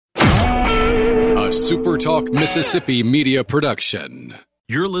a Super Talk Mississippi media production.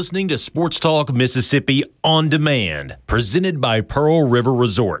 You're listening to Sports Talk Mississippi On Demand, presented by Pearl River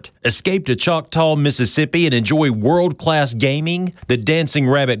Resort. Escape to Choctaw, Mississippi and enjoy world-class gaming, the Dancing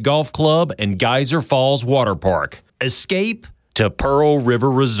Rabbit Golf Club, and Geyser Falls Water Park. Escape to Pearl River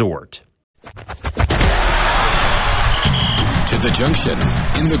Resort. To the junction,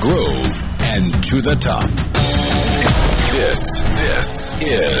 in the Grove, and to the top. This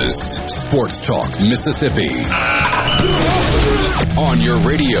is Sports Talk Mississippi. On your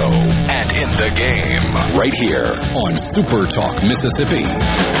radio and in the game, right here on Super Talk Mississippi.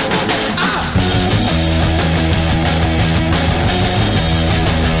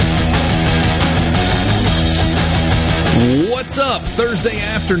 What's up? Thursday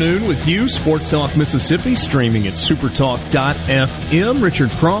afternoon with you, Sports Talk Mississippi, streaming at supertalk.fm. Richard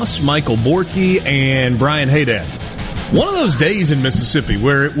Cross, Michael Borky, and Brian Haydad. One of those days in Mississippi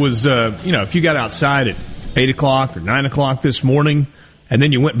where it was, if you got outside at 8 o'clock or 9 o'clock this morning, and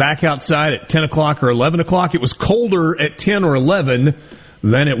then you went back outside at 10 o'clock or 11 o'clock, it was colder at 10 or 11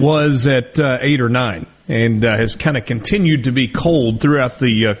 than it was at 8 or 9, and has kind of continued to be cold throughout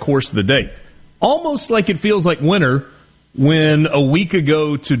the course of the day. Almost like it feels like winter, when a week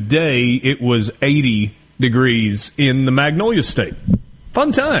ago today it was 80 degrees in the Magnolia State.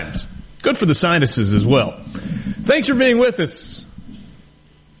 Fun times. Good for the sinuses as well. Thanks for being with us.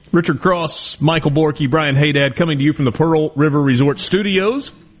 Richard Cross, Michael Borky, Brian Haydad coming to you from the Pearl River Resort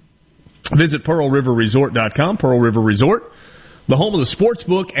Studios. Visit PearlRiverResort.com, Pearl River Resort, the home of the sports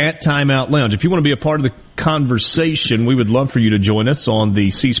book at Timeout Lounge. If you want to be a part of the conversation, we would love for you to join us on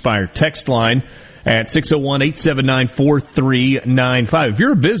the C Spire text line at 601-879-4395. If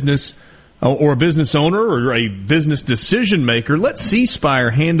you're a business or a business owner or a business decision maker, let C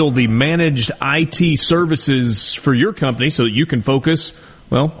Spire handle the managed IT services for your company so that you can focus,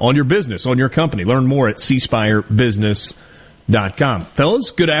 on your business, on your company. Learn more at cspirebusiness.com.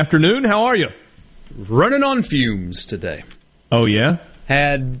 Fellas, good afternoon. How are you? Running on fumes today. Oh, yeah?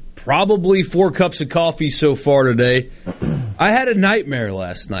 Had probably 4 cups of coffee so far today. I had a nightmare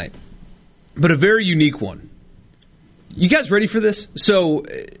last night, but a very unique one. You guys ready for this? So,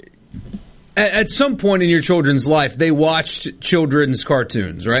 at some point in your children's life, they watched children's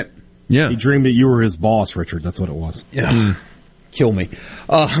cartoons, right? Yeah. He dreamed that you were his boss, Richard. That's what it was. Yeah. Kill me.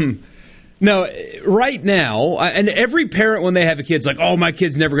 No, right now, and every parent when they have a kid's like, oh, my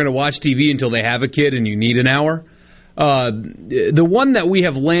kid's never going to watch TV until they have a kid and you need an hour. The one that we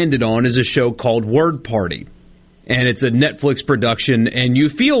have landed on is a show called Word Party. And it's a Netflix production, and you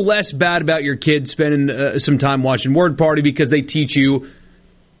feel less bad about your kid spending some time watching Word Party because they teach you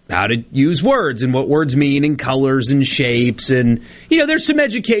how to use words and what words mean and colors and shapes. And, there's some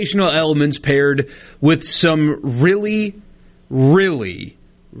educational elements paired with some really, really,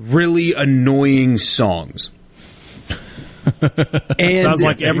 really annoying songs. And sounds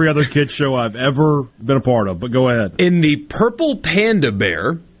like every other kid's show I've ever been a part of, but go ahead. In the purple panda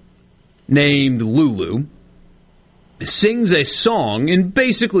bear named Lulu sings a song in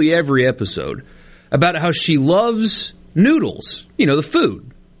basically every episode about how she loves noodles, the food.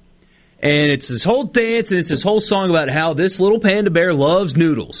 And it's this whole dance and it's this whole song about how this little panda bear loves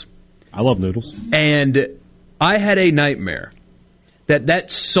noodles. I love noodles. And I had a nightmare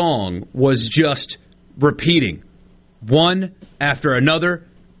that song was just repeating one after another,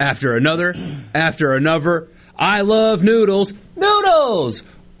 after another, after another. I love noodles, noodles!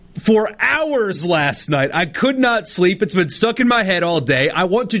 For hours last night. I could not sleep. It's been stuck in my head all day. I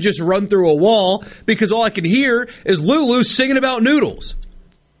want to just run through a wall because all I can hear is Lulu singing about noodles.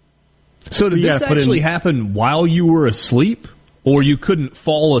 So did this actually happen while you were asleep? Or you couldn't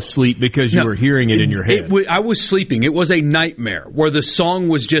fall asleep because you were hearing it in your head? I was sleeping. It was a nightmare where the song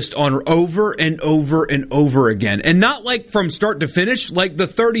was just on over and over and over again. And not like from start to finish, like the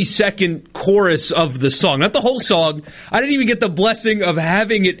 30-second chorus of the song. Not the whole song. I didn't even get the blessing of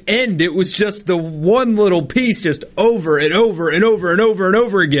having it end. It was just the one little piece just over and over and over and over and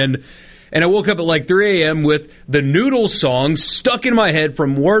over again. And I woke up at like 3 a.m. with the noodle song stuck in my head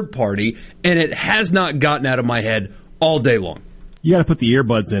from Word Party, and it has not gotten out of my head all day long. You got to put the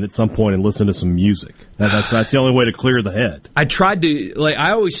earbuds in at some point and listen to some music. That's the only way to clear the head. I tried to,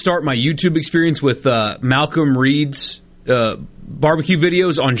 I always start my YouTube experience with Malcolm Reed's barbecue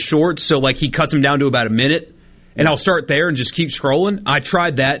videos on shorts. So, he cuts them down to about a minute, and I'll start there and just keep scrolling. I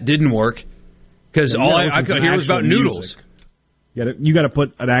tried that. Didn't work. Because all I could hear was about noodles. You got to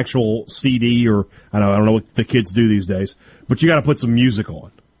put an actual CD or, I don't know what the kids do these days, but you got to put some music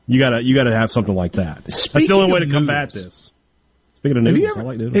on. You got to have something like that. That's the only way to combat this. Speaking of noodles, I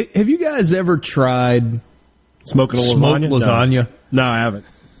like noodles. Have you guys ever tried smoking a lasagna? Smoked lasagna? No, I haven't.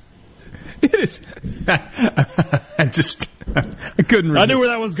 It is. I couldn't resist. I knew where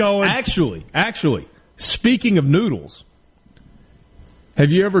that was going. Actually, speaking of noodles, have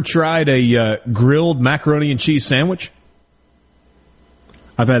you ever tried a grilled macaroni and cheese sandwich?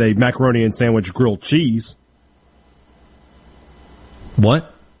 I've had a macaroni and sandwich grilled cheese.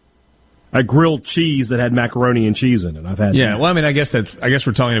 What? A grilled cheese that had macaroni and cheese in it. I've had. Yeah. Well, I mean, I guess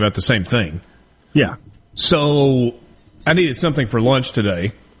we're talking about the same thing. Yeah. So I needed something for lunch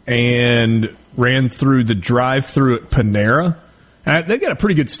today and ran through the drive-thru at Panera. They got a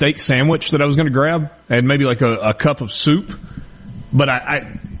pretty good steak sandwich that I was going to grab, and maybe like a cup of soup. But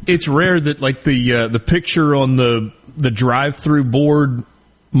it's rare that like the picture on the drive-thru board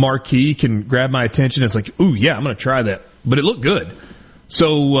marquee can grab my attention. It's like, ooh, yeah, I'm going to try that. But it looked good.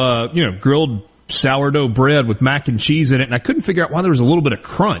 So, grilled sourdough bread with mac and cheese in it, and I couldn't figure out why there was a little bit of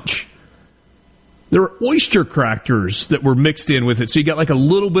crunch. There were oyster crackers that were mixed in with it, so you got like a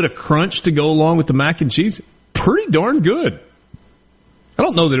little bit of crunch to go along with the mac and cheese. Pretty darn good. I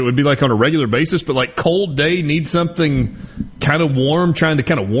don't know that it would be like on a regular basis, but like cold day, need something kind of warm, trying to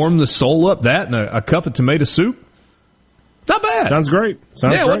kind of warm the soul up. That and a cup of tomato soup. Not bad. Sounds great.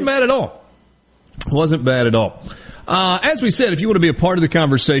 It wasn't bad at all. Wasn't bad at all. As we said, if you want to be a part of the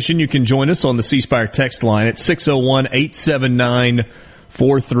conversation, you can join us on the C Spire text line at 601-879-4395.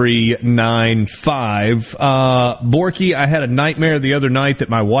 Borky, I had a nightmare the other night that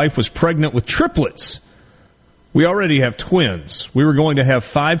my wife was pregnant with triplets. We already have twins. We were going to have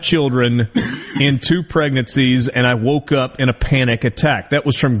 5 children in 2 pregnancies, and I woke up in a panic attack. That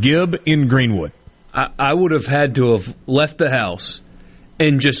was from Gibb in Greenwood. I would have had to have left the house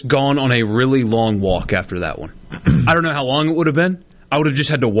and just gone on a really long walk after that one. I don't know how long it would have been. I would have just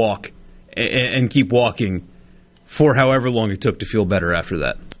had to walk and keep walking for however long it took to feel better after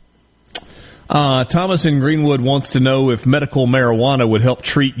that. Thomas in Greenwood wants to know if medical marijuana would help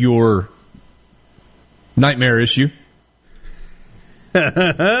treat your nightmare issue.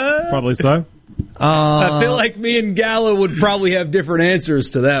 Probably so. I feel like me and Gallo would probably have different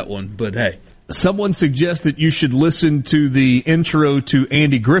answers to that one, but hey. Someone suggests that you should listen to the intro to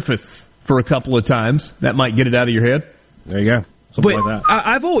Andy Griffith for a couple of times. That might get it out of your head. There you go. Something like that.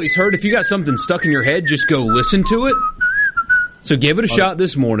 I've always heard if you got something stuck in your head, just go listen to it. So give it a shot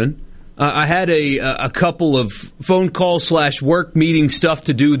this morning. I had a couple of phone calls / work meeting stuff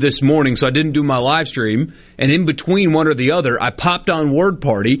to do this morning, so I didn't do my live stream. And in between one or the other, I popped on Word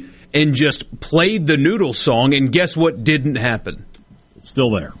Party and just played the Noodle song, and guess what didn't happen? It's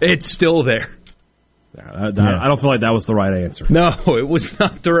still there. It's still there. I don't feel like that was the right answer. No, it was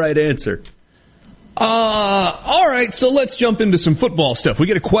not the right answer. All right, so let's jump into some football stuff. We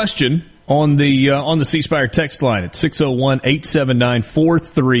get a question on the C Spire text line at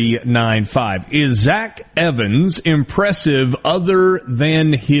 601-879-4395. Is Zach Evans impressive other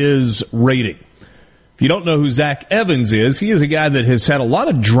than his rating? If you don't know who Zach Evans is, he is a guy that has had a lot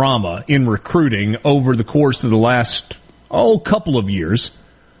of drama in recruiting over the course of the last couple of years.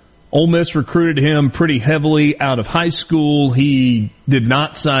 Ole Miss recruited him pretty heavily out of high school. He did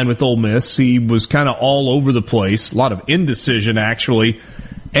not sign with Ole Miss. He was kind of all over the place, a lot of indecision actually,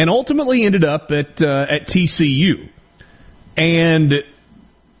 and ultimately ended up at TCU, and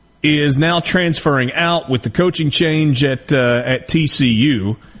is now transferring out with the coaching change at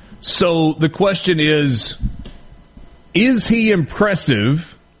TCU. So the question is he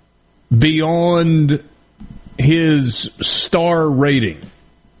impressive beyond his star rating?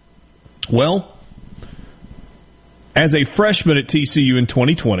 Well, as a freshman at TCU in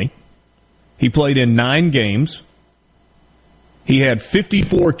 2020, he played in 9 games. He had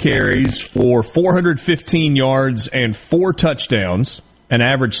 54 carries for 415 yards and 4 touchdowns, an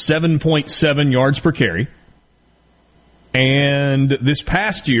average 7.7 yards per carry. And this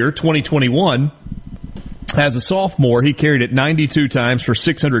past year, 2021, as a sophomore, he carried it 92 times for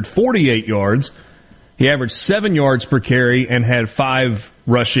 648 yards. He averaged 7 yards per carry and had 5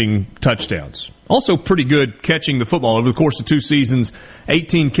 rushing touchdowns. Also pretty good catching the football over the course of 2 seasons.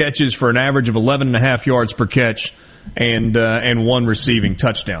 18 catches for an average of 11.5 yards per catch and 1 receiving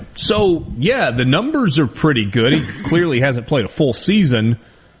touchdown. So, yeah, the numbers are pretty good. He clearly hasn't played a full season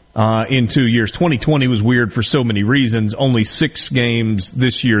in 2 years. 2020 was weird for so many reasons. Only 6 games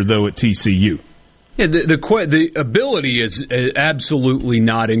this year, though, at TCU. Yeah, the ability is absolutely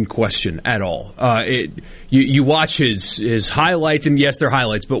not in question at all. You watch his highlights, and yes, they're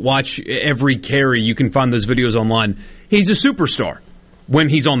highlights, but watch every carry. You can find those videos online. He's a superstar when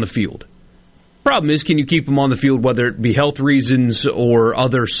he's on the field. Problem is, can you keep him on the field, whether it be health reasons or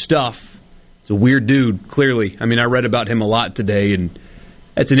other stuff? He's a weird dude, clearly. I mean, I read about him a lot today, and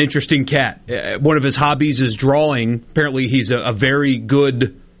that's an interesting cat. One of his hobbies is drawing. Apparently, he's a very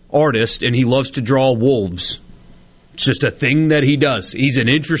good artist, and he loves to draw wolves. It's just a thing that he does. He's an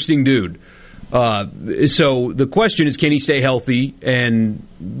interesting dude. So the question is, can he stay healthy and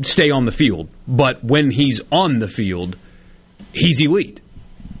stay on the field? But when he's on the field, he's elite.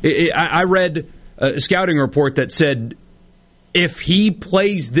 I read a scouting report that said if he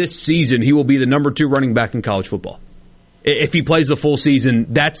plays this season, he will be the number 2 running back in college football. If he plays the full season,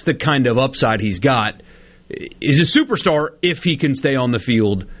 that's the kind of upside he's got. He's a superstar if he can stay on the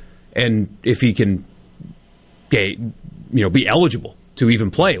field and if he can be eligible to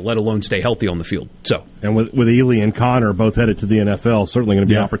even play, let alone stay healthy on the field. So, and with Ely and Connor both headed to the NFL, certainly going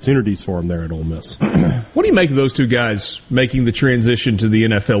to be opportunities for him there at Ole Miss. What do you make of those two guys making the transition to the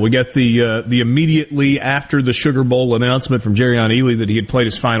NFL? We got the immediately after the Sugar Bowl announcement from Jerrion Ely that he had played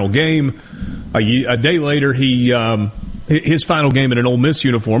his final game. A day later, his final game in an Ole Miss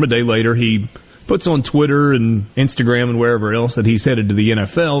uniform. A day later, he puts on Twitter and Instagram and wherever else that he's headed to the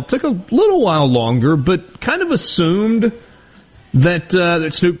NFL. Took a little while longer, but kind of assumed that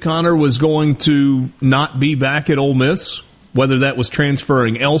Snoop Connor was going to not be back at Ole Miss, whether that was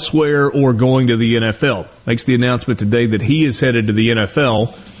transferring elsewhere or going to the NFL. Makes the announcement today that he is headed to the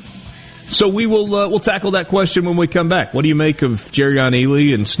NFL. So we'll tackle that question when we come back. What do you make of Jerrion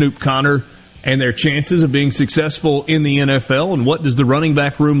Ely and Snoop Connor and their chances of being successful in the NFL, and what does the running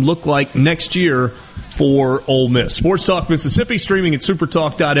back room look like next year for Ole Miss? Sports Talk Mississippi, streaming at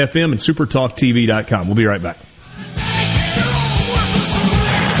supertalk.fm and supertalktv.com. We'll be right back.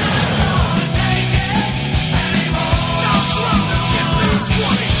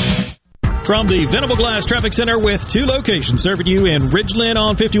 From the Venable Glass Traffic Center with 2 locations serving you in Ridgeland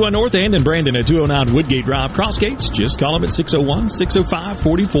on 51 North and in Brandon at 209 Woodgate Drive. Crossgates, just call them at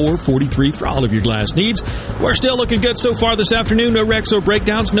 601-605-4443 for all of your glass needs. We're still looking good so far this afternoon. No wrecks or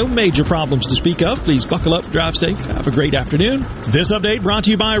breakdowns, no major problems to speak of. Please buckle up, drive safe, have a great afternoon. This update brought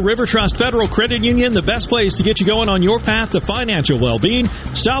to you by River Trust Federal Credit Union, the best place to get you going on your path to financial well-being.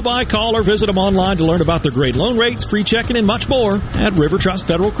 Stop by, call, or visit them online to learn about their great loan rates, free checking, and much more at River Trust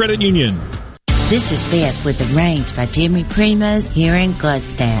Federal Credit Union. This is Beth with The Range by Jimmy Primos here in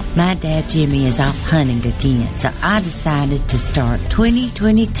Gladstadt. My dad Jimmy is off hunting again, so I decided to start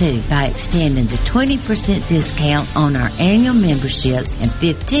 2022 by extending the 20% discount on our annual memberships and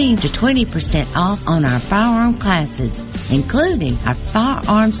 15 to 20% off on our firearm classes, including our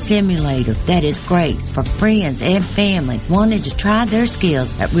firearm simulator that is great for friends and family wanting to try their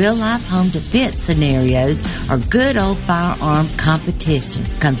skills at real-life home defense scenarios or good old firearm competition.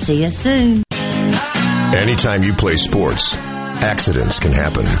 Come see us soon. Anytime you play sports, accidents can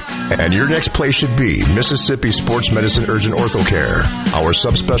happen. And your next place should be Mississippi Sports Medicine Urgent Ortho Care. Our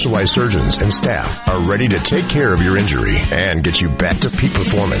subspecialized surgeons and staff are ready to take care of your injury and get you back to peak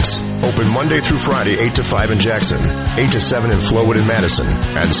performance. Open Monday through Friday, 8 to 5 in Jackson, 8 to 7 in Flowood and Madison,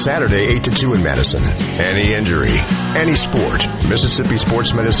 and Saturday, 8 to 2 in Madison. Any injury, any sport, Mississippi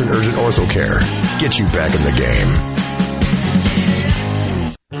Sports Medicine Urgent Ortho Care. Get you back in the game.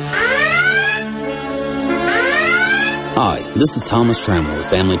 Hi, this is Thomas Trammell with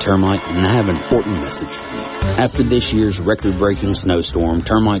Family Termite, and I have an important message for you. After this year's record-breaking snowstorm,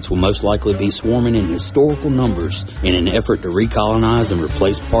 termites will most likely be swarming in historical numbers in an effort to recolonize and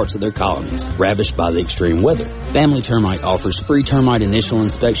replace parts of their colonies ravished by the extreme weather. Family Termite offers free termite initial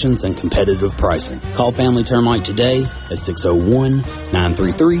inspections and competitive pricing. Call Family Termite today at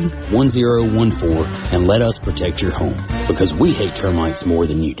 601-933-1014 and let us protect your home, because we hate termites more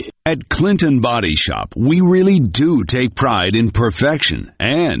than you do. At Clinton Body Shop, we really do take pride in perfection,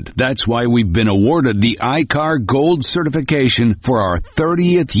 and that's why we've been awarded the ICAR Gold certification for our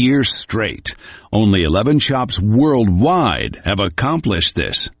 30th year straight. Only 11 shops worldwide have accomplished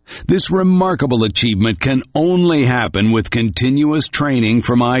this. This remarkable achievement can only happen with continuous training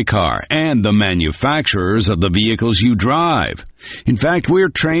from ICAR and the manufacturers of the vehicles you drive. In fact, we're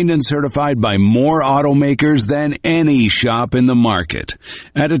trained and certified by more automakers than any shop in the market.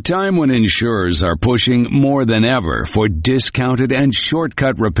 At a time when insurers are pushing more than ever for discounted and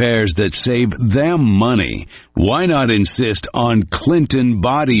shortcut repairs that save them money, why not insist on Clinton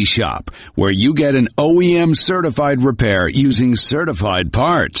Body Shop, where you get an OEM certified repair using certified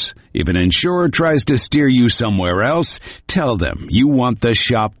parts? If an insurer tries to steer you somewhere else, tell them you want the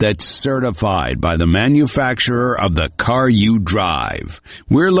shop that's certified by the manufacturer of the car you drive.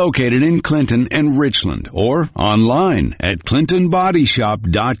 We're located in Clinton and Richland, or online at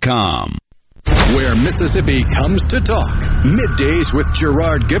ClintonBodyShop.com. Where Mississippi comes to talk. Middays with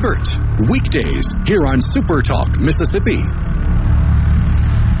Gerard Gibbert. Weekdays here on Super Talk Mississippi.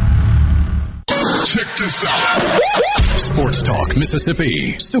 Check this out. Sports Talk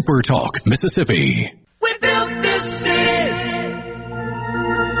Mississippi. Super Talk Mississippi. We built this city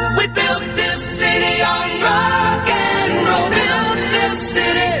We built this city on rock and roll. Built this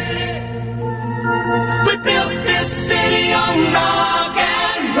city. We built this city on rock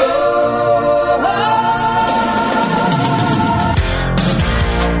and roll.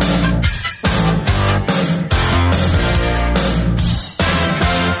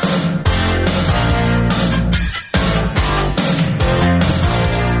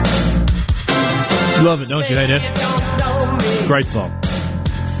 Love it, don't you, Hayden? Great song.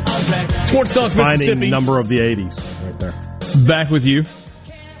 Sports Talk Mississippi. Finding number of the 80s right there. Back with you.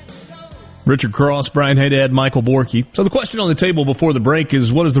 Richard Cross, Brian Haydad, Michael Borky. So the question on the table before the break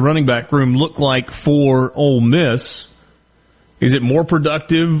is, what does the running back room look like for Ole Miss? Is it more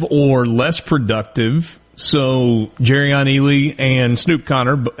productive or less productive? So Jerrion Ealy and Snoop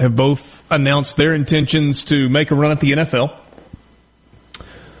Conner have both announced their intentions to make a run at the NFL.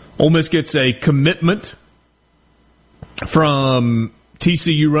 Ole Miss gets a commitment from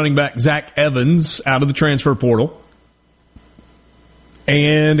TCU running back Zach Evans out of the transfer portal.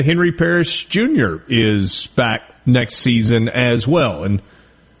 And Henry Parrish Jr. is back next season as well. And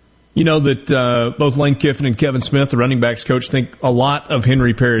you know that both Lane Kiffin and Kevin Smith, the running backs coach, think a lot of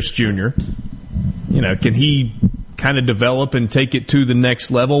Henry Parrish Jr. You know, can he kind of develop and take it to the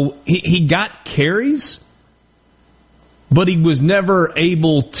next level? He got carries, but he was never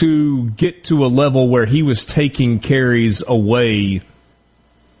able to get to a level where he was taking carries away,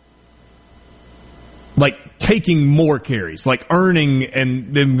 like taking more carries, like earning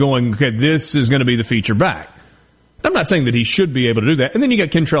and then going, okay, this is going to be the feature back. I'm not saying that he should be able to do that. And then you got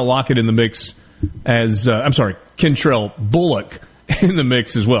Kentrell Lockett in the mix as, Kentrell Bullock in the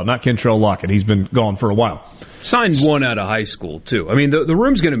mix as well. Not Kentrell Lockett. He's been gone for a while. Signed one out of high school, too. I mean, the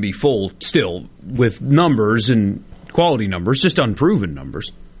room's going to be full still with numbers and quality numbers, just unproven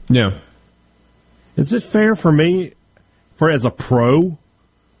numbers. Yeah. Is it fair for me, as a pro,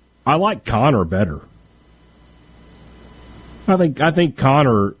 I like Conner better. I think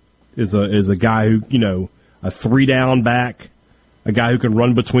Conner is a guy who, you know, a 3-down back, a guy who can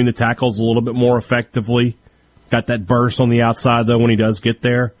run between the tackles a little bit more effectively. Got that burst on the outside, though, when he does get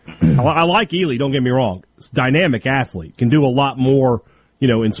there. I like Ealy, don't get me wrong. He's a dynamic athlete. Can do a lot more, you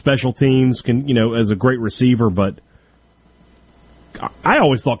know, in special teams, can, you know, as a great receiver, but I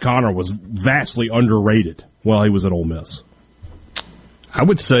always thought Conner was vastly underrated while he was at Ole Miss. I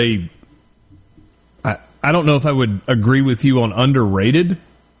would say, I don't know if I would agree with you on underrated.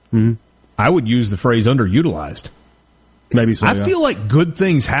 Mm-hmm. I would use the phrase underutilized. Maybe so. I feel like good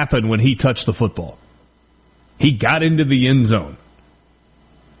things happen when he touched the football. He got into the end zone.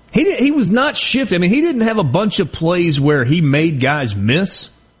 He was not shifting. I mean, he didn't have a bunch of plays where he made guys miss,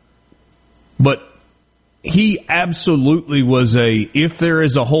 but he absolutely was if there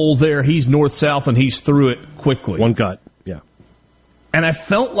is a hole there, he's north-south and he's through it quickly. One cut, yeah. And I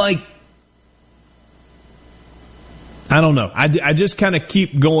felt like, I don't know, I just kind of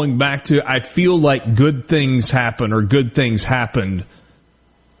keep going back to, I feel like good things happen or good things happened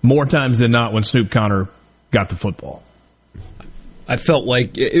more times than not when Snoop Conner got the football. I felt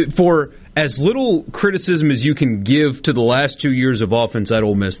like for as little criticism as you can give to the last 2 years of offense at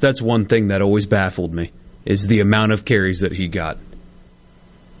Ole Miss, that's one thing that always baffled me, is the amount of carries that he got.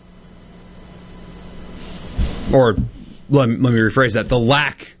 Or let me rephrase that, the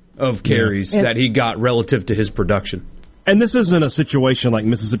lack of carries that he got relative to his production. And this isn't a situation like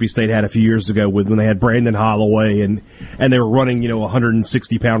Mississippi State had a few years ago when they had Brandon Holloway and they were running, you know,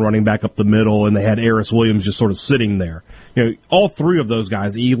 160-pound running back up the middle, and they had Eris Williams just sort of sitting there. You know, all three of those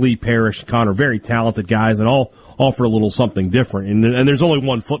guys, Ealy, Parrish, Conner, very talented guys, and all offer a little something different. And there's only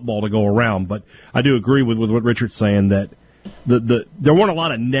one football to go around, but I do agree with what Richard's saying that there weren't a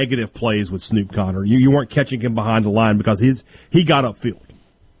lot of negative plays with Snoop Conner. You weren't catching him behind the line because he got upfield.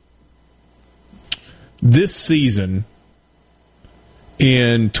 This season,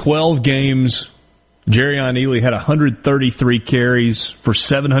 in 12 games, Jerrion Ealy had 133 carries for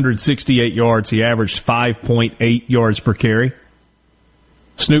 768 yards. He averaged 5.8 yards per carry.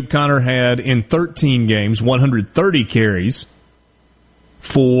 Snoop Conner had, in 13 games, 130 carries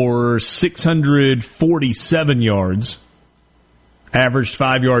for 647 yards, averaged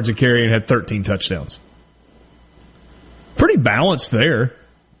 5 yards a carry, and had 13 touchdowns. Pretty balanced there.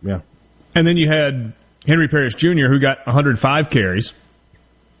 Yeah. And then you had Henry Parrish Jr., who got 105 carries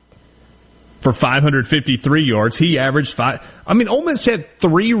for 553 yards. He averaged 5. I mean, Ole Miss had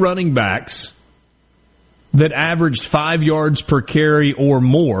 3 running backs that averaged 5 yards per carry or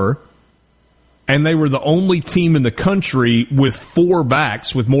more, and they were the only team in the country with 4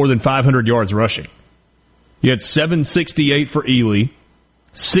 backs with more than 500 yards rushing. You had 768 for Ealy,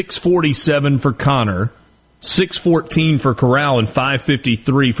 647 for Conner, 614 for Corral and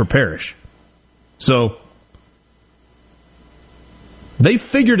 553 for Parrish. So they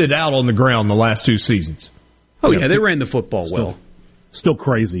figured it out on the ground the last 2 seasons. Oh, yeah, they ran the football well. Still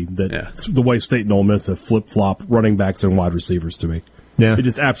crazy that the way State and Ole Miss have flip-flop running backs and wide receivers to me. Yeah. It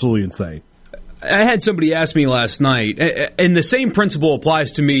is absolutely insane. I had somebody ask me last night, and the same principle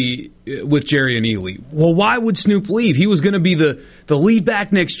applies to me with Jerry and Ely. Well, why would Snoop leave? He was going to be the lead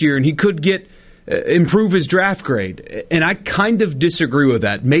back next year, and he could improve his draft grade. And I kind of disagree with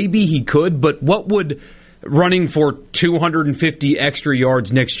that. Maybe he could, but what would running for 250 extra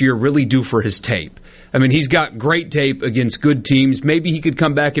yards next year really do for his tape? I mean, he's got great tape against good teams. Maybe he could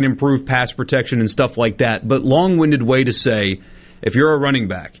come back and improve pass protection and stuff like that. But long-winded way to say, if you're a running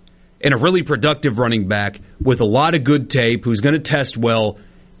back, and a really productive running back with a lot of good tape who's going to test well,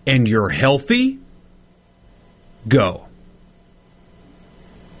 and you're healthy, go.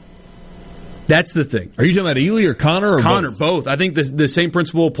 That's the thing. Are you talking about Ely or Connor? Or Connor, both. I think the same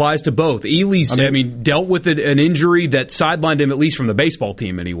principle applies to both. Ely's, dealt with an injury that sidelined him, at least from the baseball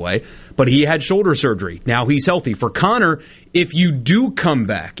team anyway, but he had shoulder surgery. Now he's healthy. For Connor, if you do come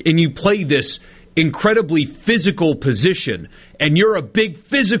back and you play this incredibly physical position, and you're a big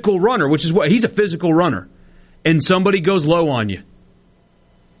physical runner, which is what he's a physical runner, and somebody goes low on you,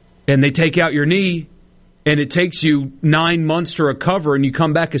 and they take out your knee, and it takes you 9 months to recover, and you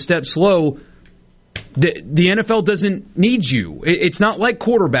come back a step slow, the NFL doesn't need you. It's not like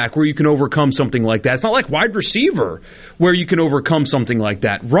quarterback where you can overcome something like that. It's not like wide receiver where you can overcome something like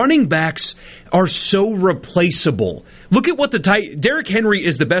that. Running backs are so replaceable. Look at what Derrick Henry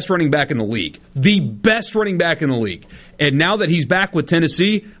is the best running back in the league. The best running back in the league. And now that he's back with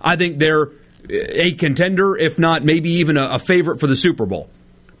Tennessee, I think they're a contender, if not maybe even a favorite for the Super Bowl.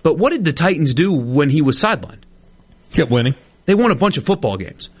 But what did the Titans do when he was sidelined? Kept winning. They won a bunch of football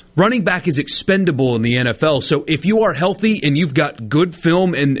games. Running back is expendable in the NFL, so if you are healthy and you've got good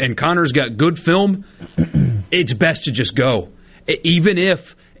film and Connor's got good film, it's best to just go. Even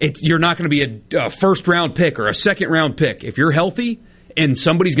if you're not going to be a first-round pick or a second-round pick. If you're healthy and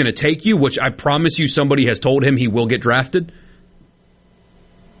somebody's going to take you, which I promise you somebody has told him he will get drafted,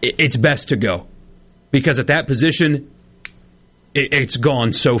 it's best to go. Because at that position, it's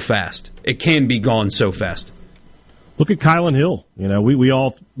gone so fast. It can be gone so fast. Look at Kylan Hill. We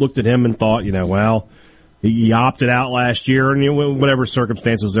all looked at him and thought, well, he opted out last year, and whatever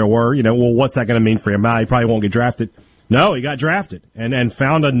circumstances there were, well, what's that going to mean for him? He probably won't get drafted. No, he got drafted and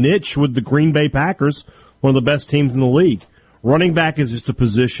found a niche with the Green Bay Packers, one of the best teams in the league. Running back is just a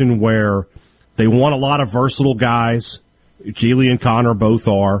position where they want a lot of versatile guys. Ely and Connor both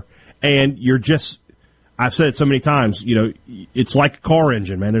are. And I've said it so many times, it's like a car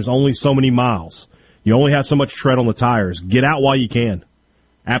engine, man. There's only so many miles. You only have so much tread on the tires. Get out while you can.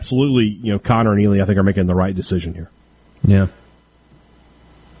 Absolutely, Connor and Ely, I think, are making the right decision here. Yeah.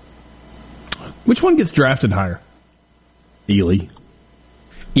 Which one gets drafted higher? Ely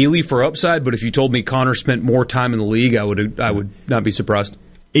for upside, but if you told me Connor spent more time in the league, I would not be surprised.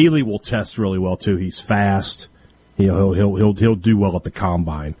 Ely will test really well too. He's fast. He'll do well at the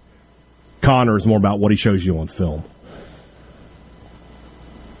combine. Connor is more about what he shows you on film.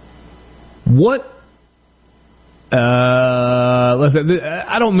 What? I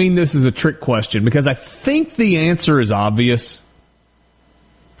don't mean this as a trick question because I think the answer is obvious.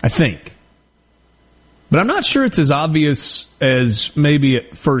 I think. But I'm not sure it's as obvious as maybe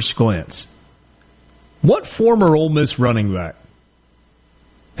at first glance. What former Ole Miss running back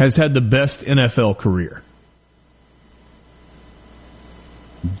has had the best NFL career?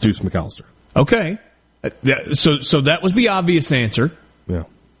 Deuce McAllister. Okay. So that was the obvious answer. Yeah.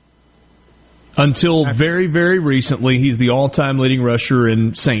 Until very, very recently, he's the all-time leading rusher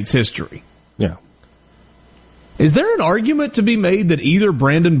in Saints history. Yeah. Is there an argument to be made that either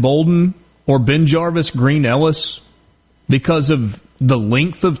Brandon Bolden or Ben Jarvis Green Ellis, because of the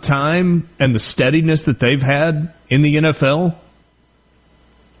length of time and the steadiness that they've had in the NFL?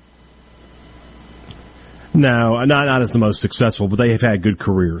 No, not as the most successful, but they have had good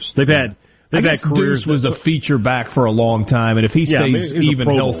careers. They've had careers. Deuce was a feature back for a long time, and if he stays even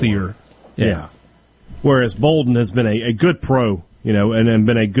healthier... Yeah. Whereas Bolden has been a good pro, and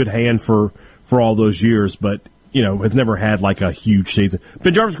been a good hand for all those years, but, has never had like a huge season.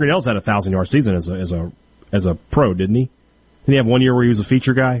 Ben Jarvis Green Ellis had a 1,000-yard season as a pro, didn't he? Didn't he have 1 year where he was a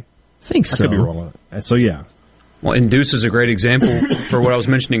feature guy? I think so. I could be wrong on it. So, yeah. Well, and Deuce is a great example for what I was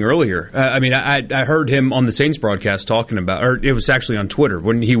mentioning earlier. I heard him on the Saints broadcast talking about, or it was actually on Twitter,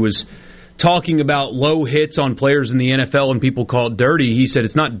 when he was talking about low hits on players in the NFL and people call it dirty. He said,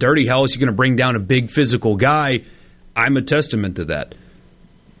 it's not dirty. How else are you going to bring down a big physical guy? I'm a testament to that.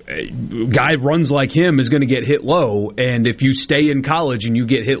 a guy runs like him is going to get hit low, and if you stay in college and you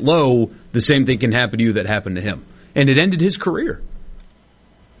get hit low, the same thing can happen to you that happened to him. And it ended his career.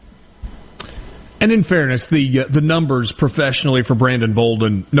 And in fairness, the numbers professionally for Brandon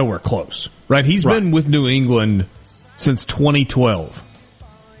Bolden, nowhere close. Right? He's been with New England since 2012.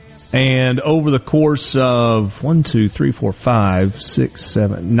 And over the course of 9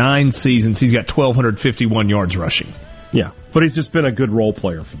 seasons, he's got 1,251 yards rushing. Yeah, but he's just been a good role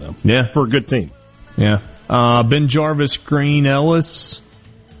player for them. Yeah. For a good team. Yeah. Ben Jarvis, Green, Ellis.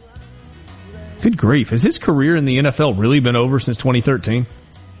 Good grief. Has his career in the NFL really been over since 2013?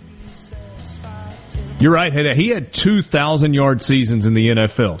 You're right. He had 2,000-yard seasons in the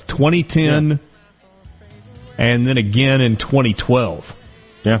NFL. 2010 and then again in 2012.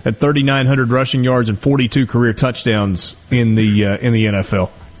 Yeah. Had 3,900 rushing yards and 42 career touchdowns in the NFL.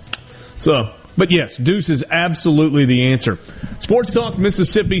 So, but yes, Deuce is absolutely the answer. Sports Talk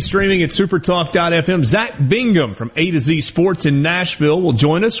Mississippi streaming at supertalk.fm. Zach Bingham from A to Z Sports in Nashville will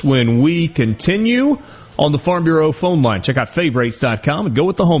join us when we continue on the Farm Bureau phone line. Check out favorites.com and go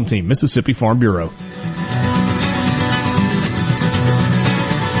with the home team, Mississippi Farm Bureau.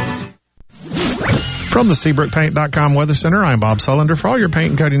 From the SeabrookPaint.com Weather Center, I'm Bob Sullender. For all your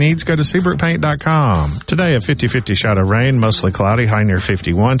paint and coating needs, go to SeabrookPaint.com. Today, a 50-50 shot of rain, mostly cloudy, high near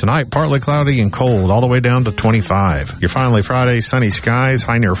 51. Tonight, partly cloudy and cold, all the way down to 25. Your finally Friday, sunny skies,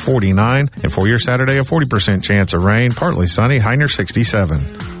 high near 49. And for your Saturday, a 40% chance of rain, partly sunny, high near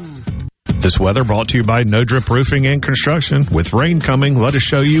 67. This weather brought to you by No Drip Roofing and Construction. With rain coming, let us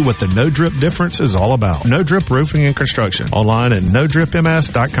show you what the No Drip difference is all about. No Drip Roofing and Construction. Online at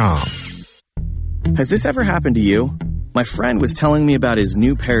NoDripMS.com. Has this ever happened to you? My friend was telling me about his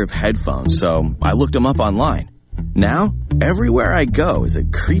new pair of headphones, so I looked them up online. Now, everywhere I go is a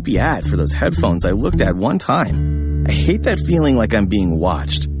creepy ad for those headphones I looked at one time. I hate that feeling like I'm being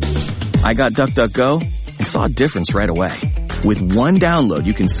watched. I got DuckDuckGo and saw a difference right away. With one download,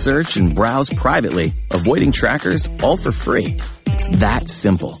 you can search and browse privately, avoiding trackers, all for free. It's that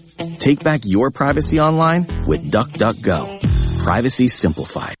simple. Take back your privacy online with DuckDuckGo. Privacy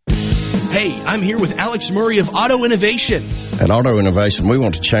simplified. Hey, I'm here with Alex Murray of Auto Innovation. At Auto Innovation, we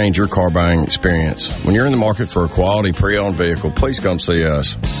want to change your car buying experience. When you're in the market for a quality pre-owned vehicle, please come see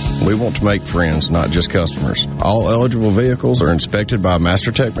us. We want to make friends, not just customers. All eligible vehicles are inspected by a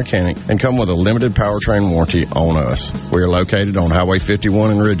MasterTech mechanic and come with a limited powertrain warranty on us. We are located on Highway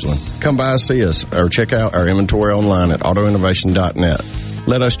 51 in Ridgeland. Come by and see us or check out our inventory online at autoinnovation.net.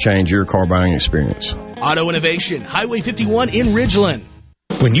 Let us change your car buying experience. Auto Innovation, Highway 51 in Ridgeland.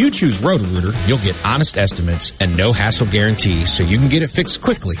 When you choose Roto-Rooter, you'll get honest estimates and no hassle guarantees so you can get it fixed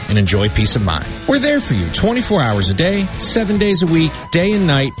quickly and enjoy peace of mind. We're there for you 24 hours a day, 7 days a week, day and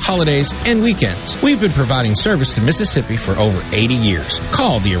night, holidays, and weekends. We've been providing service to Mississippi for over 80 years.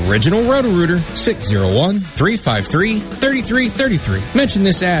 Call the original Roto-Rooter, 601-353-3333. Mention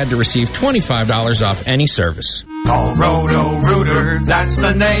this ad to receive $25 off any service. Call Roto-Rooter, that's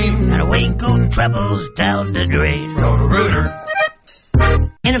the name. And away go troubles down the drain. Roto-Rooter.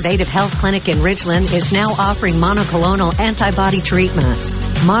 Innovative Health Clinic in Ridgeland is now offering monoclonal antibody treatments.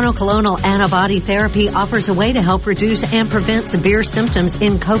 Monoclonal antibody therapy offers a way to help reduce and prevent severe symptoms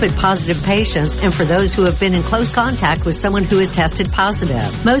in COVID-positive patients and for those who have been in close contact with someone who is tested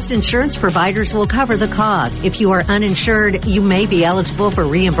positive. Most insurance providers will cover the cost. If you are uninsured, you may be eligible for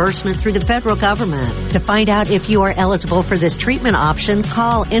reimbursement through the federal government. To find out if you are eligible for this treatment option,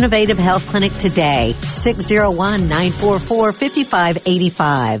 call Innovative Health Clinic today,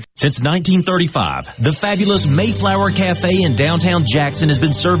 601-944-5585. Since 1935, the fabulous Mayflower Cafe in downtown Jackson has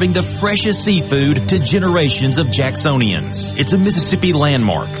been serving the freshest seafood to generations of Jacksonians. It's a Mississippi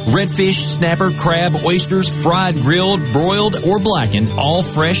landmark. Redfish, snapper, crab, oysters, fried, grilled, broiled, or blackened, all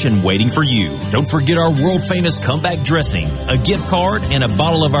fresh and waiting for you. Don't forget our world-famous comeback dressing, a gift card, and a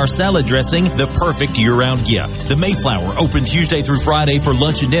bottle of our salad dressing, the perfect year-round gift. The Mayflower open Tuesday through Friday for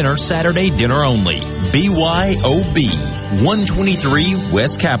lunch and dinner, Saturday dinner only. BYOB, 123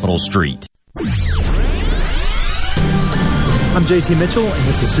 West Capitol Street. I'm JT Mitchell, and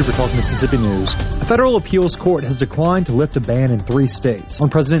this is Super Talk Mississippi News. A federal appeals court has declined to lift a ban in 3 states on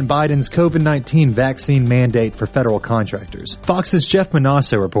President Biden's COVID-19 vaccine mandate for federal contractors. Fox's Jeff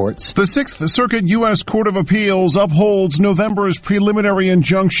Manasso reports. The 6th Circuit U.S. Court of Appeals upholds November's preliminary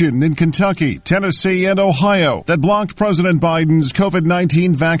injunction in Kentucky, Tennessee, and Ohio that blocked President Biden's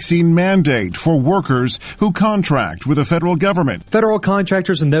COVID-19 vaccine mandate for workers who contract with the federal government. Federal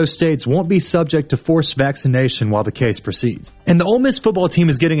contractors in those states won't be subject to forced vaccination while the case proceeds. And the Ole Miss football team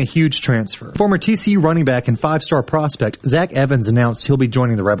is getting a huge transfer. Former TCU running back and 5-star prospect Zach Evans announced he'll be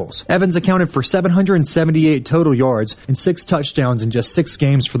joining the Rebels. Evans accounted for 778 total yards and 6 touchdowns in just 6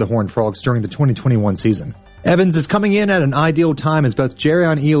 games for the Horned Frogs during the 2021 season. Evans is coming in at an ideal time as both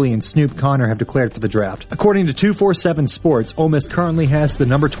Jerrion Ealy and Snoop Connor have declared for the draft. According to 247 Sports, Ole Miss currently has the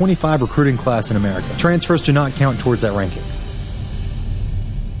number 25 recruiting class in America. Transfers do not count towards that ranking.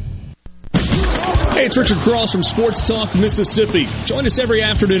 Hey, it's Richard Cross from Sports Talk Mississippi. Join us every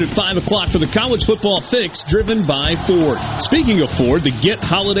afternoon at 5 o'clock for the College Football Fix driven by Ford. Speaking of Ford, the Get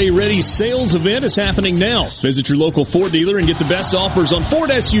Holiday Ready sales event is happening now. Visit your local Ford dealer and get the best offers on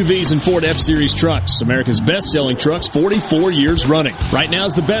Ford SUVs and Ford F-Series trucks. America's best-selling trucks 44 years running. Right now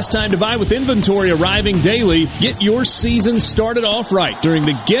is the best time to buy with inventory arriving daily. Get your season started off right during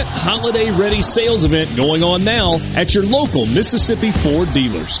the Get Holiday Ready sales event going on now at your local Mississippi Ford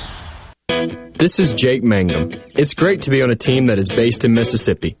dealers. This is Jake Mangum. It's great to be on a team that is based in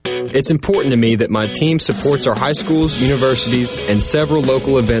Mississippi. It's important to me that my team supports our high schools, universities, and several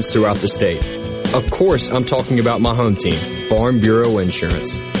local events throughout the state. Of course, I'm talking about my home team, Farm Bureau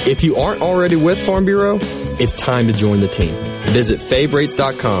Insurance. If you aren't already with Farm Bureau, it's time to join the team. Visit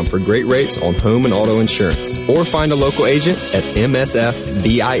favrates.com for great rates on home and auto insurance, or find a local agent at msfbins.com.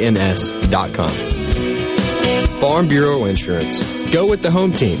 Farm Bureau Insurance. Go with the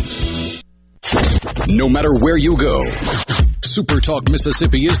home team. No matter where you go, Super Talk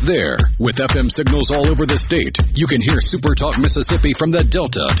Mississippi is there. With FM signals all over the state, you can hear Super Talk Mississippi from the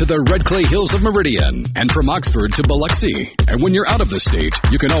Delta to the Red Clay Hills of Meridian and from Oxford to Biloxi. And when you're out of the state,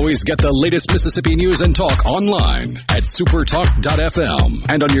 you can always get the latest Mississippi news and talk online at supertalk.fm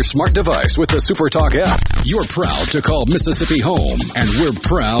and on your smart device with the Super Talk app. You're proud to call Mississippi home, and we're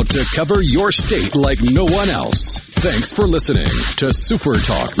proud to cover your state like no one else. Thanks for listening to Super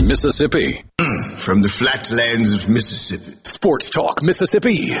Talk Mississippi. From the flatlands of Mississippi. Sports Talk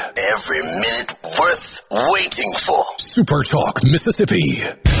Mississippi. Every minute worth waiting for. Super Talk Mississippi.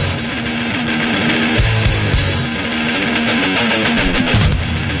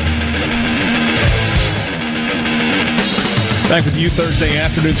 Back with you Thursday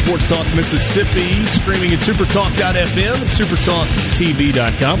afternoon, Sports Talk Mississippi, streaming at supertalk.fm and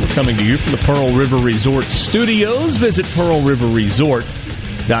supertalktv.com. We're coming to you from the Pearl River Resort Studios. Visit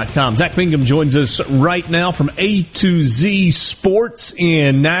pearlriverresort.com. Zach Bingham joins us right now from A to Z Sports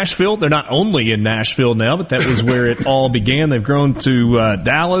in Nashville. They're not only in Nashville now, but that was where it all began. They've grown to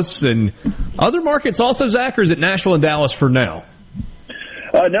Dallas and other markets also, Zach, or is it Nashville and Dallas for now?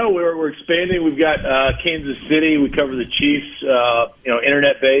 No, we're expanding. We've got Kansas City. We cover the Chiefs,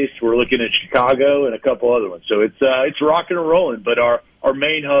 internet based. We're looking at Chicago and a couple other ones. So it's rocking and rolling. But our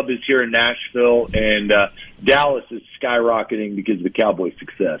main hub is here in Nashville, and Dallas is skyrocketing because of the Cowboys'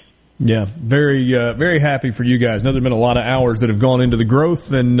 success. Yeah, very very happy for you guys. I know there've been a lot of hours that have gone into the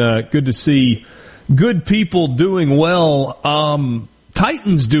growth, and good to see good people doing well.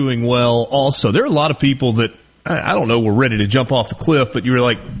 Titans doing well also. There are a lot of people that I don't know, we're ready to jump off the cliff, but you were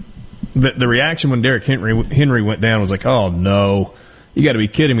like, the reaction when Derrick Henry went down was like, oh no, you got to be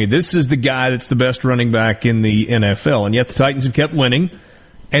kidding me. This is the guy that's the best running back in the NFL, and yet the Titans have kept winning,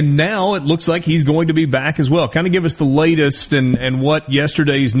 and now it looks like he's going to be back as well. Kind of give us the latest and what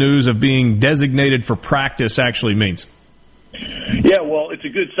yesterday's news of being designated for practice actually means. Yeah, well, it's a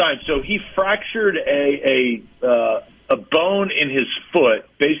good sign. So he fractured a bone in his foot,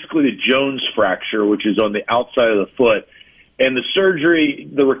 basically the Jones fracture, which is on the outside of the foot. And the surgery,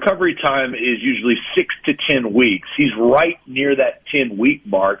 the recovery time is usually 6 to 10 weeks. He's right near that 10-week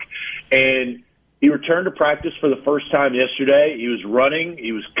mark. And he returned to practice for the first time yesterday. He was running,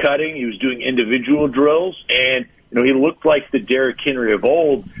 he was cutting, he was doing individual drills, and he looked like the Derrick Henry of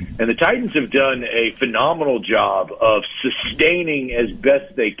old. And the Titans have done a phenomenal job of sustaining as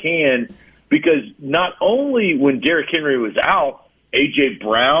best they can, because not only when Derrick Henry was out, A.J.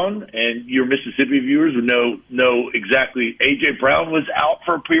 Brown, and your Mississippi viewers would know exactly, A.J. Brown was out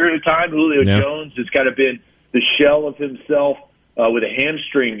for a period of time. Julio Jones has kind of been the shell of himself with a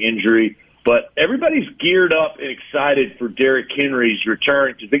hamstring injury. But everybody's geared up and excited for Derrick Henry's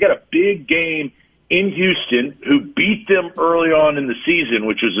return, because they got a big game in Houston, who beat them early on in the season,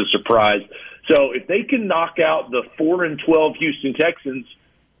 which was a surprise. So if they can knock out the 4-12 Houston Texans,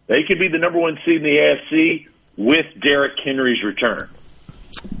 they could be the number one seed in the AFC with Derrick Henry's return.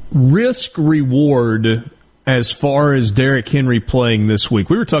 Risk-reward as far as Derrick Henry playing this week.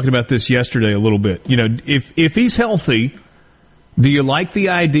 We were talking about this yesterday a little bit. If he's healthy, do you like the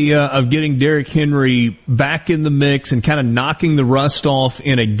idea of getting Derrick Henry back in the mix and kind of knocking the rust off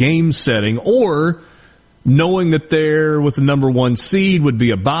in a game setting, or knowing that they're with the number one seed would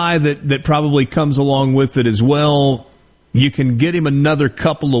be a bye that probably comes along with it as well? you can get him another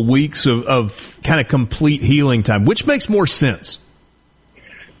couple of weeks of kind of complete healing time? Which makes more sense?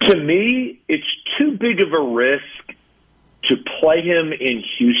 To me, it's too big of a risk to play him in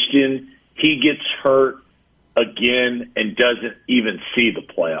Houston. He gets hurt again and doesn't even see the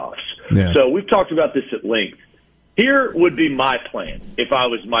playoffs. Yeah. So we've talked about this at length. Here would be my plan if I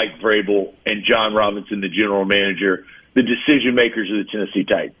was Mike Vrabel and John Robinson, the general manager, the decision makers of the Tennessee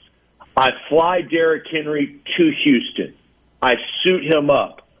Titans. I fly Derrick Henry to Houston. I suit him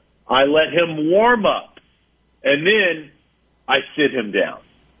up. I let him warm up. And then I sit him down.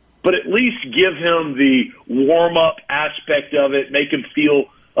 But at least give him the warm-up aspect of it, make him feel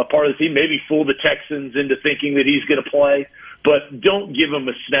a part of the team, maybe fool the Texans into thinking that he's going to play, but don't give him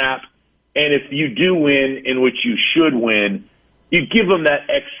a snap. And if you do win, in which you should win, you give him that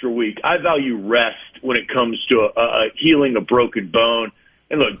extra week. I value rest when it comes to healing a broken bone.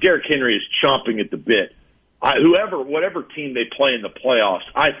 And look, Derrick Henry is chomping at the bit. Whatever team they play in the playoffs,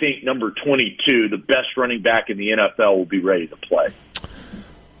 I think number 22, the best running back in the NFL, will be ready to play.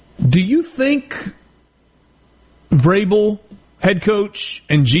 Do you think Vrabel, head coach,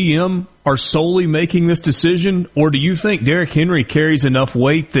 and GM are solely making this decision, or do you think Derrick Henry carries enough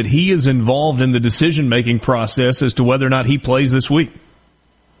weight that he is involved in the decision-making process as to whether or not he plays this week?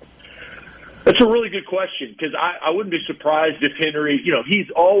 That's a really good question, because I wouldn't be surprised if Henry,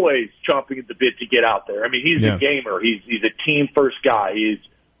 he's always chomping at the bit to get out there. I mean, he's a gamer. He's a team-first guy. He's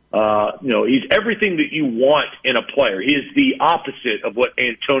everything that you want in a player. He is the opposite of what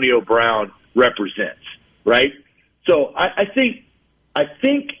Antonio Brown represents, right? So I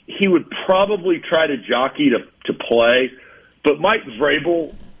think he would probably try to jockey to play, but Mike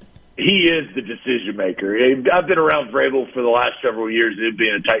Vrabel, he is the decision maker. I've been around Vrabel for the last several years,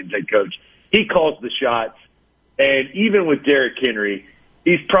 being a Titans head coach. He calls the shots, and even with Derrick Henry,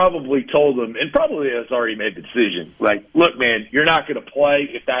 he's probably told them, and probably has already made the decision. Like, look, man, you're not going to play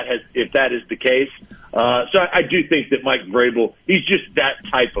if that is the case. So I do think that Mike Vrabel, he's just that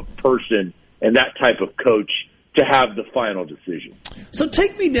type of person and that type of coach to have the final decision. So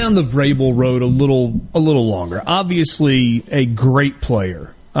take me down the Vrabel road a little longer. Obviously, a great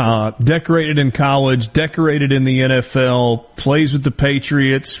player. Decorated in college, decorated in the NFL, plays with the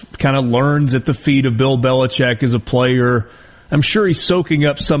Patriots, kind of learns at the feet of Bill Belichick as a player. I'm sure he's soaking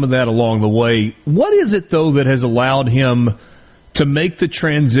up some of that along the way. What is it, though, that has allowed him to make the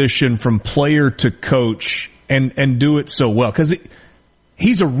transition from player to coach and do it so well? Because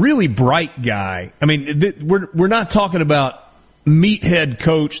he's a really bright guy. I mean, we're not talking about meathead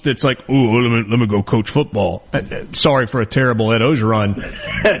coach that's like, ooh, let me go coach football. Sorry for a terrible Ed Ogeron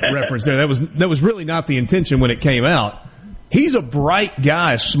reference there. That was really not the intention when it came out. He's a bright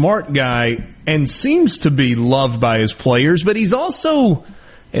guy, a smart guy, and seems to be loved by his players, but he's also,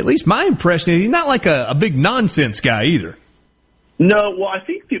 at least my impression, he's not like a big nonsense guy either. No, well, I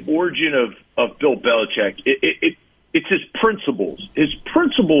think the origin of Bill Belichick, it's his principles. His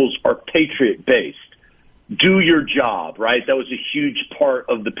principles are Patriot-based. Do your job, right? That was a huge part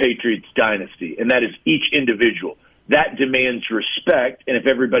of the Patriots dynasty, and that is each individual. That demands respect, and if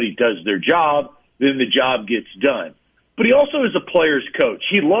everybody does their job, then the job gets done. But he also is a player's coach.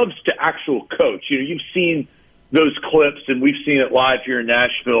 He loves to actual coach. You've seen those clips, and we've seen it live here in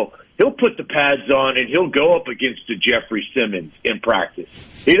Nashville. He'll put the pads on, and he'll go up against a Jeffrey Simmons in practice.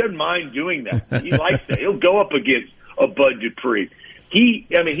 He doesn't mind doing that. He likes that. He'll go up against a Bud Dupree. He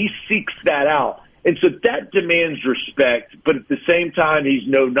seeks that out. And so that demands respect, but at the same time, he's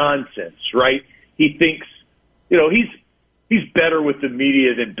no nonsense, right? He thinks, he's better with the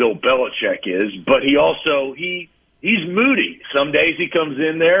media than Bill Belichick is, but he's moody. Some days he comes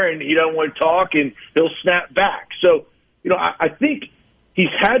in there and he doesn't want to talk and he'll snap back. So, I think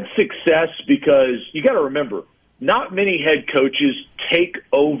he's had success because you got to remember, not many head coaches take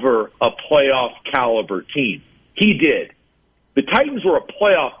over a playoff caliber team. He did. The Titans were a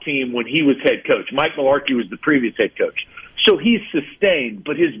playoff team when he was head coach. Mike Mularkey was the previous head coach. So he's sustained.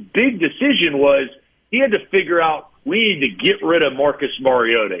 But his big decision was he had to figure out, we need to get rid of Marcus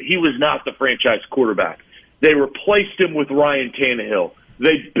Mariota. He was not the franchise quarterback. They replaced him with Ryan Tannehill.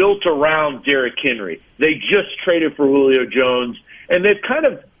 They built around Derrick Henry. They just traded for Julio Jones. And they've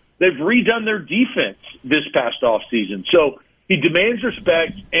redone their defense this past offseason. So he demands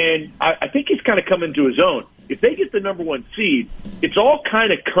respect, and I think he's kind of come into his own. If they get the number one seed, it's all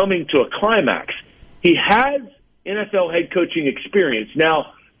kind of coming to a climax. He has NFL head coaching experience.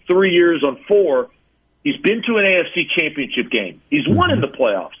 Now, 3 years on 4, he's been to an AFC championship game. He's won in the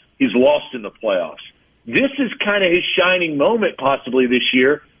playoffs. He's lost in the playoffs. This is kind of his shining moment possibly this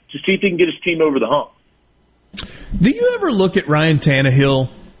year to see if he can get his team over the hump. Do you ever look at Ryan Tannehill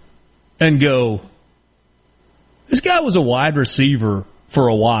and go, This guy was a wide receiver for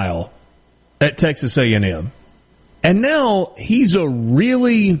a while at Texas A&M. And now he's a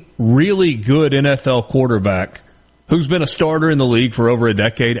really, really good NFL quarterback who's been a starter in the league for over a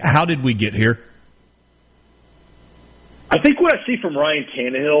decade. How did we get here? I think what I see from Ryan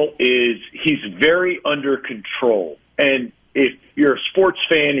Tannehill is he's very under control. And if you're a sports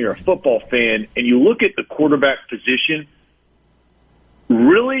fan, you're a football fan, and you look at the quarterback position,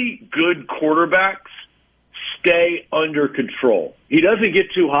 really good quarterbacks stay under control. He doesn't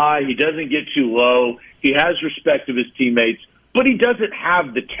get too high. He doesn't get too low. He has respect of his teammates, but he doesn't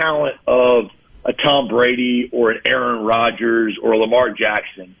have the talent of a Tom Brady or an Aaron Rodgers or a Lamar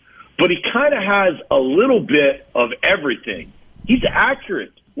Jackson. But he kind of has a little bit of everything. He's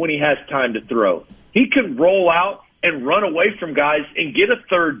accurate when he has time to throw. He can roll out and run away from guys and get a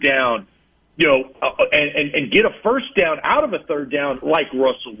third down, and get a first down out of a third down like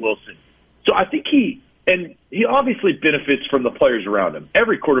Russell Wilson. So I think he obviously benefits from the players around him.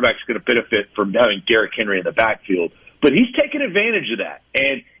 Every quarterback's going to benefit from having Derrick Henry in the backfield, but he's taken advantage of that.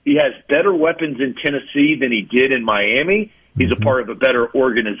 And he has better weapons in Tennessee than he did in Miami. He's a part of a better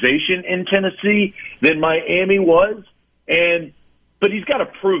organization in Tennessee than Miami was. But he's got to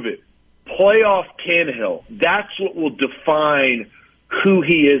prove it. Playoff Tannehill, that's what will define who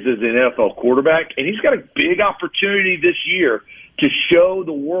he is as an NFL quarterback. And he's got a big opportunity this year to show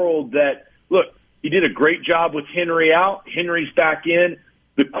the world that, look, he did a great job with Henry out. Henry's back in.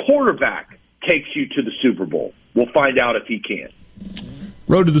 The quarterback takes you to the Super Bowl. We'll find out if he can.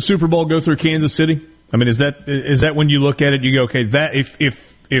 Road to the Super Bowl go through Kansas City? I mean, is that when you look at it, you go, okay, that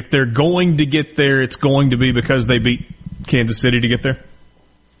if they're going to get there, it's going to be because they beat Kansas City to get there?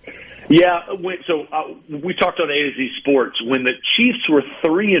 Yeah, so we talked on A to Z Sports. When the Chiefs were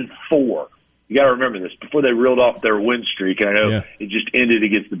 3-4, you got to remember this, before they reeled off their win streak, and I know it just ended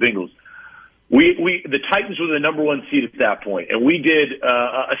against the Bengals. The Titans were the number one seed at that point, and we did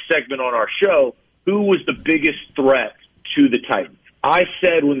a segment on our show, who was the biggest threat to the Titans. I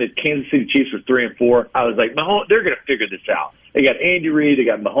said when the Kansas City Chiefs were 3-4, I was like, Mahomes, they're going to figure this out. They got Andy Reid, they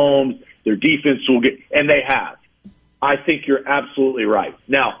got Mahomes, their defense will get, and they have. I think you're absolutely right.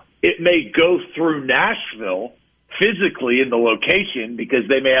 Now, it may go through Nashville physically in the location because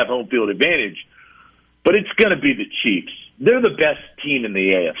they may have home field advantage, but it's going to be the Chiefs. They're the best team in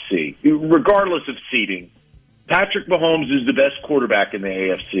the AFC, regardless of seeding. Patrick Mahomes is the best quarterback in the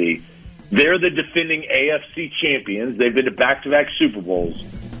AFC. They're the defending AFC champions. They've been to back-to-back Super Bowls.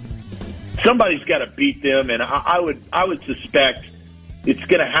 Somebody's got to beat them, and I would suspect it's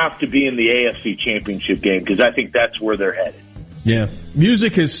going to have to be in the AFC Championship game because I think that's where they're headed. Yeah,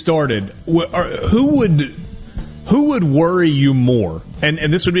 music has started. Who would worry you more?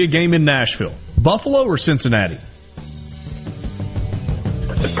 And this would be a game in Nashville, Buffalo or Cincinnati?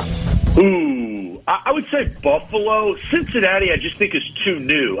 Ooh, I would say Buffalo. Cincinnati, I just think is too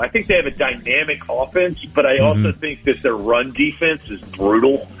new. I think they have a dynamic offense, but I also think that their run defense is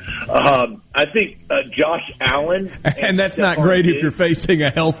brutal. I think Josh Allen. And that's not great if you're facing a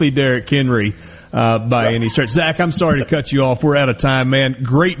healthy Derrick Henry by any stretch. Zach, I'm sorry to cut you off. We're out of time, man.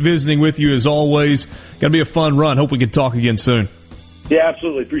 Great visiting with you as always. Going to be a fun run. Hope we can talk again soon. Yeah,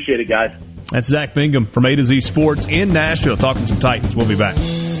 absolutely. Appreciate it, guys. That's Zach Bingham from A to Z Sports in Nashville, talking some Titans. We'll be back.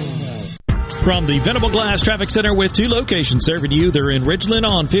 From the Venable Glass Traffic Center with two locations serving you. They're in Ridgeland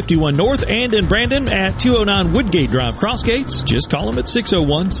on 51 North and in Brandon at 209 Woodgate Drive, Crossgates. Just call them at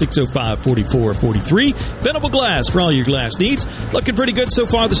 601-605-4443. Venable Glass for all your glass needs. Looking pretty good so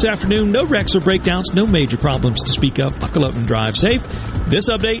far this afternoon. No wrecks or breakdowns. No major problems to speak of. Buckle up and drive safe.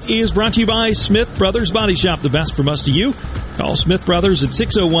 This update is brought to you by Smith Brothers Body Shop. The best from us to you. Call Smith Brothers at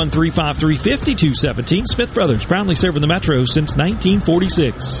 601-353-5217. Smith Brothers, proudly serving the Metro since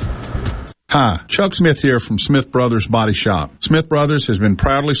 1946. Hi, Chuck Smith here from Smith Brothers Body Shop. Smith Brothers has been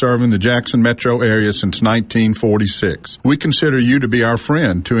proudly serving the Jackson metro area since 1946. We consider you to be our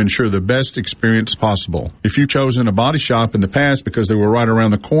friend to ensure the best experience possible. If you've chosen a body shop in the past because they were right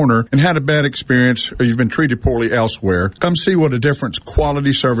around the corner and had a bad experience or you've been treated poorly elsewhere, come see what a difference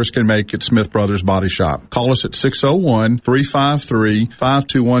quality service can make at Smith Brothers Body Shop. Call us at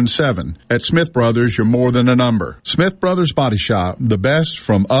 601-353-5217. At Smith Brothers, you're more than a number. Smith Brothers Body Shop, the best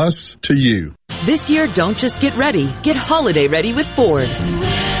from us to you. This year, don't just get ready. Get holiday ready with Ford.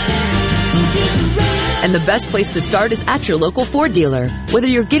 And the best place to start is at your local Ford dealer. Whether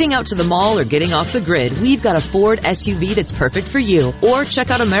you're getting out to the mall or getting off the grid, we've got a Ford SUV that's perfect for you. Or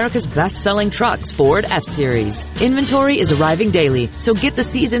check out America's best-selling trucks, Ford F-Series. Inventory is arriving daily, so get the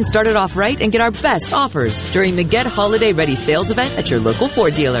season started off right and get our best offers during the Get Holiday Ready sales event at your local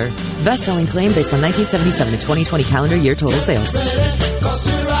Ford dealer. Best-selling claim based on 1977 to 2020 calendar year total sales.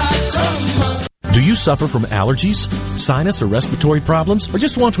 Do you suffer from allergies, sinus or respiratory problems, or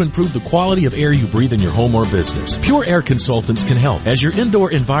just want to improve the quality of air you breathe in your home or business? Pure Air Consultants can help. As your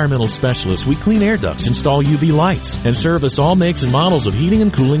indoor environmental specialist, we clean air ducts, install UV lights, and service all makes and models of heating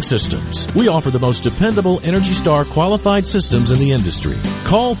and cooling systems. We offer the most dependable Energy Star qualified systems in the industry.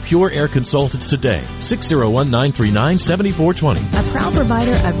 Call Pure Air Consultants today, 601-939-7420. A proud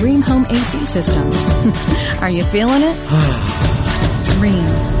provider of Rheem Home AC systems. Are you feeling it?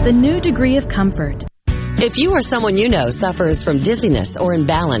 Rheem, the new degree of comfort. If you or someone you know suffers from dizziness or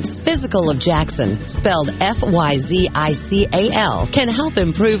imbalance, Physical of Jackson, spelled F-Y-Z-I-C-A-L, can help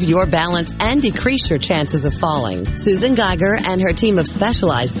improve your balance and decrease your chances of falling. Susan Geiger and her team of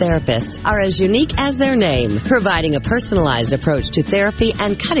specialized therapists are as unique as their name, providing a personalized approach to therapy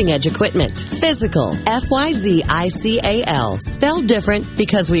and cutting-edge equipment. Physical, F-Y-Z-I-C-A-L, spelled different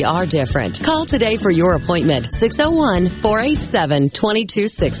because we are different. Call today for your appointment,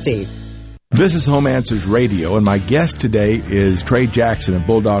 601-487-2260. This is Home Answers Radio, and my guest today is Trey Jackson of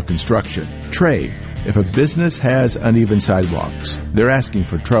Bulldog Construction. Trey, if a business has uneven sidewalks, they're asking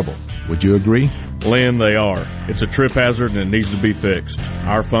for trouble. Would you agree? Lynn, they are. It's a trip hazard and it needs to be fixed.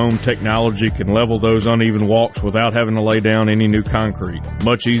 Our foam technology can level those uneven walks without having to lay down any new concrete.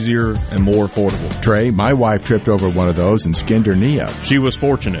 Much easier and more affordable. Trey, my wife tripped over one of those and skinned her knee up. She was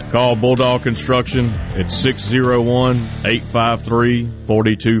fortunate. Call Bulldog Construction at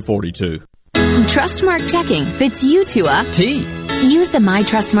 601-853-4242. Trustmark checking fits you to a T. Use the My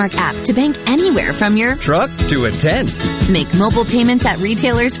Trustmark app to bank anywhere from your truck to a tent. Make mobile payments at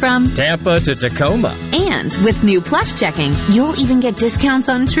retailers from Tampa to Tacoma. And with new Plus checking, you'll even get discounts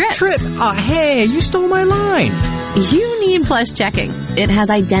on trips. Hey, you stole my line. You need Plus checking. It has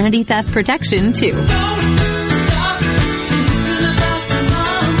identity theft protection, too.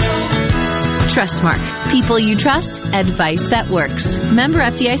 Trustmark. People you trust. Advice that works. Member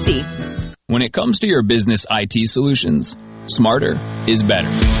FDIC. When it comes to your business IT solutions, smarter is better.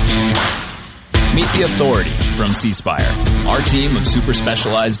 Meet the authority from C Spire. Our team of super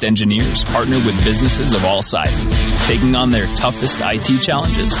specialized engineers partner with businesses of all sizes, taking on their toughest IT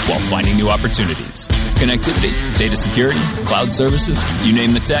challenges while finding new opportunities. Connectivity, data security, cloud services, you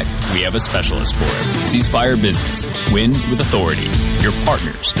name the tech, we have a specialist for it. C Spire Business. Win with authority. Your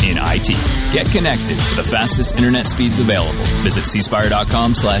partners in IT. Get connected to the fastest internet speeds available. Visit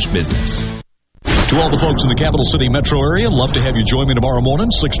cspire.com/business. To all the folks in the Capital City metro area, love to have you join me tomorrow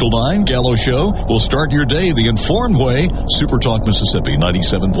morning, 6 till 9, Gallo Show. We'll start your day the informed way. Super Talk Mississippi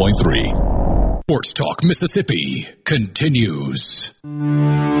 97.3. Sports Talk Mississippi continues.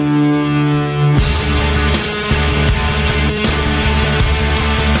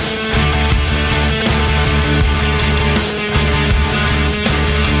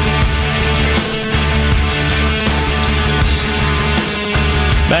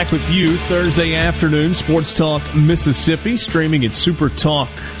 Back with you Thursday afternoon, Sports Talk Mississippi, streaming at supertalk.fm,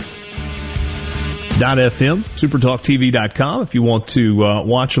 supertalktv.com. If you want to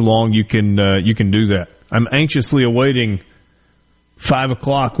watch along, you can do that. I'm anxiously awaiting 5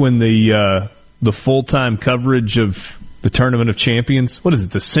 o'clock when the full-time coverage of the Tournament of Champions. What is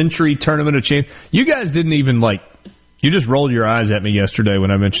it? The Century Tournament of Champions. You guys didn't even you just rolled your eyes at me yesterday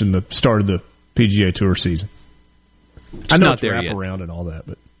when I mentioned the start of the PGA Tour season. I know it's wrap around and all that,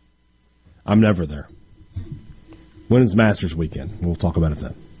 but I'm never there. When is Masters weekend? We'll talk about it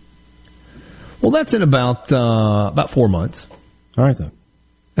then. Well, that's in about 4 months. All right, then.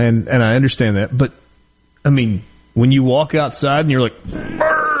 And I understand that, but I mean, when you walk outside and you're like,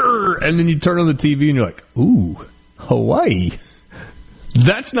 brr, and then you turn on the TV and you're like, ooh, Hawaii.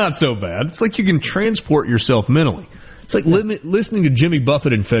 That's not so bad. It's like you can transport yourself mentally. It's like listening to Jimmy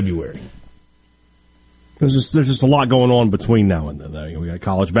Buffett in February. There's just a lot going on between now and then. We got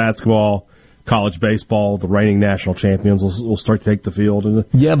college basketball, college baseball. The reigning national champions will start to take the field.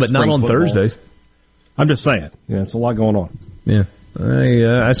 Yeah, but not on Thursdays. I'm just saying. Yeah, it's a lot going on. Yeah,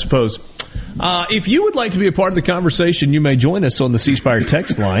 I suppose. If you would like to be a part of the conversation, you may join us on the C Spire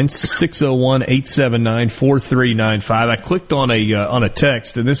text line, 601-879-4395. I clicked on a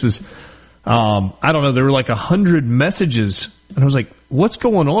text, and this is, I don't know, there were like 100 messages, and I was like, what's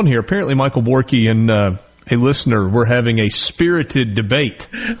going on here? Apparently Michael Borky and a listener were having a spirited debate.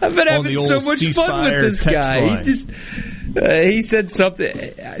 I've been having so much fun with this guy. He said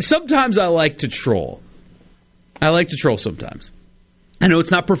something. Sometimes I like to troll. Sometimes. I know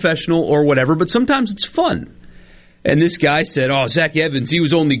it's not professional or whatever, but sometimes it's fun. And this guy said, Zach Evans, he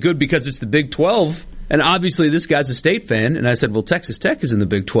was only good because it's the Big 12. And obviously this guy's a State fan. And I said, well, Texas Tech is in the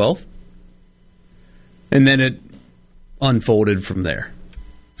Big 12. And then it unfolded from there.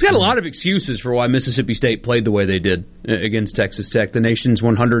 It's got a lot of excuses for why Mississippi State played the way they did against Texas Tech, the nation's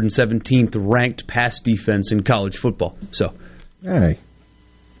 117th ranked pass defense in college football. So, hey,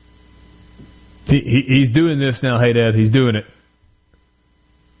 he's doing this now. Hey, Dad, he's doing it.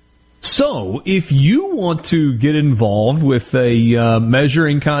 So, if you want to get involved with a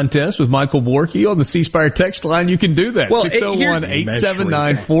measuring contest with Michael Borky on the C Spire text line, you can do that. Well,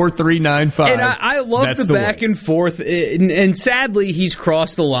 601-879-4395. And I love the back and forth. And sadly, he's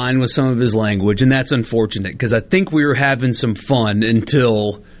crossed the line with some of his language, and that's unfortunate because I think we were having some fun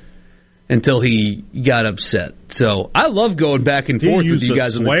until he got upset. So, I love going back and forth with you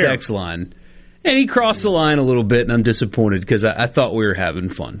guys on the text line. And he crossed the line a little bit, and I'm disappointed because I thought we were having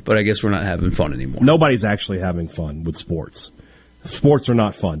fun. But I guess we're not having fun anymore. Nobody's actually having fun with sports. Sports are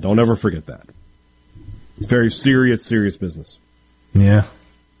not fun. Don't ever forget that. It's very serious business. Yeah. A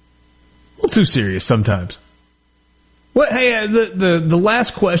little too serious sometimes. Well, hey, the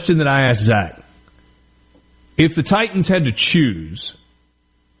last question that I asked Zach, if the Titans had to choose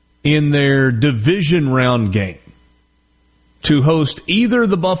in their division round game to host either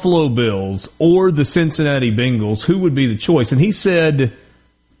the Buffalo Bills or the Cincinnati Bengals, who would be the choice? And he said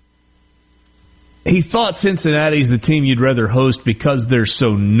he thought Cincinnati's the team you'd rather host because they're so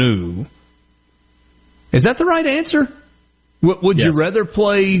new. Is that the right answer? Would you rather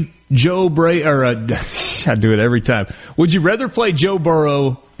play Joe Bray or I do it every time. Would you rather play Joe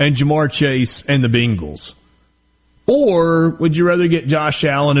Burrow and Jamar Chase and the Bengals? Or would you rather get Josh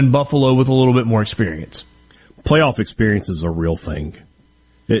Allen in Buffalo with a little bit more experience? Playoff experience is a real thing.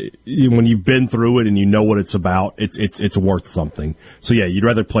 When you've been through it and you know what it's about, it's worth something. So, yeah, you'd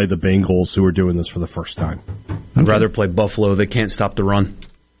rather play the Bengals, who are doing this for the first time. I'd rather play Buffalo. They can't stop the run.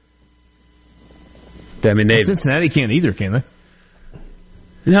 I mean, Cincinnati can't either, can they?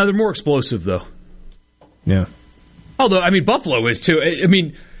 No, they're more explosive, though. Yeah. Although, I mean, Buffalo is, too. I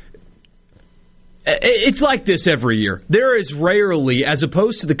mean, it's like this every year. There is rarely, as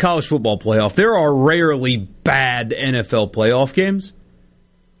opposed to the college football playoff, there are rarely bad NFL playoff games.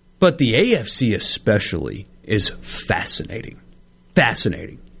 But the AFC especially is fascinating.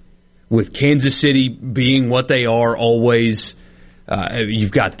 Fascinating. With Kansas City being what they are always.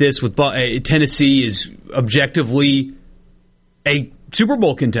 You've got this with Tennessee is objectively a Super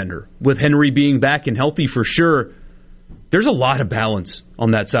Bowl contender. With Henry being back and healthy for sure. There's a lot of balance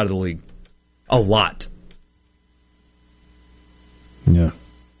on that side of the league. A lot. Yeah.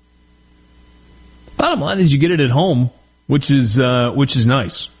 Bottom line is you get it at home, which is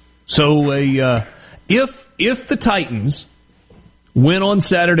nice. So if the Titans win on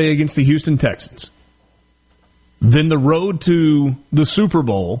Saturday against the Houston Texans, then the road to the Super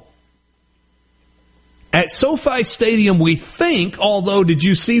Bowl at SoFi Stadium, we think, although did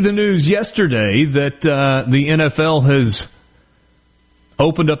you see the news yesterday that the NFL has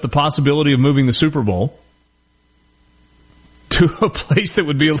opened up the possibility of moving the Super Bowl to a place that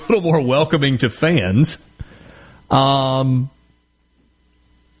would be a little more welcoming to fans? The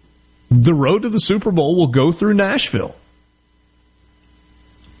road to the Super Bowl will go through Nashville.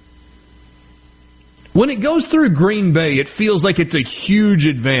 When it goes through Green Bay, it feels like it's a huge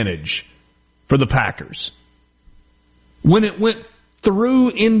advantage for the Packers. When it went through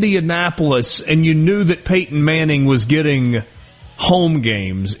Indianapolis and you knew that Peyton Manning was getting home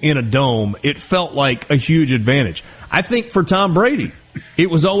games in a dome, it felt like a huge advantage. I think for Tom Brady, it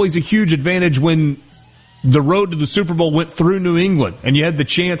was always a huge advantage when the road to the Super Bowl went through New England and you had the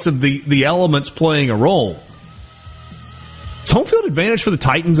chance of the elements playing a role. Is home field advantage for the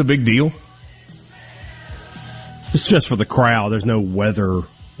Titans a big deal? It's just for the crowd. There's no weather.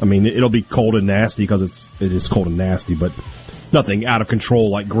 I mean, it'll be cold and nasty because it is cold and nasty, but nothing out of control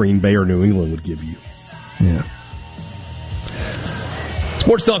like Green Bay or New England would give you. Yeah.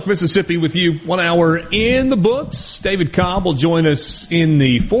 Sports Talk Mississippi with you. 1 hour in the books. David Cobb will join us in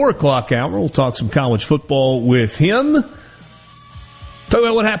the 4 o'clock hour. We'll talk some college football with him. Talk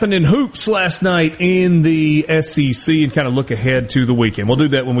about what happened in hoops last night in the SEC and kind of look ahead to the weekend. We'll do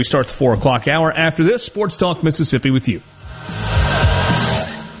that when we start the 4 o'clock hour. After this, Sports Talk Mississippi with you.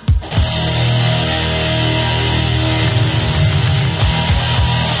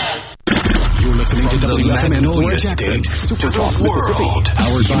 You're listening to WFMN State, Super Talk Mississippi.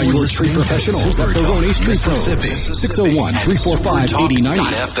 Powered by your tree professionals at Baroni's Tree Pros.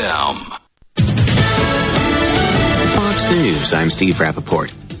 601-345-8090. News. I'm Steve Rappaport.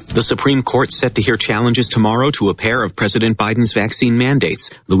 The Supreme Court set to hear challenges tomorrow to a pair of President Biden's vaccine mandates.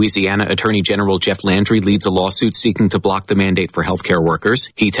 Louisiana Attorney General Jeff Landry leads a lawsuit seeking to block the mandate for healthcare workers.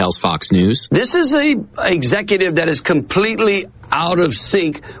 He tells Fox News, "This is an executive that is completely out of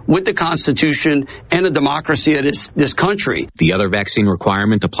sync with the Constitution and the democracy of this country." The other vaccine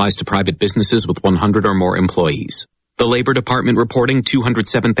requirement applies to private businesses with 100 or more employees. The Labor Department reporting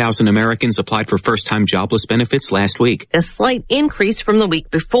 207,000 Americans applied for first-time jobless benefits last week. A slight increase from the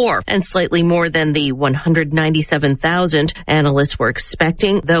week before and slightly more than the 197,000 analysts were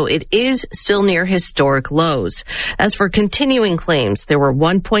expecting, though it is still near historic lows. As for continuing claims, there were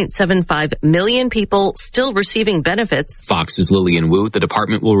 1.75 million people still receiving benefits. Fox's Lillian Wu, the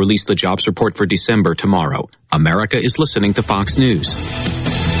department will release the jobs report for December tomorrow. America is listening to Fox News.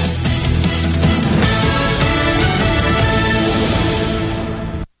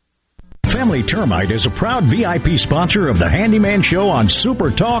 Family Termite is a proud VIP sponsor of the Handyman Show on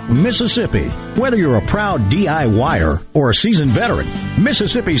Super Talk Mississippi. Whether you're a proud DIYer or a seasoned veteran,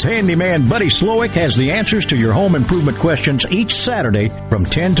 Mississippi's handyman Buddy Slowick has the answers to your home improvement questions each Saturday from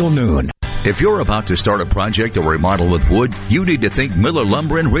 10 till noon. If you're about to start a project or remodel with wood, you need to think Miller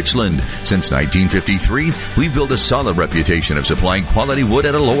Lumber in Richland. Since 1953, we've built a solid reputation of supplying quality wood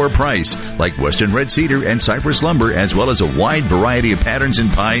at a lower price, like Western Red Cedar and Cypress Lumber, as well as a wide variety of patterns in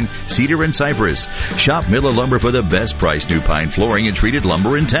pine, cedar, and cypress. Shop Miller Lumber for the best price new pine flooring and treated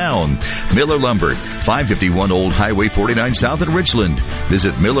lumber in town. Miller Lumber, 551 Old Highway 49 South in Richland.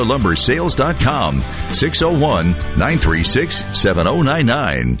 Visit MillerLumberSales.com,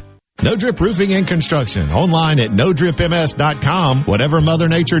 601-936-7099. No Drip Roofing and Construction. Online at NoDripMS.com. Whatever Mother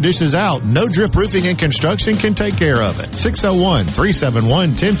Nature dishes out, No Drip Roofing and Construction can take care of it.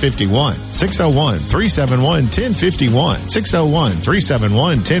 601-371-1051. 601-371-1051.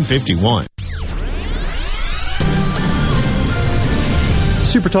 601-371-1051.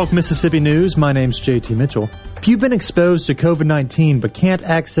 Super Talk Mississippi News. My name's JT Mitchell. If you've been exposed to COVID-19 but can't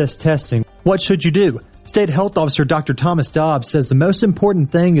access testing, what should you do? State Health Officer Dr. Thomas Dobbs says the most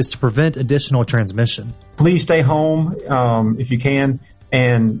important thing is to prevent additional transmission. Please stay home if you can,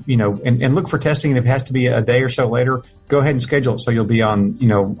 and look for testing. And if it has to be a day or so later, go ahead and schedule it so you'll be on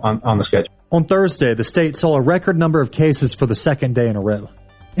the schedule. On Thursday, the state saw a record number of cases for the second day in a row.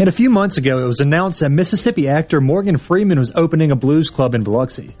 And a few months ago, it was announced that Mississippi actor Morgan Freeman was opening a blues club in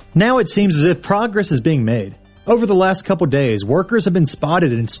Biloxi. Now it seems as if progress is being made. Over the last couple days, workers have been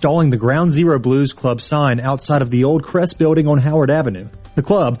spotted installing the Ground Zero Blues Club sign outside of the old Crest building on Howard Avenue. The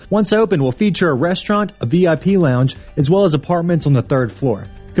club, once open, will feature a restaurant, a VIP lounge, as well as apartments on the third floor.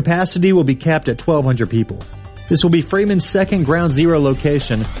 Capacity will be capped at 1,200 people. This will be Freeman's second Ground Zero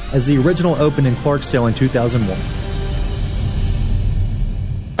location, as the original opened in Clarksdale in 2001.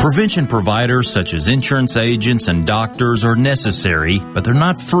 Prevention providers such as insurance agents and doctors are necessary, but they're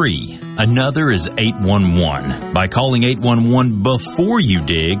not free. Another is 811. By calling 811 before you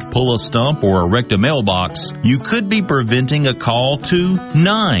dig, pull a stump, or erect a mailbox, you could be preventing a call to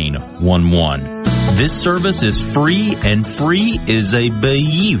 911. This service is free, and free is a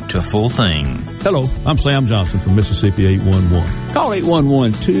beautiful thing. Hello, I'm Sam Johnson from Mississippi 811. Call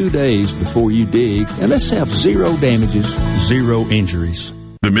 811 2 days before you dig, and let's have zero damages, zero injuries.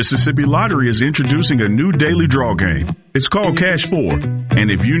 The Mississippi Lottery is introducing a new daily draw game. It's called Cash 4. And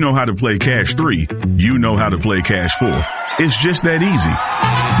if you know how to play Cash 3, you know how to play Cash 4. It's just that easy.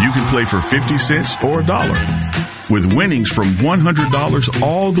 You can play for 50 cents or $1. With winnings from $100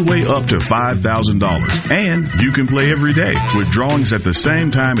 all the way up to $5,000. And you can play every day with drawings at the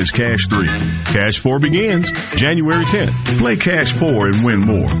same time as Cash 3. Cash 4 begins January 10th. Play Cash 4 and win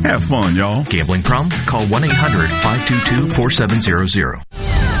more. Have fun, y'all. Gambling problem? Call 1-800-522-4700.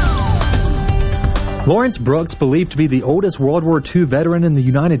 Lawrence Brooks, believed to be the oldest World War II veteran in the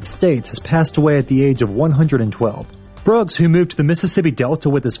United States, has passed away at the age of 112. Brooks, who moved to the Mississippi Delta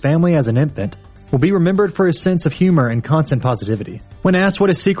with his family as an infant, will be remembered for his sense of humor and constant positivity. When asked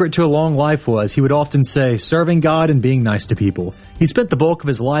what his secret to a long life was, he would often say, serving God and being nice to people. He spent the bulk of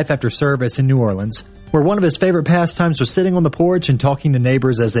his life after service in New Orleans, where one of his favorite pastimes was sitting on the porch and talking to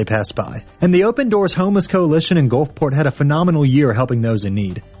neighbors as they passed by. And the Open Doors Homeless Coalition in Gulfport had a phenomenal year helping those in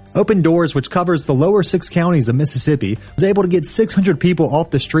need. Open Doors, which covers the lower 6 counties of Mississippi, was able to get 600 people off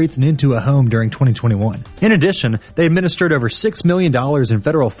the streets and into a home during 2021. In addition, they administered over $6 million in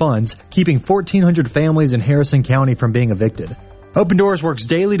federal funds, keeping 1,400 families in Harrison County from being evicted. Open Doors works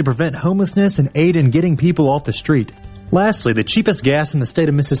daily to prevent homelessness and aid in getting people off the street. Lastly, the cheapest gas in the state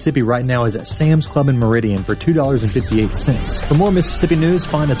of Mississippi right now is at Sam's Club in Meridian for $2.58. For more Mississippi news,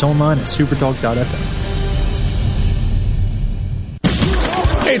 find us online at supertalk.fm.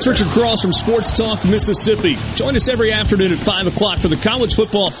 Hey, it's Richard Cross from Sports Talk Mississippi. Join us every afternoon at 5 o'clock for the College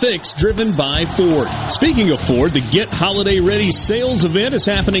Football Fix driven by Ford. Speaking of Ford, the Get Holiday Ready sales event is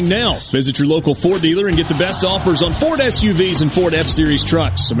happening now. Visit your local Ford dealer and get the best offers on Ford SUVs and Ford F-Series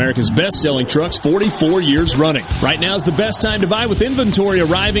trucks. America's best-selling trucks 44 years running. Right now is the best time to buy with inventory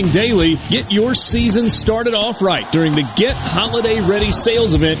arriving daily. Get your season started off right during the Get Holiday Ready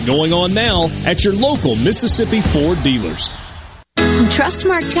sales event going on now at your local Mississippi Ford dealers.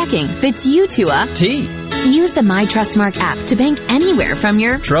 Trustmark checking fits you to a T. Use the My Trustmark app to bank anywhere from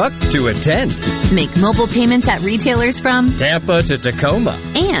your truck to a tent. Make mobile payments at retailers from Tampa to Tacoma.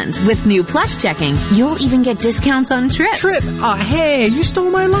 And with new Plus checking, you'll even get discounts on trips. Hey, you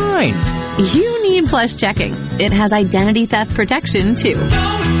stole my line. You need Plus checking. It has identity theft protection, too.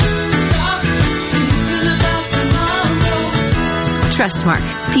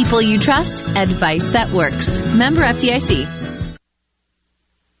 Trustmark. People you trust. Advice that works. Member FDIC.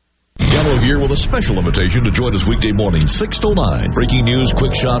 Gallo here with a special invitation to join us weekday morning, 6 to 9. Breaking news,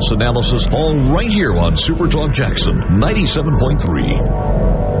 quick shots, analysis, all right here on Super Talk Jackson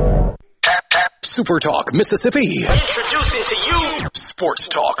 97.3. Super Talk Mississippi. Introducing to you Sports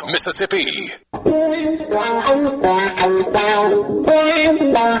Talk Mississippi.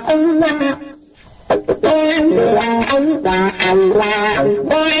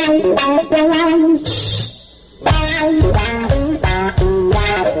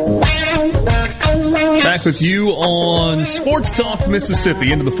 Back with you on Sports Talk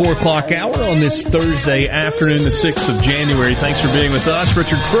Mississippi into the 4 o'clock hour on this Thursday afternoon, the 6th of January. Thanks for being with us.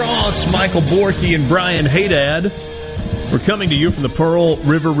 Richard Cross, Michael Borky, and Brian Haydad. We're coming to you from the Pearl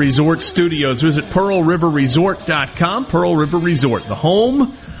River Resort Studios. Visit PearlRiverResort.com. Pearl River Resort, the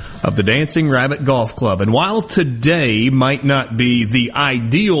home of the Dancing Rabbit Golf Club. And while today might not be the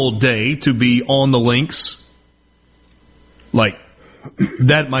ideal day to be on the links, like,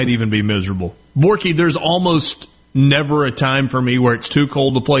 that might even be miserable. Borky, there's almost never a time for me where it's too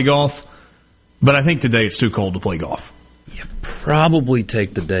cold to play golf, but I think today it's too cold to play golf. Yeah, probably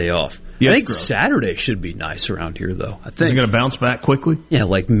take the day off. Yeah, I think Saturday should be nice around here, though. I think. Is it going to bounce back quickly? Yeah,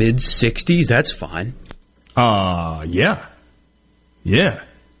 like mid-60s. That's fine. Yeah. Yeah.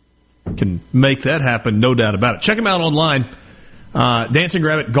 Can make that happen, no doubt about it. Check them out online.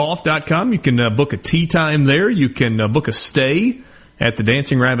 DancingRabbitGolf.com. You can book a tee time there. You can book a stay at the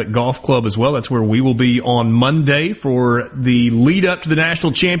Dancing Rabbit Golf Club as well. That's where we will be on Monday for the lead up to the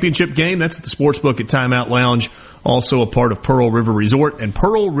national championship game. That's at the Sportsbook at Timeout Lounge, also a part of Pearl River Resort and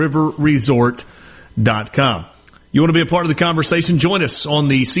PearlRiverResort.com. You want to be a part of the conversation? Join us on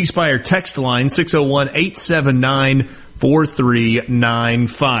the C Spire text line,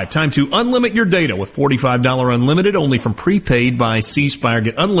 601-879-4395. Time to unlimit your data with $45 unlimited only from prepaid by C Spire.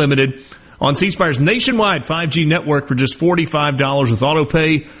 Get unlimited on C Spire's nationwide 5G network for just $45 with auto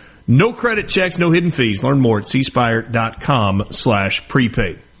pay. No credit checks, no hidden fees. Learn more at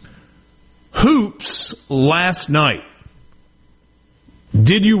cspire.com/prepaid. Hoops last night.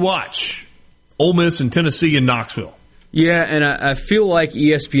 Did you watch Ole Miss and Tennessee in Knoxville? Yeah, and I feel like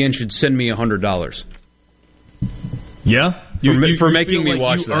ESPN should send me $100. Yeah? For making me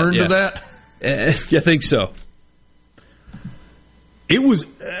watch that. Earned that? I think so. It was,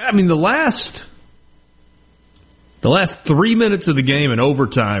 I mean, the last 3 minutes of the game in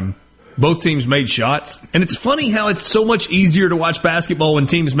overtime, both teams made shots. And it's funny how it's so much easier to watch basketball when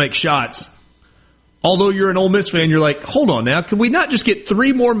teams make shots. Although you're an Ole Miss fan, you're like, hold on now, can we not just get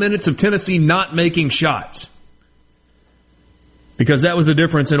 3 more minutes of Tennessee not making shots? Because that was the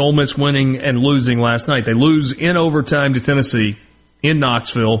difference in Ole Miss winning and losing last night. They lose in overtime to Tennessee in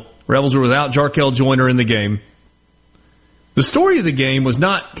Knoxville. Rebels were without Jarkel Joyner in the game. The story of the game was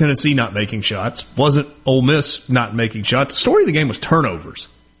not Tennessee not making shots, wasn't Ole Miss not making shots. The story of the game was turnovers.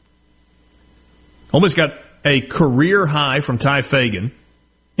 Ole Miss got a career high from Ty Fagan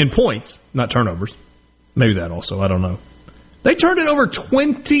in points, not turnovers. Maybe that also, I don't know. They turned it over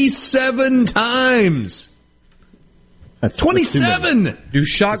 27 times. That's 27! Do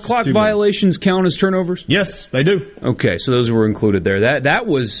shot clock violations count as turnovers? Yes, they do. Okay, so those were included there. That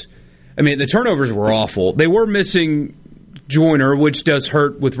was, I mean, the turnovers were awful. They were missing Joyner, which does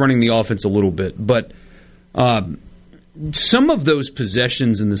hurt with running the offense a little bit. But some of those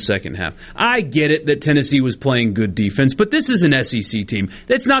possessions in the second half, I get it that Tennessee was playing good defense, but this is an SEC team.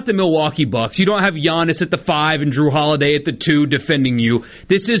 That's not the Milwaukee Bucks. You don't have Giannis at the 5 and Drew Holiday at the 2 defending you.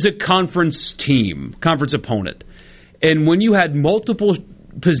 This is a conference team, conference opponent. And when you had multiple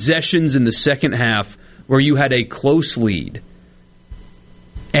possessions in the second half where you had a close lead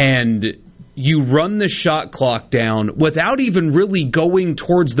and you run the shot clock down without even really going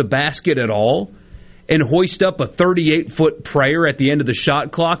towards the basket at all, and hoist up a 38-foot prayer at the end of the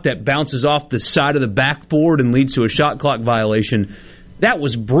shot clock that bounces off the side of the backboard and leads to a shot clock violation. That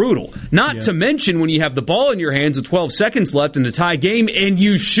was brutal. Not to mention when you have the ball in your hands with 12 seconds left in a tie game and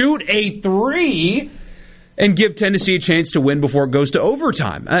you shoot a three and give Tennessee a chance to win before it goes to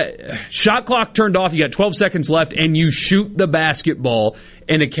overtime. Shot clock turned off, you got 12 seconds left, and you shoot the basketball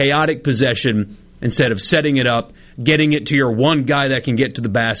in a chaotic possession instead of setting it up, getting it to your one guy that can get to the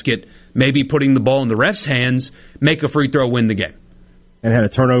basket, maybe putting the ball in the ref's hands, make a free throw, win the game. And had a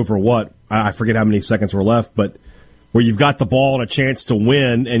turnover, I forget how many seconds were left, but where you've got the ball and a chance to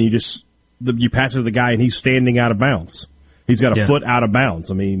win, and you pass it to the guy, and he's standing out of bounds. He's got a foot out of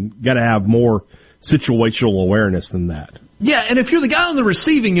bounds. I mean, got to have more situational awareness than that. Yeah, and if you're the guy on the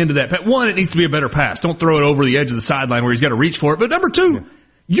receiving end of that, one, it needs to be a better pass. Don't throw it over the edge of the sideline where he's got to reach for it. But number two,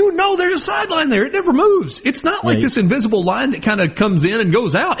 you know there's a sideline there. It never moves. It's not like this invisible line that kind of comes in and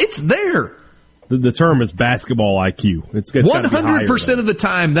goes out. It's there. The term is basketball IQ. It's 100% of the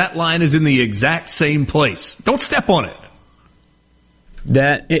time, that line is in the exact same place. Don't step on it.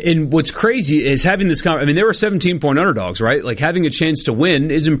 And what's crazy is having this conversation. I mean, they were 17-point underdogs, right? Like, having a chance to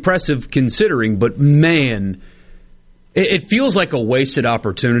win is impressive considering, but man, it feels like a wasted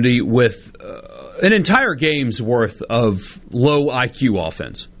opportunity with an entire game's worth of low IQ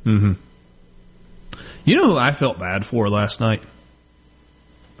offense. Mm-hmm. You know who I felt bad for last night?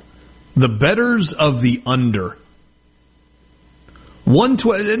 The bettors of the under.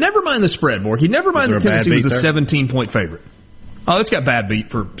 120. Never mind the spread, Borky. Never mind that Tennessee was a 17-point favorite. Oh, it's got bad beat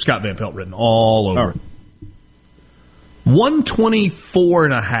for Scott Van Pelt written all over.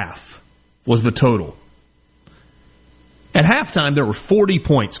 124.5 was the total. At halftime, there were 40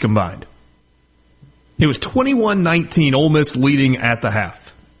 points combined. It was 21-19, Ole Miss leading at the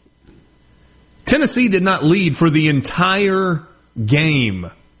half. Tennessee did not lead for the entire game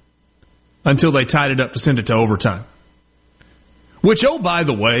until they tied it up to send it to overtime. Which, oh, by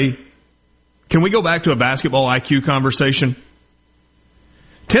the way, can we go back to a basketball IQ conversation?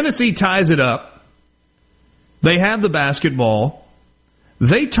 Tennessee ties it up. They have the basketball.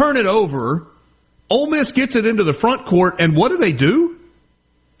 They turn it over. Ole Miss gets it into the front court, and what do?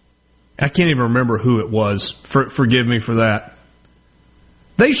 I can't even remember who it was. Forgive me for that.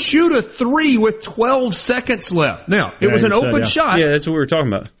 They shoot a three with 12 seconds left. Now, it was an open shot. Yeah, that's what we were talking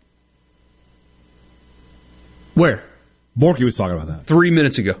about. Where? Borky was talking about that 3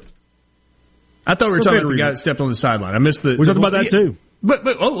 minutes ago. I thought we were talking about the guy that stepped on the sideline. I missed the... We're talking about that, too. But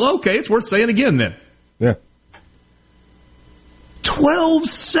okay, it's worth saying again then. Yeah. 12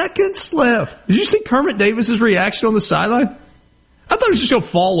 seconds left. Did you see Kermit Davis's reaction on the sideline? I thought he was just going to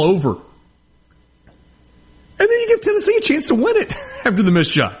fall over. And then you give Tennessee a chance to win it after the missed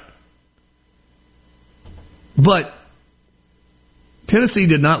shot. But Tennessee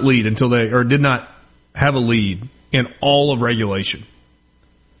did not lead did not have a lead in all of regulation.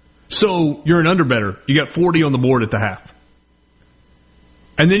 So you're an underbetter. You got 40 on the board at the half.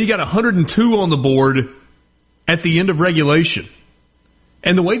 And then you got 102 on the board at the end of regulation.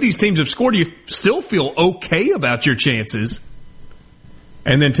 And the way these teams have scored, you still feel okay about your chances.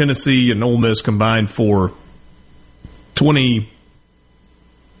 And then Tennessee and Ole Miss combined for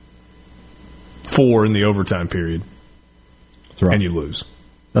 24 in the overtime period. That's right. And you lose.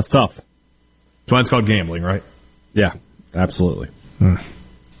 That's tough. That's why it's called gambling, right? Yeah, absolutely.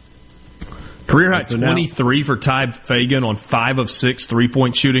 Career high 23 for Ty Fagan on 5 of 6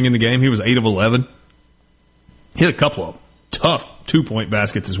 3-point shooting in the game. He was 8 of 11. Hit a couple of tough 2-point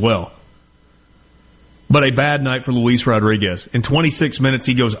baskets as well. But a bad night for Luis Rodriguez. In 26 minutes,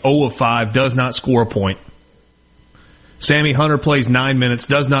 he goes 0 of 5, does not score a point. Sammy Hunter plays 9 minutes,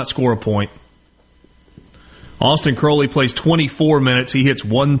 does not score a point. Austin Crowley plays 24 minutes. He hits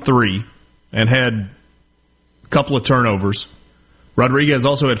 1 3 and had a couple of turnovers. Rodriguez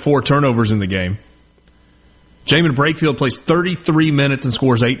also had 4 turnovers in the game. Jamin Brakefield plays 33 minutes and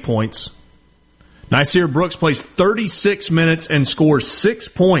scores 8 points. Nasir Brooks plays 36 minutes and scores 6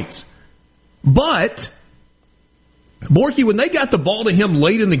 points. But, Borky, when they got the ball to him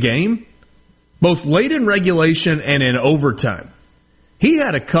late in the game, both late in regulation and in overtime, he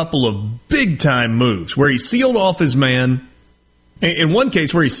had a couple of big-time moves where he sealed off his man. In one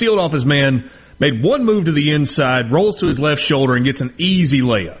case where he sealed off his man, made one move to the inside, rolls to his left shoulder, and gets an easy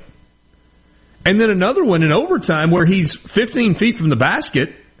layup. And then another one in overtime where he's 15 feet from the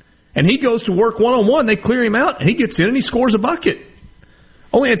basket, and he goes to work one-on-one. They clear him out, and he gets in and he scores a bucket.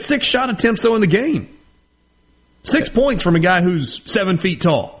 Only had 6 shot attempts, though, in the game. 6 points from a guy who's 7 feet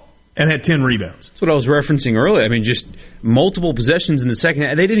tall and had 10 rebounds. That's what I was referencing earlier. I mean, just multiple possessions in the second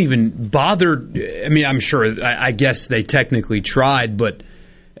half. They didn't even bother. I mean, I'm sure, I guess they technically tried, but,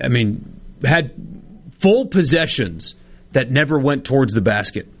 I mean, had full possessions that never went towards the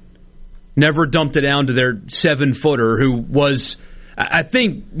basket. Never dumped it down to their 7-footer who was, I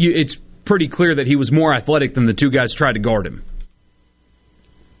think it's pretty clear that he was more athletic than the two guys tried to guard him.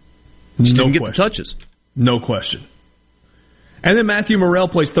 Just didn't get the touches. No question. And then Matthew Morrell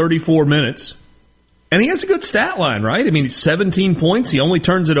plays 34 minutes. And he has a good stat line, right? I mean, 17 points. He only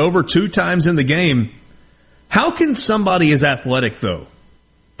turns it over 2 times in the game. How can somebody as athletic, though,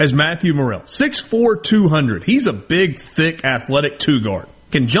 as Matthew Morrell, 6'4", 200, he's a big, thick, athletic 2-guard,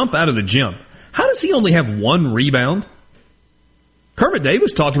 can jump out of the gym. How does he only have 1 rebound? Kermit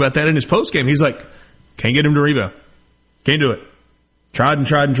Davis talked about that in his postgame. He's like, can't get him to rebound. Can't do it. Tried and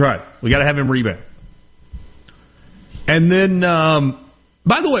tried and tried. We got to have him rebound. And then,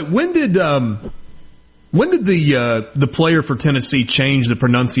 by the way, when did the player for Tennessee change the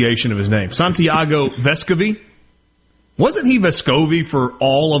pronunciation of his name? Santiago Vescovi? Wasn't he Vescovi for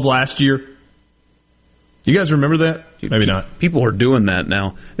all of last year? You guys remember that? Maybe not. People are doing that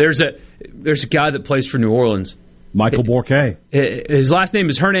now. There's a guy that plays for New Orleans. Michael Bourquet. His last name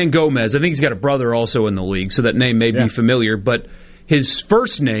is Hernan Gomez. I think he's got a brother also in the league, so that name may be familiar. But his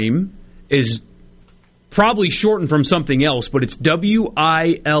first name is probably shortened from something else, but it's Willy.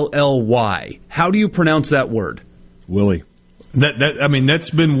 How do you pronounce that word? Willie. That's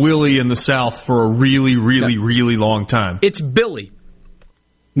been Willie in the South for a really, really, really long time. It's Billy.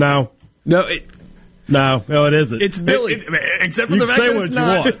 No, it isn't. It's Billy. Except for the fact that it's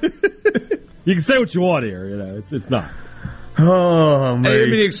not. You can say what you want here. It's not. Oh, man. Let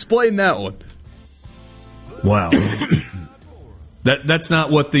me explain that one. Wow. That's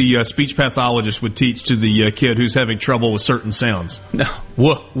not what the speech pathologist would teach to the kid who's having trouble with certain sounds. No.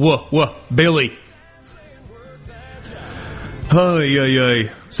 Whoa, Billy.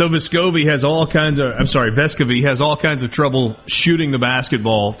 So Vescovi has all kinds of trouble shooting the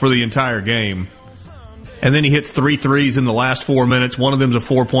basketball for the entire game. And then he hits 3 threes in the last 4 minutes. One of them's a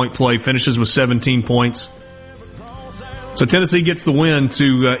 4-point play, finishes with 17 points. So Tennessee gets the win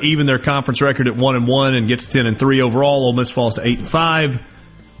to even their conference record at 1-1 and get to 10-3 overall. Ole Miss falls to 8-5.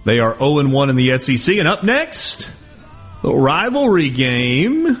 They are 0-1 in the SEC. And up next, the rivalry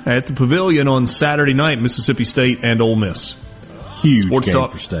game at the Pavilion on Saturday night, Mississippi State and Ole Miss. Huge Sports game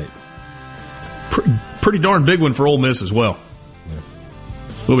for State. Pretty darn big one for Ole Miss as well.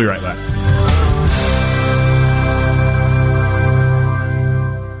 We'll be right back.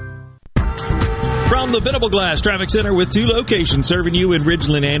 From the Venable Glass Traffic Center with 2 locations serving you in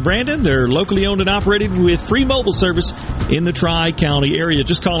Ridgeland and Brandon. They're locally owned and operated with free mobile service in the Tri-County area.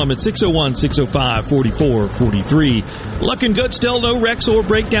 Just call them at 601-605-4443. Looking good still. No wrecks or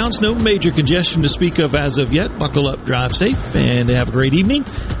breakdowns. No major congestion to speak of as of yet. Buckle up, drive safe, and have a great evening.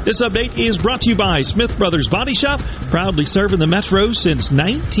 This update is brought to you by Smith Brothers Body Shop, proudly serving the Metro since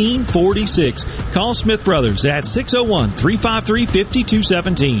 1946. Call Smith Brothers at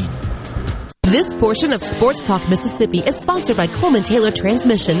 601-353-5217. This portion of Sports Talk Mississippi is sponsored by Coleman Taylor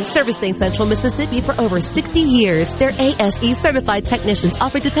Transmission, servicing Central Mississippi for over 60 years. Their ASE certified technicians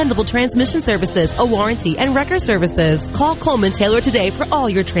offer dependable transmission services, a warranty, and record services. Call Coleman Taylor today for all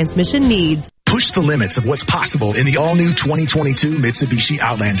your transmission needs. Push the limits of what's possible in the all-new 2022 Mitsubishi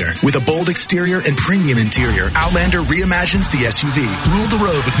Outlander. With a bold exterior and premium interior, Outlander reimagines the SUV. Rule the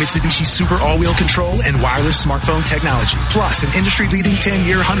road with Mitsubishi Super all-wheel control and wireless smartphone technology. Plus, an industry-leading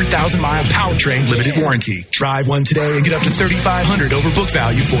 10-year, 100,000-mile powertrain limited warranty. Drive one today and get up to $3,500 over book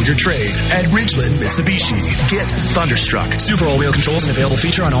value for your trade. At Ridgeland Mitsubishi, get Thunderstruck. Super all-wheel controls an available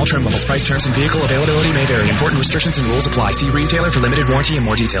feature on all trim levels. Price, terms, and vehicle availability may vary. Important restrictions and rules apply. See retailer for limited warranty and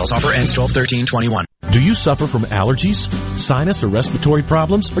more details. Offer ends 12/13/21. Do you suffer from allergies, sinus, or respiratory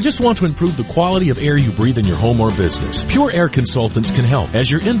problems, or just want to improve the quality of air you breathe in your home or business? Pure Air Consultants can help.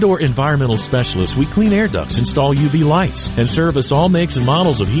 As your indoor environmental specialists, we clean air ducts, install UV lights, and service all makes and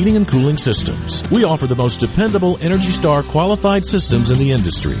models of heating and cooling systems. We offer the most dependable Energy Star qualified systems in the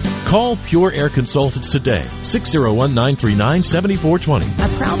industry. Call Pure Air Consultants today, 601-939-7420. A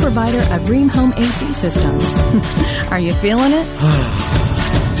proud provider of Dream Home AC systems. Are you feeling it?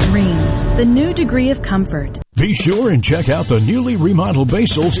 Dream, the new degree of comfort. Be sure and check out the newly remodeled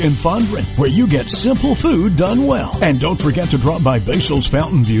Basil's in Fondren, where you get simple food done well. And don't forget to drop by Basil's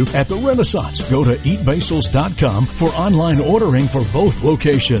Fountain View at the Renaissance. Go to eatbasils.com for online ordering for both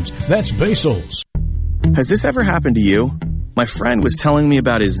locations. That's Basil's. Has this ever happened to you? My friend was telling me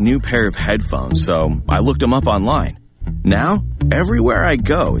about his new pair of headphones, so I looked them up online. Now, everywhere I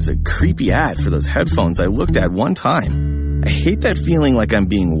go is a creepy ad for those headphones I looked at one time. I hate that feeling like I'm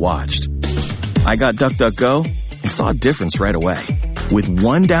being watched. I got DuckDuckGo and saw a difference right away. With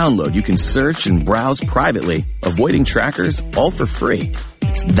one download, you can search and browse privately, avoiding trackers, all for free.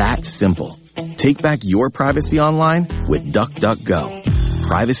 It's that simple. Take back your privacy online with DuckDuckGo.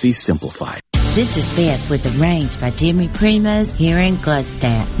 Privacy simplified. This is Beth with The Range by Jimmy Primos here in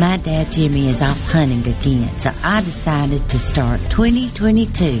Gluckstadt. My dad Jimmy is off hunting again, so I decided to start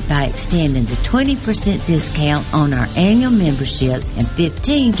 2022 by extending the 20% discount on our annual memberships and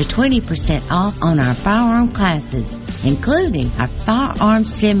 15 to 20% off on our firearm classes, including our firearm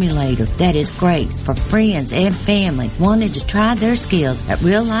simulator that is great for friends and family wanting to try their skills at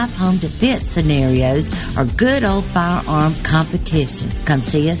real-life home defense scenarios or good old firearm competition. Come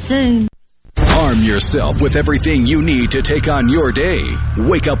see us soon. Arm yourself with everything you need to take on your day.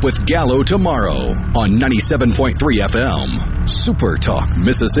 Wake up with Gallo tomorrow on 97.3 FM. Super Talk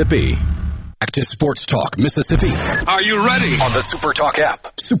Mississippi. Back to Sports Talk Mississippi. Are you ready? On the Super Talk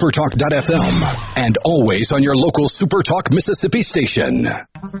app, supertalk.fm, and always on your local Super Talk Mississippi station.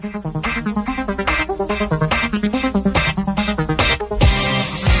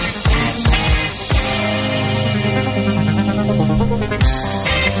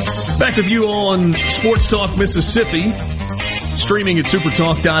 Back with you on Sports Talk Mississippi, streaming at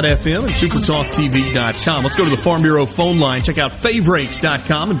supertalk.fm and supertalktv.com. Let's go to the Farm Bureau phone line. Check out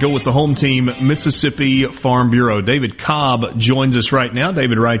favorites.com and go with the home team, Mississippi Farm Bureau. David Cobb joins us right now.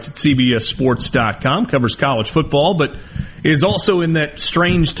 David writes at cbssports.com, covers college football, but is also in that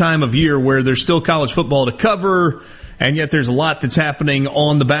strange time of year where there's still college football to cover, and yet there's a lot that's happening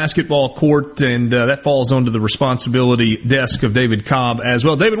on the basketball court, and that falls onto the responsibility desk of David Cobb as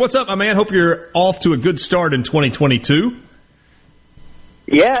well. David, what's up, my man? Hope you're off to a good start in 2022.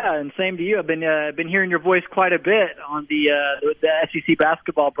 Yeah, and same to you. I've been hearing your voice quite a bit on the SEC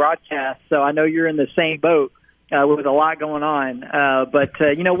basketball broadcast, so I know you're in the same boat with a lot going on. But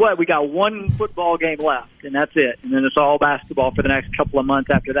you know what? We got one football game left, and that's it. And then it's all basketball for the next couple of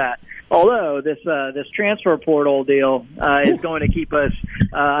months after that. Although this transfer portal deal is going to keep us,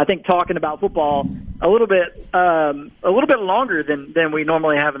 I think, talking about football a little bit longer than we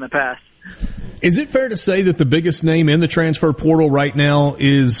normally have in the past. Is it fair to say that the biggest name in the transfer portal right now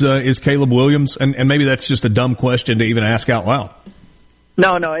is Caleb Williams? And maybe that's just a dumb question to even ask out loud.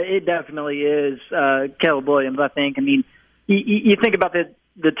 No, it definitely is Caleb Williams, I think. I mean, you think about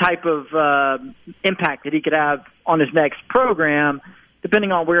the type of impact that he could have on his next program.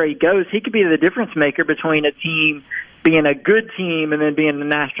 Depending on where he goes, he could be the difference maker between a team being a good team and then being a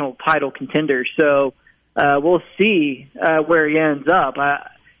national title contender. So we'll see where he ends up.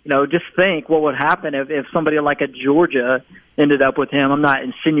 Just think what would happen if somebody like a Georgia ended up with him. I'm not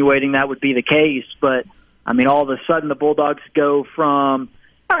insinuating that would be the case, but I mean, all of a sudden the Bulldogs go from,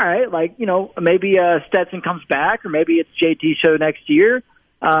 all right, maybe Stetson comes back, or maybe it's JT show next year,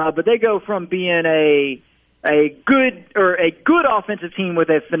 but they go from being a good offensive team with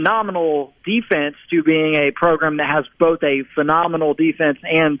a phenomenal defense to being a program that has both a phenomenal defense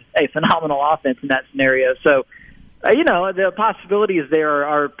and a phenomenal offense in that scenario. So, the possibilities there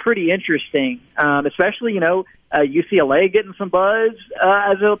are pretty interesting, especially, UCLA getting some buzz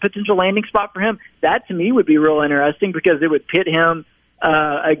as a potential landing spot for him. That, to me, would be real interesting because it would pit him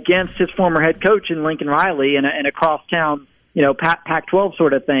against his former head coach in Lincoln Riley in a crosstown, Pac-12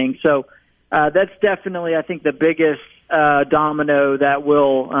 sort of thing. So, that's definitely, I think, the biggest domino that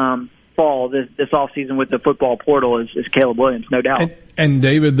will fall this offseason with the football portal is Caleb Williams, no doubt. And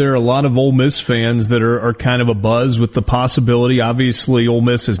David, there are a lot of Ole Miss fans that are kind of abuzz with the possibility. Obviously, Ole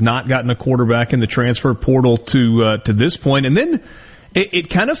Miss has not gotten a quarterback in the transfer portal to this point. And then it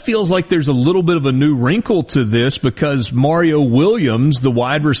kind of feels like there's a little bit of a new wrinkle to this because Mario Williams, the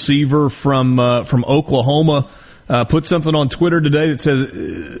wide receiver from Oklahoma, put something on Twitter today that says,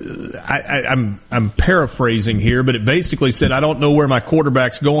 I'm paraphrasing here, but it basically said, I don't know where my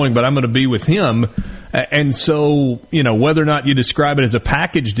quarterback's going, but I'm going to be with him. And so, whether or not you describe it as a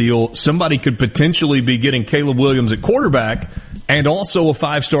package deal, somebody could potentially be getting Caleb Williams at quarterback and also a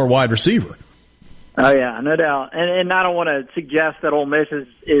 5-star wide receiver. Oh, yeah, no doubt. And I don't want to suggest that Ole Miss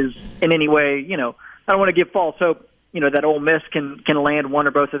is in any way, I don't want to give false hope, that Ole Miss can land one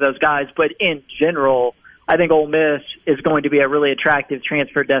or both of those guys. But in general, I think Ole Miss is going to be a really attractive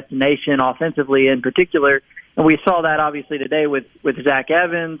transfer destination offensively in particular. And we saw that obviously today with Zach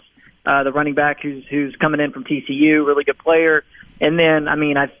Evans, the running back who's coming in from TCU, really good player. And then,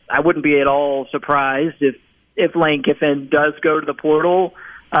 I wouldn't be at all surprised if Lane Kiffin does go to the portal,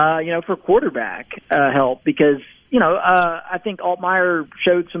 for quarterback help because, I think Altmaier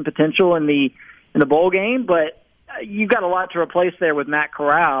showed some potential in the bowl game, but you've got a lot to replace there with Matt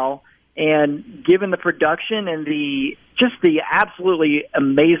Corral. And given the production and the absolutely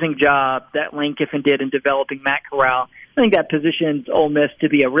amazing job that Lane Kiffin did in developing Matt Corral, I think that positions Ole Miss to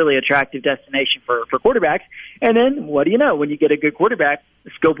be a really attractive destination for quarterbacks. And then what do you know? When you get a good quarterback,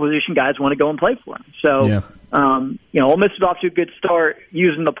 the skill position guys want to go and play for him. So, Ole Miss is off to a good start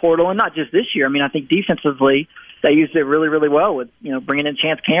using the portal, and not just this year. I mean, I think defensively they used it really, really well with, bringing in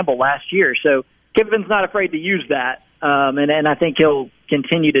Chance Campbell last year. So Kiffin's not afraid to use that, and I think he'll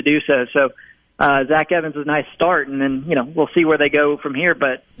continue to do so. So Zach Evans is a nice start, and then, we'll see where they go from here.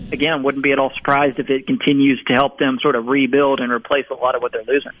 But, again, wouldn't be at all surprised if it continues to help them sort of rebuild and replace a lot of what they're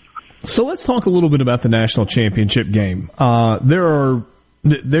losing. So let's talk a little bit about the national championship game.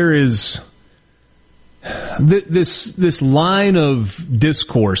 There is this line of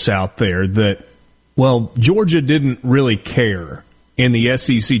discourse out there that, well, Georgia didn't really care in the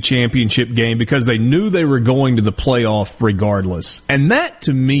SEC championship game because they knew they were going to the playoff regardless. And that,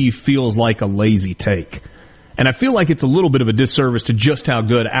 to me, feels like a lazy take. And I feel like it's a little bit of a disservice to just how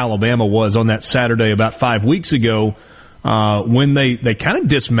good Alabama was on that Saturday about 5 weeks ago when they kind of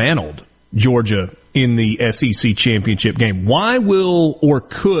dismantled Georgia in the SEC championship game. Why will or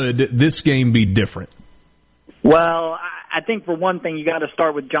could this game be different? Well, I think for one thing, you got to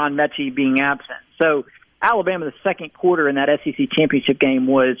start with John Mechie being absent. So Alabama, the second quarter in that SEC championship game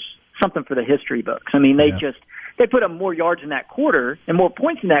was something for the history books. I mean, they put up more yards in that quarter and more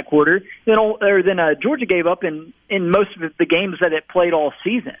points in that quarter than Georgia gave up in most of the games that it played all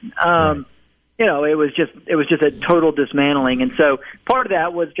season. It was just a total dismantling, and so part of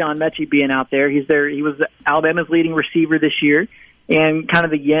that was John Mechie being out there. He was Alabama's leading receiver this year, and kind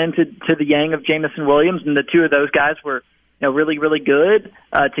of the yin to the yang of Jamison Williams, and the two of those guys were really, really good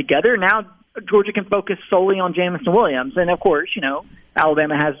together. Now Georgia can focus solely on Jamison Williams. And, of course,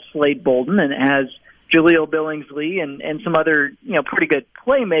 Alabama has Slade Bolden and it has Jaleel Billingsley and some other, pretty good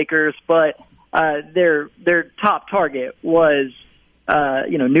playmakers, but their top target was,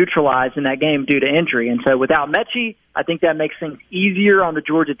 neutralized in that game due to injury. And so without Mechie, I think that makes things easier on the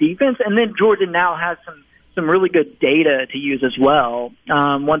Georgia defense. And then Georgia now has some really good data to use as well.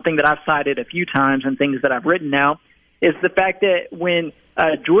 One thing that I've cited a few times and things that I've written now is the fact that when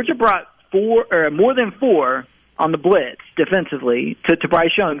Georgia brought more than four on the blitz defensively to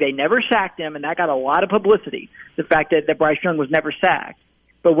Bryce Young, they never sacked him, and that got a lot of publicity, the fact that Bryce Young was never sacked.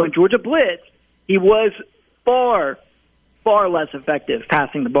 But when Georgia blitzed, he was far, far less effective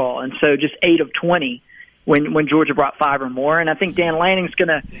passing the ball, and so just 8 of 20 when Georgia brought 5 or more. And I think Dan Lanning's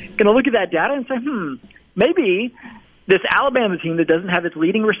gonna look at that data and say, maybe this Alabama team that doesn't have its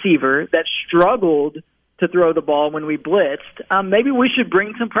leading receiver, that struggled to throw the ball when we blitzed, maybe we should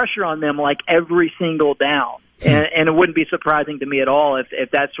bring some pressure on them like every single down. And it wouldn't be surprising to me at all if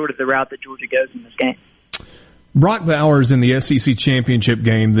that's sort of the route that Georgia goes in this game. Brock Bowers in the SEC championship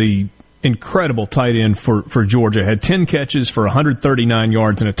game, the incredible tight end for Georgia, had 10 catches for 139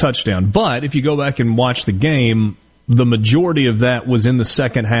 yards and a touchdown. But if you go back and watch the game, the majority of that was in the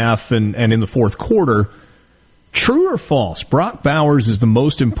second half and in the fourth quarter. True or false, Brock Bowers is the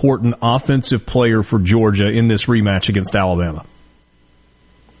most important offensive player for Georgia in this rematch against Alabama?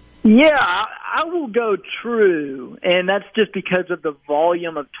 Yeah, I will go true, and that's just because of the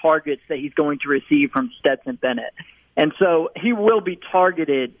volume of targets that he's going to receive from Stetson Bennett. And so he will be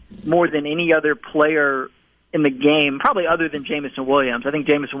targeted more than any other player in the game, probably other than Jamison Williams. I think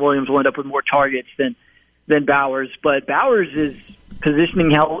Jamison Williams will end up with more targets than Bowers, but Bowers is positioning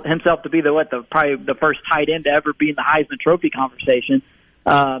himself to be probably the first tight end to ever be in the Heisman Trophy conversation,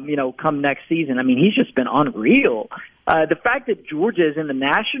 come next season. I mean, he's just been unreal. The fact that Georgia is in the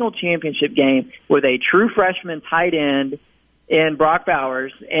national championship game with a true freshman tight end in Brock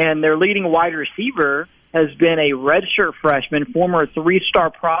Bowers, and their leading wide receiver has been a redshirt freshman, former 3-star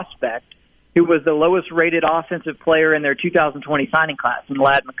prospect, who was the lowest-rated offensive player in their 2020 signing class, in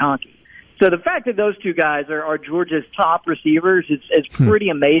Ladd McConkey. So the fact that those two guys are Georgia's top receivers is pretty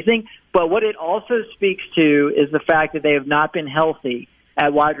amazing. But what it also speaks to is the fact that they have not been healthy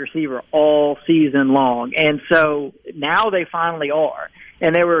at wide receiver all season long. And so now they finally are.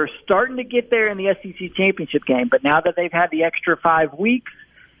 And they were starting to get there in the SEC championship game. But now that they've had the extra 5 weeks,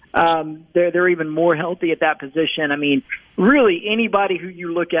 they're even more healthy at that position. I mean, really anybody who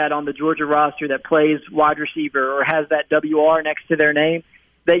you look at on the Georgia roster that plays wide receiver or has that WR next to their name,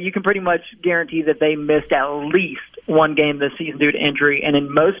 that you can pretty much guarantee that they missed at least one game this season due to injury. And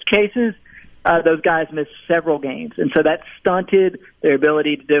in most cases, those guys missed several games. And so that stunted their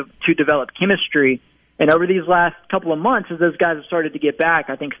ability to develop chemistry. And over these last couple of months, as those guys have started to get back,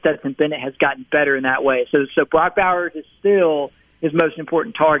 I think Stetson Bennett has gotten better in that way. So Brock Bowers is still his most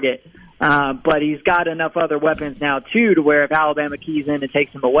important target. But he's got enough other weapons now, too, to where if Alabama keys in and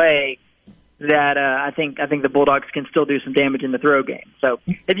takes him away, that I think the Bulldogs can still do some damage in the throw game. So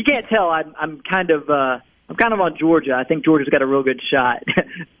if you can't tell, I'm kind of I'm kind of on Georgia. I think Georgia's got a real good shot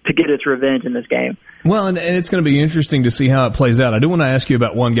to get its revenge in this game. Well, and it's going to be interesting to see how it plays out. I do want to ask you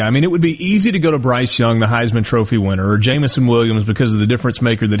about one guy. I mean, it would be easy to go to Bryce Young, the Heisman Trophy winner, or Jameson Williams because of the difference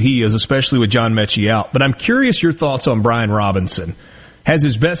maker that he is, especially with John Mechie out. But I'm curious your thoughts on Brian Robinson. Has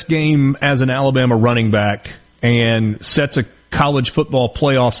his best game as an Alabama running back and sets a college football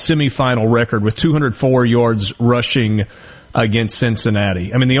playoff semifinal record with 204 yards rushing against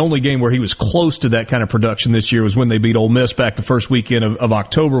Cincinnati. I mean, the only game where he was close to that kind of production this year was when they beat Ole Miss back the first weekend of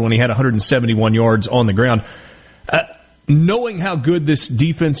October when he had 171 yards on the ground. Knowing how good this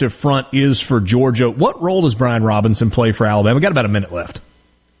defensive front is for Georgia, what role does Brian Robinson play for Alabama? We've got about a minute left.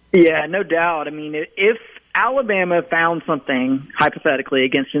 Yeah, no doubt. I mean, if Alabama found something, hypothetically,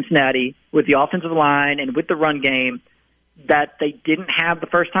 against Cincinnati with the offensive line and with the run game that they didn't have the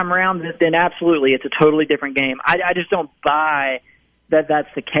first time around, then absolutely it's a totally different game. I just don't buy that that's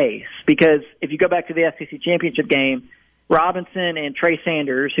the case, because if you go back to the SEC championship game, Robinson and Trey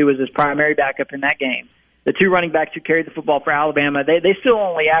Sanders, who was his primary backup in that game, the two running backs who carried the football for Alabama, they still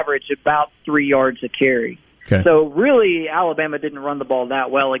only averaged about 3 yards a carry. Okay. So really, Alabama didn't run the ball that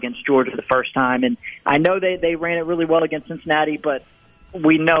well against Georgia the first time, and I know they ran it really well against Cincinnati, but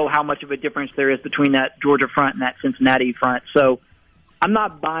we know how much of a difference there is between that Georgia front and that Cincinnati front. So I'm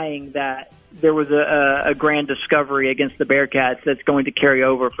not buying that there was a grand discovery against the Bearcats that's going to carry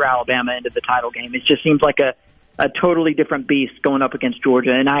over for Alabama into the title game. It just seems like a totally different beast going up against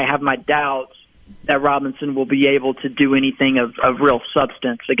Georgia, and I have my doubts that Robinson will be able to do anything of real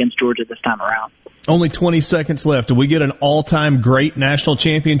substance against Georgia this time around. Only 20 seconds left. Do we get an all-time great national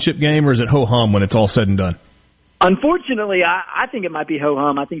championship game, or is it ho-hum when it's all said and done? Unfortunately, I think it might be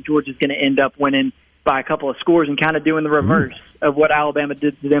ho-hum. I think Georgia's going to end up winning by a couple of scores and kind of doing the reverse of what Alabama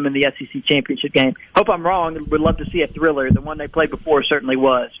did to them in the SEC championship game. Hope I'm wrong. Would love to see a thriller. The one they played before certainly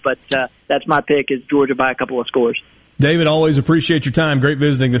was, but that's my pick, is Georgia by a couple of scores. David, always appreciate your time. Great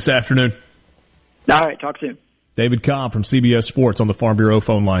visiting this afternoon. All right, talk soon. David Cobb from CBS Sports on the Farm Bureau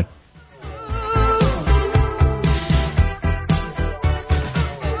phone line.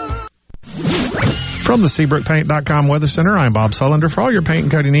 From the SeabrookPaint.com Weather Center, I'm Bob Sullender. For all your paint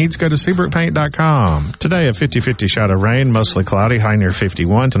and coating needs, go to SeabrookPaint.com. Today, a 50-50 shot of rain, mostly cloudy, high near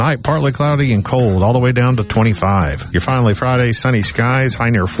 51. Tonight, partly cloudy and cold, all the way down to 25. Your finally Friday, sunny skies, high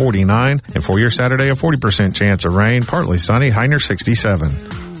near 49. And for your Saturday, a 40% chance of rain, partly sunny, high near 67.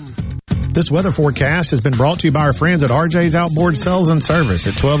 This weather forecast has been brought to you by our friends at RJ's Outboard Sales and Service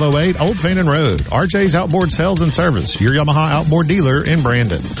at 1208 Old Fannin Road. RJ's Outboard Sales and Service, your Yamaha outboard dealer in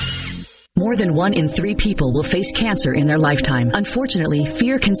Brandon. More than 1 in 3 people will face cancer in their lifetime. Unfortunately,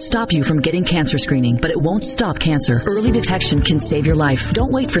 fear can stop you from getting cancer screening, but it won't stop cancer. Early detection can save your life.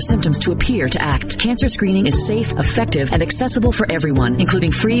 Don't wait for symptoms to appear to act. Cancer screening is safe, effective, and accessible for everyone,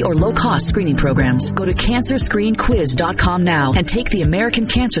 including free or low-cost screening programs. Go to CancerScreenQuiz.com now and take the American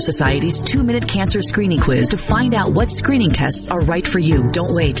Cancer Society's 2-minute cancer screening quiz to find out what screening tests are right for you.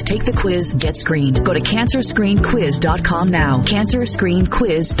 Don't wait. Take the quiz. Get screened. Go to CancerScreenQuiz.com now.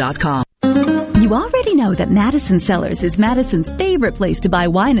 CancerScreenQuiz.com. You already know that Madison Cellars is Madison's favorite place to buy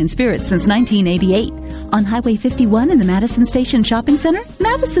wine and spirits since 1988. On Highway 51 in the Madison Station Shopping Center,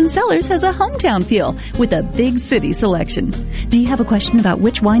 Madison Cellars has a hometown feel with a big city selection. Do you have a question about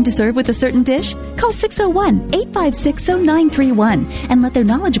which wine to serve with a certain dish? Call 601-856-0931 and let their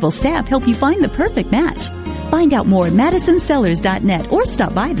knowledgeable staff help you find the perfect match. Find out more at MadisonCellars.net or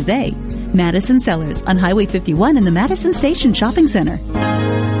stop by today. Madison Cellars on Highway 51 in the Madison Station Shopping Center.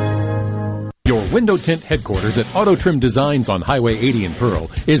 Your window tint headquarters at Auto Trim Designs on Highway 80 in Pearl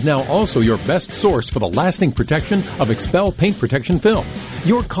is now also your best source for the lasting protection of Expel paint protection film.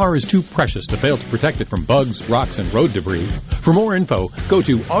 Your car is too precious to fail to protect it from bugs, rocks, and road debris. For more info, go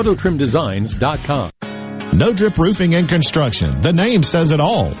to AutoTrimDesigns.com. No Drip Roofing and Construction. The name says it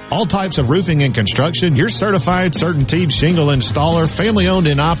all. All types of roofing and construction. Your certified, CertainTeed shingle installer, family owned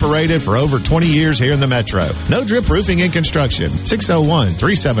and operated for over 20 years here in the Metro. No Drip Roofing and Construction.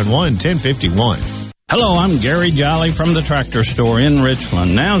 601-371-1051. Hello, I'm Gary Jolly from the Tractor Store in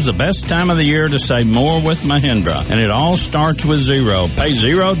Richland. Now's the best time of the year to save more with Mahindra, and it all starts with zero. Pay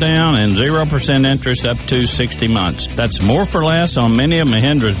zero down and 0% interest up to 60 months. That's more for less on many of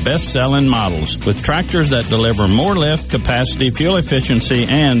Mahindra's best-selling models, with tractors that deliver more lift, capacity, fuel efficiency,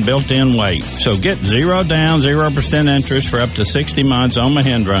 and built-in weight. So get zero down, 0% interest for up to 60 months on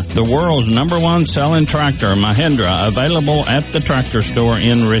Mahindra, the world's #1 selling tractor, Mahindra, available at the Tractor Store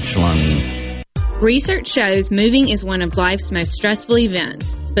in Richland. Research shows moving is one of life's most stressful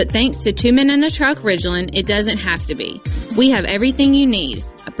events, but thanks to Two Men in a Truck Ridgeland, it doesn't have to be. We have everything you need.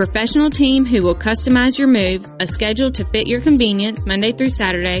 A professional team who will customize your move, a schedule to fit your convenience Monday through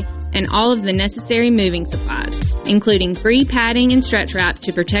Saturday, and all of the necessary moving supplies, including free padding and stretch wrap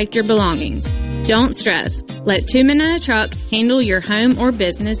to protect your belongings. Don't stress. Let 2 Men in a Truck handle your home or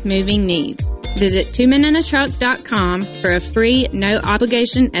business moving needs. Visit 2meninatruck.com for a free,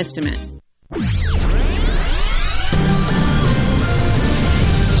 no-obligation estimate.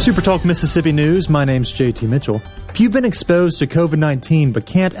 SuperTalk Mississippi News, my name's JT Mitchell. If you've been exposed to COVID-19 but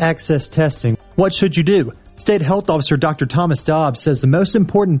can't access testing, what should you do? State Health Officer Dr. Thomas Dobbs says the most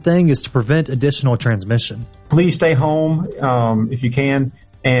important thing is to prevent additional transmission. Please stay home if you can,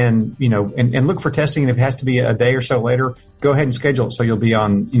 and look for testing. And if it has to be a day or so later, go ahead and schedule it so you'll be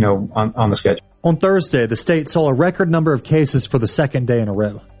on the schedule. On Thursday, the state saw a record number of cases for the second day in a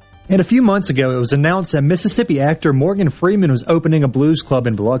row. And a few months ago, it was announced that Mississippi actor Morgan Freeman was opening a blues club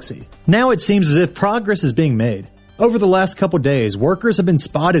in Biloxi. Now it seems as if progress is being made. Over the last couple days, workers have been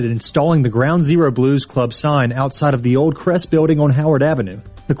spotted installing the Ground Zero Blues Club sign outside of the old Crest building on Howard Avenue.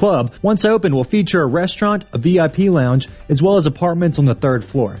 The club, once open, will feature a restaurant, a VIP lounge, as well as apartments on the 3rd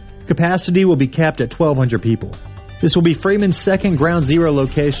floor. Capacity will be capped at 1,200 people. This will be Freeman's second Ground Zero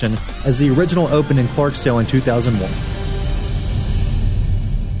location, as the original opened in Clarksdale in 2001.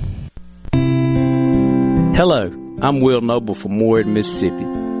 Hello, I'm Will Noble from Moorhead, Mississippi.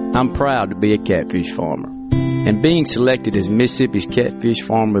 I'm proud to be a catfish farmer, and being selected as Mississippi's Catfish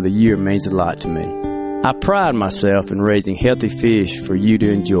Farmer of the Year means a lot to me. I pride myself in raising healthy fish for you to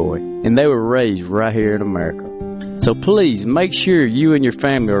enjoy, and they were raised right here in America. So please make sure you and your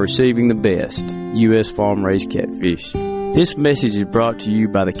family are receiving the best U.S. farm-raised catfish. This message is brought to you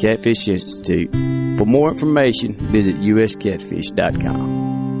by the Catfish Institute. For more information, visit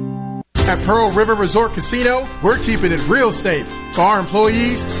uscatfish.com. At Pearl River Resort Casino, we're keeping it real safe for our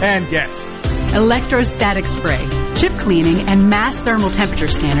employees and guests. Electrostatic spray, chip cleaning, and mass thermal temperature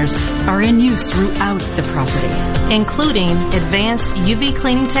scanners are in use throughout the property, including advanced UV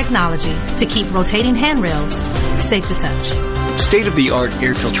cleaning technology to keep rotating handrails safe to touch. State-of-the-art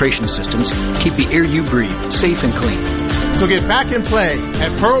air filtration systems keep the air you breathe safe and clean. So get back and play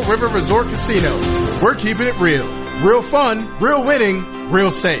at Pearl River Resort Casino. We're keeping it real. Real fun, real winning,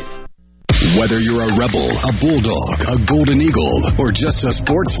 real safe. Whether you're a Rebel, a Bulldog, a Golden Eagle, or just a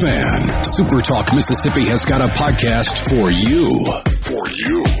sports fan, Super Talk Mississippi has got a podcast for you. For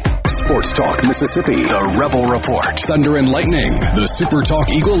you. Sports Talk Mississippi, the Rebel Report, Thunder and Lightning, the Super Talk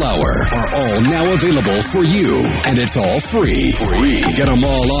Eagle Hour are all now available for you. And it's all free. Get them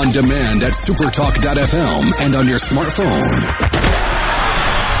all on demand at supertalk.fm and on your smartphone.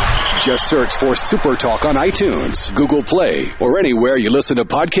 Just search for Super Talk on iTunes, Google Play, or anywhere you listen to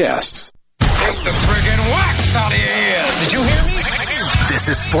podcasts. Take the friggin' wax out of your ear. Did you hear me? This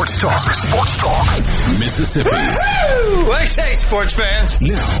is Sports Talk. Sports Talk Mississippi. Woo-hoo! I say, sports fans.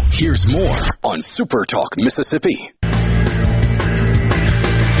 Now, here's more on Super Talk Mississippi.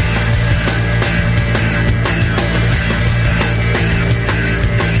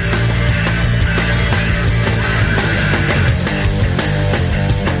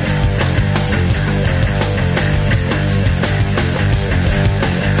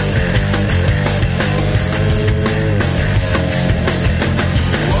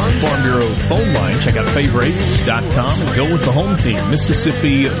 Phone line. Check out favorites.com and go with the home team,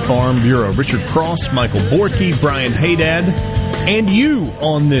 Mississippi Farm Bureau. Richard Cross, Michael Borky, Brian Haydad, and you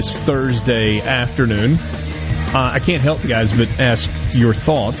on this Thursday afternoon. I can't help, guys, but ask your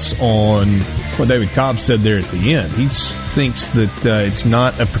thoughts on what David Cobb said there at the end. He thinks that it's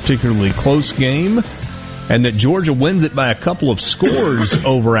not a particularly close game and that Georgia wins it by a couple of scores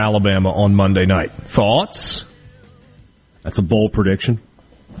over Alabama on Monday night. Thoughts? That's a bold prediction.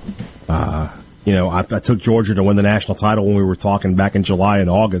 I took Georgia to win the national title when we were talking back in July and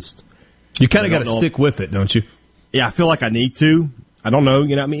August. You kind of got to stick with it, don't you? Yeah, I feel like I need to. I don't know.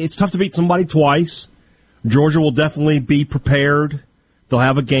 It's tough to beat somebody twice. Georgia will definitely be prepared. They'll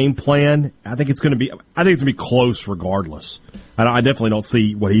have a game plan. I think it's going to be close regardless. I definitely don't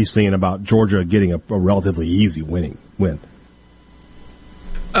see what he's saying about Georgia getting a relatively easy win.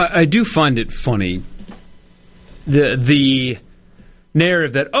 I do find it funny, the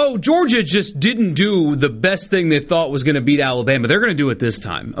narrative that, Georgia just didn't do the best thing they thought was going to beat Alabama. They're going to do it this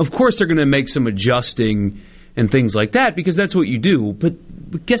time. Of course they're going to make some adjusting and things like that because that's what you do.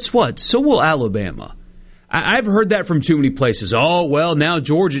 But guess what? So will Alabama. I've heard that from too many places. Now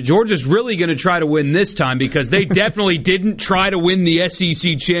Georgia's really going to try to win this time because they definitely didn't try to win the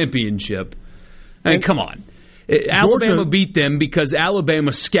SEC championship. I mean, come on. Alabama beat them because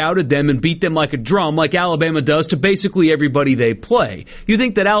Alabama scouted them and beat them like a drum, like Alabama does to basically everybody they play. You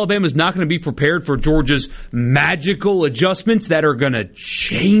think that Alabama's not going to be prepared for Georgia's magical adjustments that are going to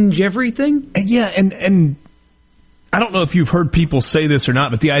change everything? Yeah, and I don't know if you've heard people say this or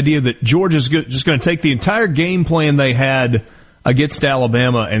not, but the idea that Georgia's just going to take the entire game plan they had against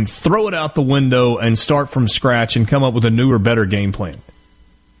Alabama and throw it out the window and start from scratch and come up with a newer, better game plan.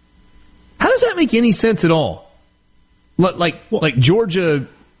 How does that make any sense at all? Like Georgia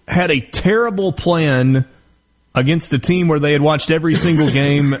had a terrible plan against a team where they had watched every single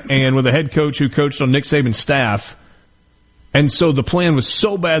game and with a head coach who coached on Nick Saban's staff. And so the plan was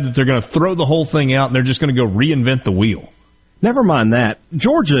so bad that they're going to throw the whole thing out and they're just going to go reinvent the wheel. Never mind that.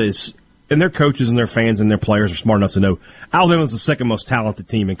 Georgia is, and their coaches and their fans and their players are smart enough to know Alabama's the second most talented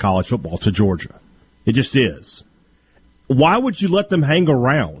team in college football to Georgia. It just is. Why would you let them hang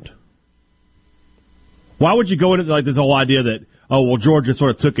around? Why would you go into like this whole idea that, oh, well, Georgia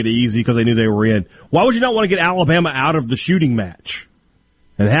sort of took it easy because they knew they were in? Why would you not want to get Alabama out of the shooting match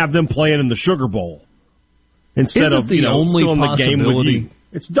and have them playing in the Sugar Bowl? Instead of the only still in the game with possibility. you.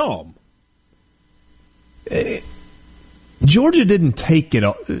 It's dumb. Georgia didn't take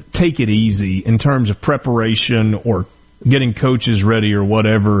it easy in terms of preparation or getting coaches ready or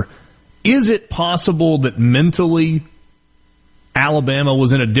whatever. Is it possible that mentally Alabama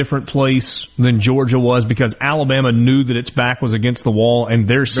was in a different place than Georgia was because Alabama knew that its back was against the wall and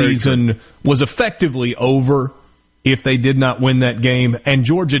their season was effectively over if they did not win that game, and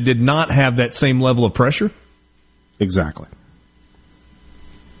Georgia did not have that same level of pressure? Exactly.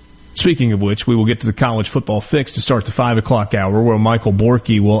 Speaking of which, we will get to the college football fix to start the 5 o'clock hour, where Michael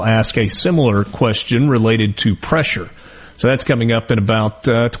Borky will ask a similar question related to pressure. So that's coming up in about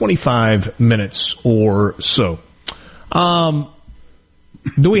 25 minutes or so.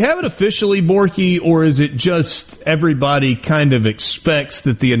 Do we have it officially, Borky, or is it just everybody kind of expects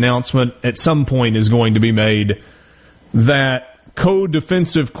that the announcement at some point is going to be made that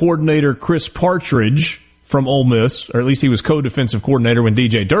co-defensive coordinator Chris Partridge from Ole Miss, or at least he was co-defensive coordinator when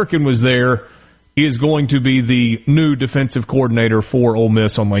DJ Durkin was there, is going to be the new defensive coordinator for Ole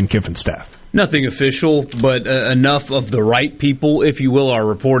Miss on Lane Kiffin's staff? Nothing official, but enough of the right people, if you will, are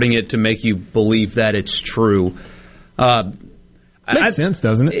reporting it to make you believe that it's true. Makes sense,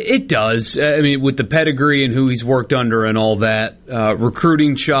 doesn't it? It does. I mean, with the pedigree and who he's worked under and all that,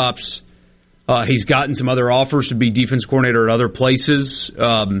 recruiting chops, he's gotten some other offers to be defense coordinator at other places.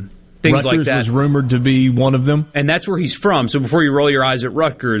 Things Rutgers like that. Was rumored to be one of them. And that's where he's from. So before you roll your eyes at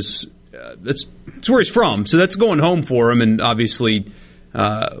Rutgers, that's where he's from. So that's going home for him. And obviously,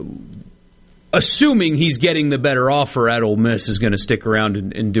 assuming he's getting the better offer at Ole Miss, is going to stick around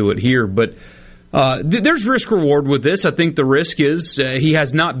and do it here. But there's risk-reward with this. I think the risk is he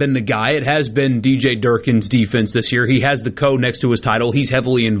has not been the guy. It has been DJ Durkin's defense this year. He has the co next to his title. He's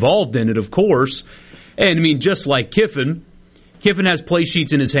heavily involved in it, of course. And, I mean, just like Kiffin has play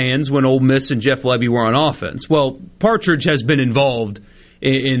sheets in his hands when Ole Miss and Jeff Lebby were on offense. Well, Partridge has been involved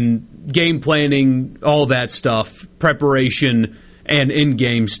in game planning, all that stuff, preparation, and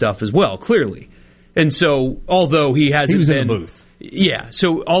in-game stuff as well, clearly. And so, although he hasn't been in the booth. Yeah,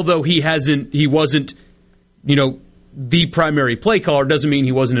 so although he wasn't, the primary play caller, doesn't mean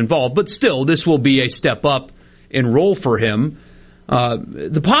he wasn't involved. But still, this will be a step up in role for him.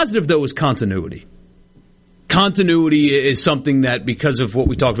 The positive, though, is continuity. Continuity is something that, because of what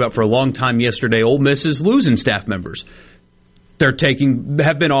we talked about for a long time yesterday, Ole Miss is losing staff members.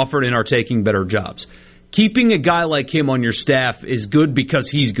 Have been offered and are taking better jobs. Keeping a guy like him on your staff is good because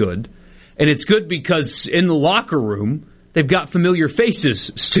he's good, and it's good because in the locker room they've got familiar faces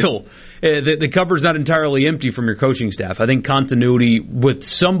still. The cupboard's not entirely empty from your coaching staff. I think continuity with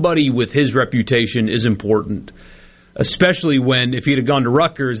somebody with his reputation is important. Especially when, if he'd have gone to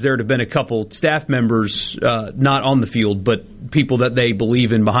Rutgers, there'd have been a couple staff members, not on the field, but people that they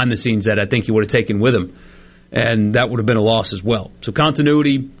believe in behind the scenes that I think he would have taken with him. And that would have been a loss as well. So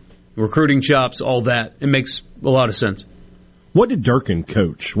continuity, recruiting chops, all that, it makes a lot of sense. What did Durkin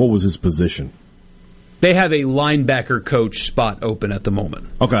coach? What was his position? They have a linebacker coach spot open at the moment.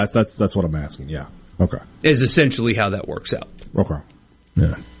 Okay, that's what I'm asking, yeah. Okay. Is essentially how that works out. Okay.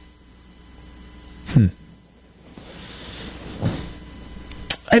 Yeah.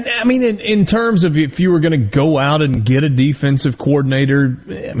 And, I mean, in terms of if you were going to go out and get a defensive coordinator,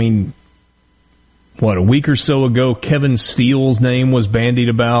 I mean, a week or so ago, Kevin Steele's name was bandied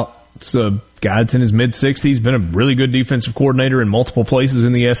about. It's a guy that's in his mid-60s, been a really good defensive coordinator in multiple places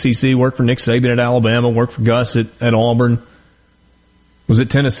in the SEC, worked for Nick Saban at Alabama, worked for Gus at Auburn, was at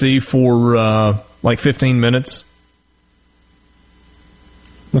Tennessee for 15 minutes.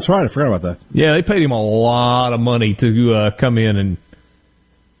 That's right, I forgot about that. Yeah, they paid him a lot of money to come in and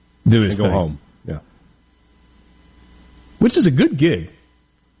do his thing. Go home, yeah. Which is a good gig.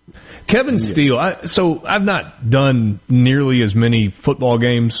 Kevin Steele, I've not done nearly as many football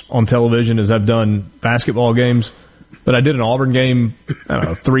games on television as I've done basketball games, but I did an Auburn game,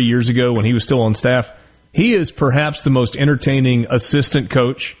 3 years ago when he was still on staff. He is perhaps the most entertaining assistant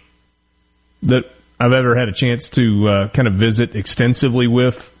coach that I've ever had a chance to kind of visit extensively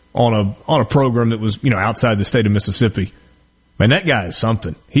with on a program that was, outside the state of Mississippi. Man, that guy is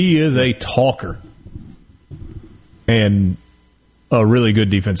something. He is a talker and a really good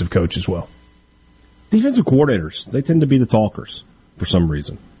defensive coach as well. Defensive coordinators, they tend to be the talkers for some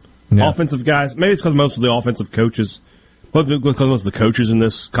reason. Yeah. Offensive guys, maybe it's because most of the offensive coaches, because most of the coaches in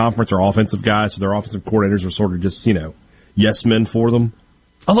this conference are offensive guys, so their offensive coordinators are sort of just, yes men for them.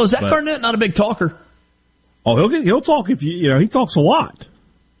 Although Zach Barnett, not a big talker. Oh, he'll talk if he talks a lot.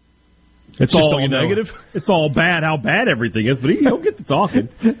 It's just all negative. It's all bad how bad everything is, but he'll get to talking.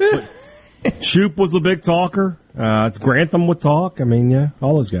 Shoop was a big talker. Grantham would talk.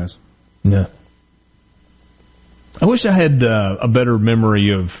 All those guys. Yeah. I wish I had a better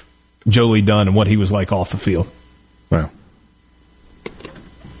memory of Jolie Dunn and what he was like off the field. Wow.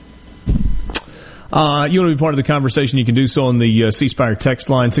 You want to be part of the conversation, you can do so on the C Spire text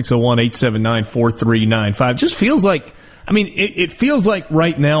line, 601-879-4395. Just feels like, it feels like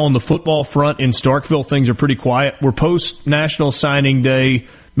right now on the football front in Starkville, things are pretty quiet. We're post-National Signing Day.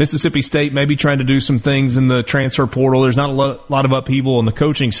 Mississippi State maybe trying to do some things in the transfer portal. There's not a lot of upheaval in the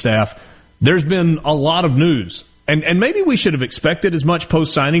coaching staff. There's been a lot of news. And maybe we should have expected as much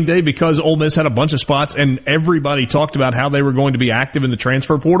post-signing day because Ole Miss had a bunch of spots and everybody talked about how they were going to be active in the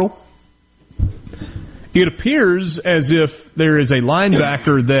transfer portal. It appears as if there is a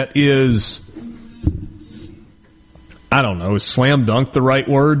linebacker that is, I don't know, is slam dunk the right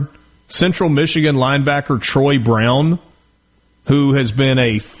word? Central Michigan linebacker Troy Brown, who has been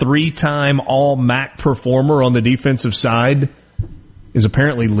a 3-time All-MAC performer on the defensive side, is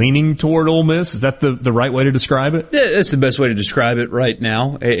apparently leaning toward Ole Miss. Is that the right way to describe it? Yeah, that's the best way to describe it right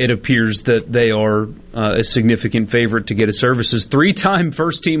now. It appears that they are a significant favorite to get his services. 3-time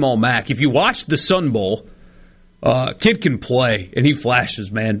first-team All-MAC. If you watch the Sun Bowl, kid can play, and he flashes,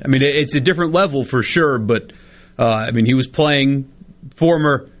 man. It's a different level for sure, but, he was playing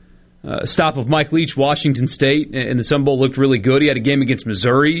former stop of Mike Leach, Washington State, and the Sun Bowl looked really good. He had a game against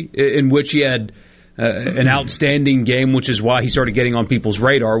Missouri in which he had an outstanding game, which is why he started getting on people's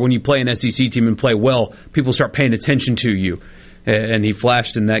radar. When you play an SEC team and play well, people start paying attention to you. And he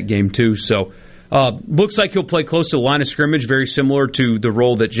flashed in that game, too. So, looks like he'll play close to the line of scrimmage, very similar to the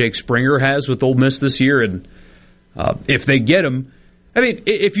role that Jake Springer has with Ole Miss this year. And if they get him,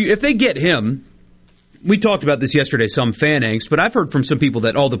 if they get him, we talked about this yesterday, some fan angst, but I've heard from some people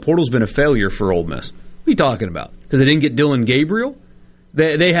that, the portal's been a failure for Ole Miss. What are you talking about? Because they didn't get Dylan Gabriel?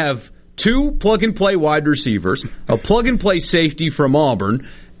 They have 2 plug-and-play wide receivers, a plug-and-play safety from Auburn,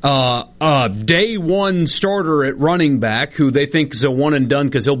 a day one starter at running back who they think is a one-and-done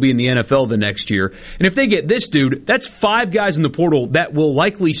because he'll be in the NFL the next year. And if they get this dude, that's 5 guys in the portal that will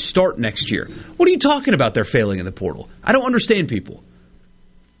likely start next year. What are you talking about they're failing in the portal? I don't understand people.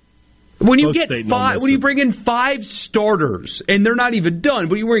 When you bring in 5 starters, and they're not even done,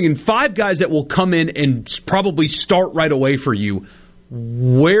 but you bring in 5 guys that will come in and probably start right away for you,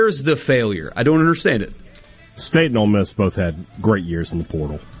 where's the failure? I don't understand it. State and Ole Miss both had great years in the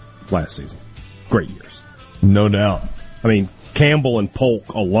portal last season. Great years. No doubt. Campbell and Polk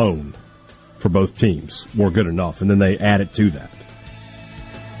alone for both teams were good enough, and then they added to that.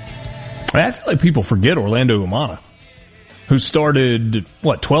 I feel like people forget Orlando Umana, who started,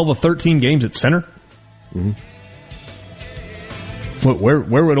 12 of 13 games at center? Mm-hmm.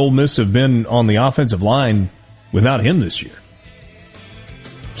 Where would Ole Miss have been on the offensive line without him this year?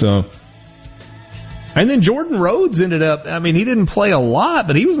 So, and then Jordan Rhodes ended up, he didn't play a lot,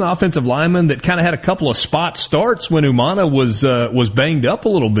 but he was an offensive lineman that kind of had a couple of spot starts when Umana was banged up a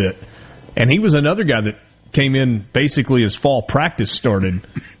little bit. And he was another guy that came in basically as fall practice started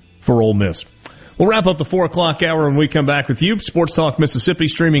for Ole Miss. We'll wrap up the 4 o'clock hour when we come back with you. Sports Talk Mississippi,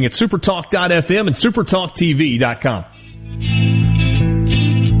 streaming at supertalk.fm and supertalktv.com.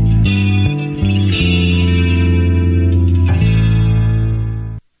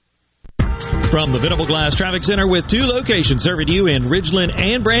 From the Venable Glass Traffic Center with 2 locations serving you in Ridgeland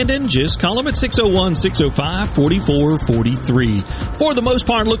and Brandon, just call them at 601-605-4443. For the most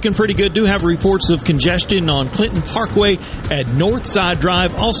part, looking pretty good. Do have reports of congestion on Clinton Parkway at Northside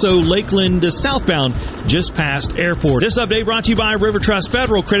Drive, also Lakeland to southbound just past Airport. This update brought to you by River Trust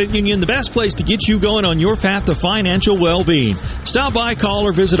Federal Credit Union, the best place to get you going on your path to financial well-being. Stop by, call,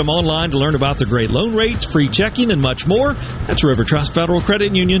 or visit them online to learn about their great loan rates, free checking, and much more. That's River Trust Federal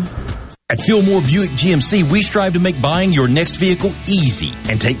Credit Union. At Fillmore Buick GMC, we strive to make buying your next vehicle easy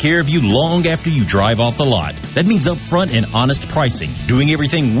and take care of you long after you drive off the lot. That means upfront and honest pricing, doing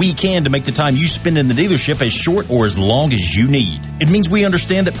everything we can to make the time you spend in the dealership as short or as long as you need. It means we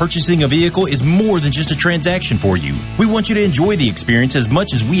understand that purchasing a vehicle is more than just a transaction for you. We want you to enjoy the experience as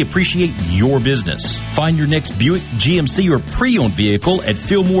much as we appreciate your business. Find your next Buick, GMC, or pre-owned vehicle at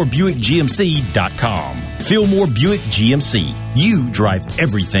FillmoreBuickGMC.com. Fillmore Buick GMC. You drive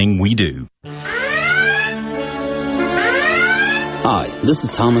everything we do. Hi, this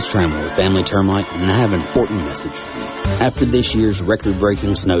is Thomas Trammell with Family Termite, and I have an important message for you. After this year's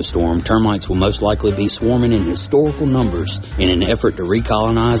record-breaking snowstorm, termites will most likely be swarming in historical numbers in an effort to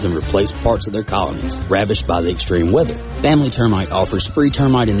recolonize and replace parts of their colonies ravished by the extreme weather. Family Termite offers free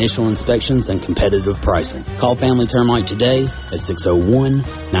termite initial inspections and competitive pricing. Call Family Termite today at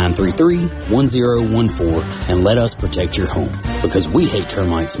 601-933-1014 and let us protect your home, because we hate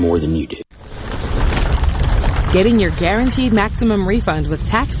termites more than you do. Getting your guaranteed maximum refund with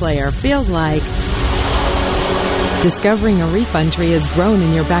TaxSlayer feels like discovering a refund tree has grown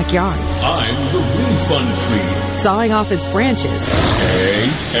in your backyard. I'm the refund tree. Sawing off its branches.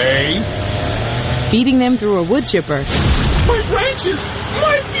 Hey. Feeding them through a wood chipper. My branches!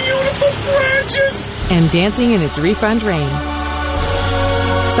 My beautiful branches! And dancing in its refund rain.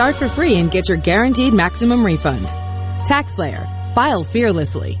 Start for free and get your guaranteed maximum refund. TaxSlayer. File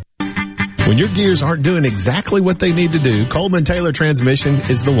fearlessly. When your gears aren't doing exactly what they need to do, Coleman Taylor Transmission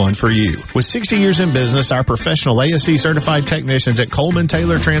is the one for you. With 60 years in business, our professional ASE certified technicians at Coleman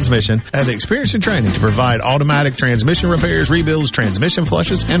Taylor Transmission have the experience and training to provide automatic transmission repairs, rebuilds, transmission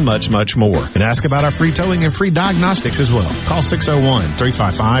flushes, and much, much more. And ask about our free towing and free diagnostics as well. Call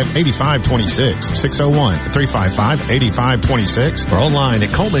 601-355-8526, 601-355-8526, or online at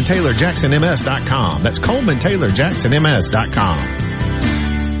ColemanTaylorJacksonMS.com. That's ColemanTaylorJacksonMS.com.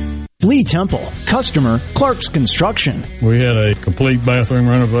 Lee Temple, customer, Clark's Construction. We had a complete bathroom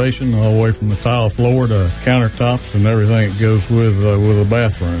renovation all the way from the tile floor to countertops and everything that goes with a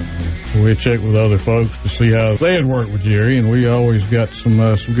bathroom. We checked with other folks to see how they had worked with Jerry, and we always got some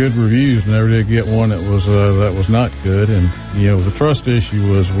good reviews. Never did get one that was not good. And the trust issue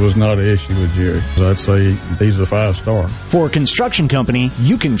was not an issue with Jerry. I'd say he's a 5-star. For a construction company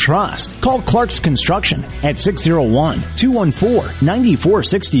you can trust, call Clark's Construction at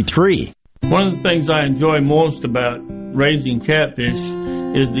 601-214-9463. One of the things I enjoy most about raising catfish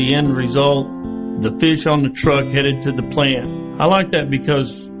is the end result, the fish on the truck headed to the plant. I like that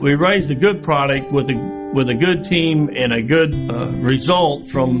because we raised a good product with a good team and a good result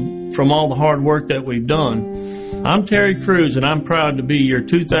from all the hard work that we've done. I'm Terry Cruz, and I'm proud to be your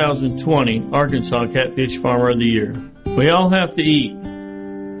 2020 Arkansas Catfish Farmer of the Year. We all have to eat.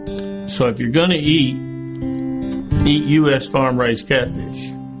 So if you're going to eat U.S. farm-raised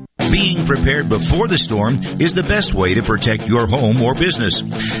catfish. Being prepared before the storm is the best way to protect your home or business.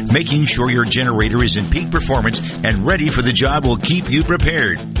 Making sure your generator is in peak performance and ready for the job will keep you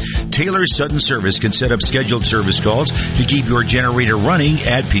prepared. Taylor Sudden Service can set up scheduled service calls to keep your generator running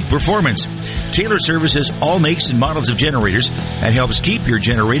at peak performance. Taylor services all makes and models of generators and helps keep your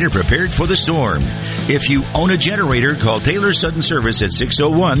generator prepared for the storm. If you own a generator, call Taylor Sudden Service at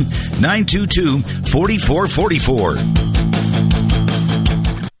 601-922-4444.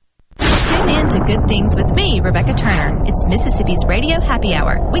 Tune in to Good Things with me, Rebecca Turner. It's Mississippi's Radio Happy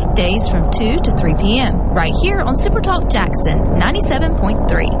Hour, weekdays from 2 to 3 p.m., right here on Super Talk Jackson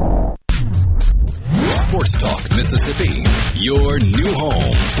 97.3. Sports Talk Mississippi, your new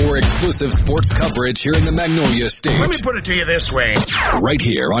home for exclusive sports coverage here in the Magnolia State. Let me put it to you this way. Right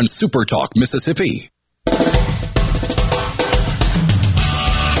here on Super Talk Mississippi.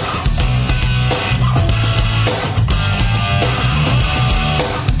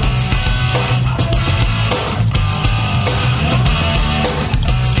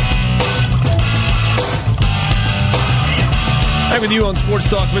 Back with you on Sports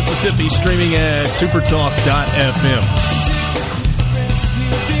Talk Mississippi, streaming at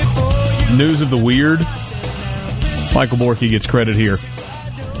supertalk.fm. News of the weird. Michael Borky gets credit here.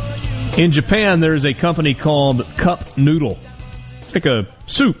 In Japan, there is a company called Cup Noodle. It's like a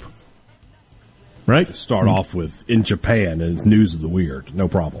soup, right? To start off with, in Japan, and it's news of the weird. No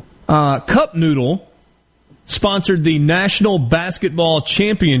problem. Cup Noodle sponsored the National Basketball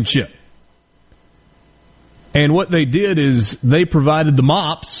Championship. And what they did is they provided the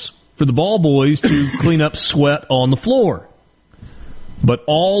mops for the ball boys to clean up sweat on the floor. But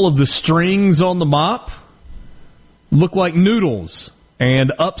all of the strings on the mop look like noodles.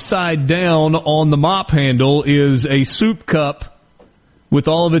 And upside down on the mop handle is a soup cup with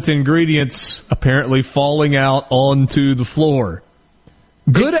all of its ingredients apparently falling out onto the floor.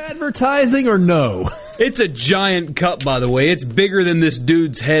 Good advertising or no? It's a giant cup, by the way. It's bigger than this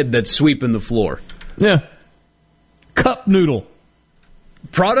dude's head that's sweeping the floor. Yeah. Cup noodle.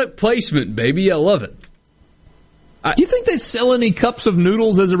 Product placement, baby. I love it. Do you think they sell any cups of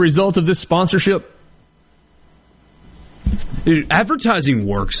noodles as a result of this sponsorship? Dude, advertising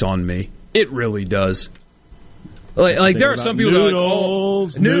works on me. It really does. Like there are some people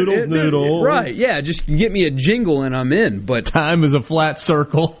noodles, that are like, noodles. Right, yeah, just get me a jingle and I'm in. But time is a flat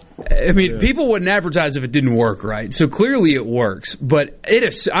circle. I mean, people wouldn't advertise if it didn't work right. So clearly it works. But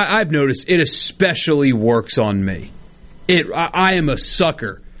I've noticed it especially works on me. I am a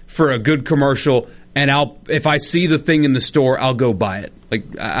sucker for a good commercial, and if I see the thing in the store, I'll go buy it.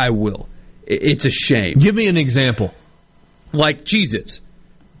 Like, I will. It's a shame. Give me an example. Like Cheez-Its.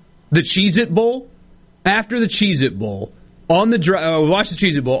 The Cheez-It Bowl. After the Cheez-It Bowl, watched the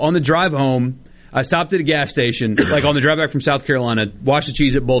Cheez-It Bowl, on the drive home, I stopped at a gas station, like on the drive back from South Carolina, watched the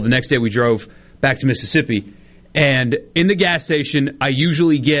Cheez-It Bowl. The next day we drove back to Mississippi. And in the gas station, I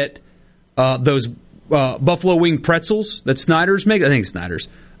usually get those buffalo wing pretzels that Snyder's make. I think it's Snyder's.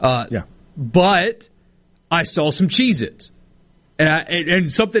 Yeah. But I saw some Cheez-Its.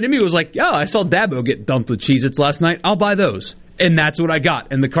 And something in me was like, I saw Dabo get dumped with Cheez-Its last night. I'll buy those. And that's what I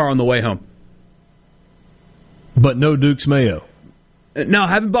got in the car on the way home. But no Duke's Mayo. No, I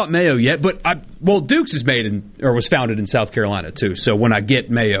haven't bought mayo yet. But Duke's is was founded in South Carolina too. So when I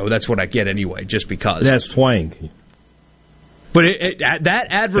get mayo, that's what I get anyway, just because. That's twang. But that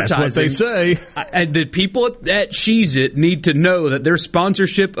advertising, that's what they say. And the people at Cheez-It need to know that their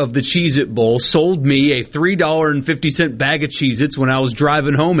sponsorship of the Cheez-It Bowl sold me a $3.50 bag of Cheez-Its when I was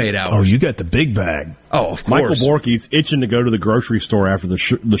driving home 8 hours. Oh, you got the big bag. Oh, of Michael course. Borky's itching to go to the grocery store after the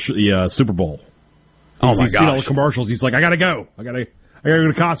Super Bowl. Oh my gosh! He's seen all the commercials. He's like, I gotta go. I gotta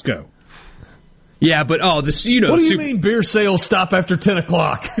go to Costco. Yeah, but this, What do you mean beer sales stop after 10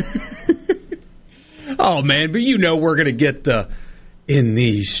 o'clock? Oh man, but we're gonna get in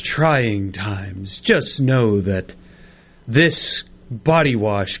these trying times. Just know that this body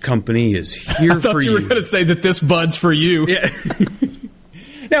wash company is here for you. You were gonna say that this bud's for you. Yeah.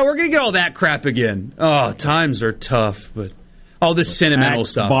 Now we're gonna get all that crap again. Oh, times are tough, but. All this sentimental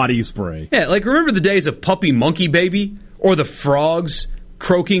stuff. Body spray. Yeah, like remember the days of Puppy Monkey Baby? Or the frogs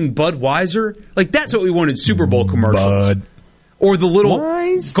croaking Budweiser? Like that's what we wanted Super Bowl commercials. Bud. Or the little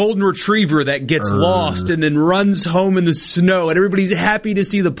golden retriever that gets lost and then runs home in the snow and everybody's happy to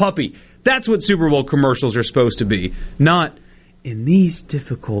see the puppy. That's what Super Bowl commercials are supposed to be. Not in these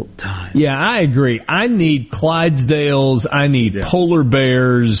difficult times. Yeah, I agree. I need Clydesdales, I need polar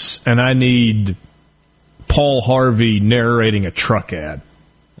bears, and I need Paul Harvey narrating a truck ad.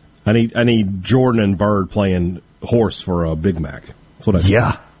 I need Jordan and Bird playing horse for a Big Mac. That's what I need.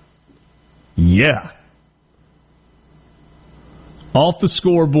 Yeah. Off the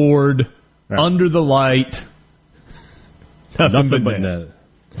scoreboard, under the light. Nothing but that.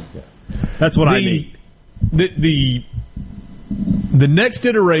 That's what I need. The next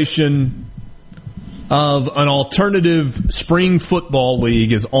iteration of an alternative spring football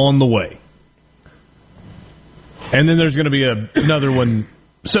league is on the way. And then there's going to be another one.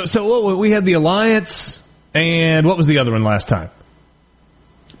 So we had the Alliance, and what was the other one last time?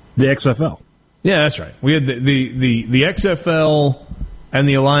 The XFL. Yeah, that's right. We had the XFL and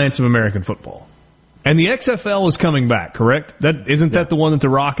the Alliance of American Football. And the XFL is coming back, correct? Isn't that the one that The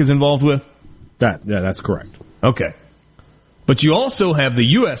Rock is involved with? That's correct. Okay. But you also have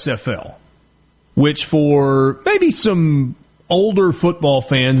the USFL, which for maybe some older football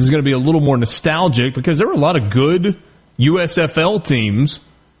fans is going to be a little more nostalgic because there were a lot of good USFL teams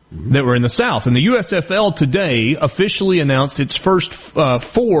that were in the South. And the USFL today officially announced its first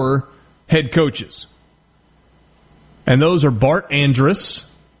 4 head coaches. And those are Bart Andrus,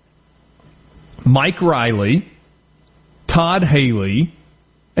 Mike Riley, Todd Haley,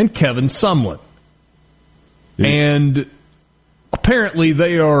 and Kevin Sumlin. And apparently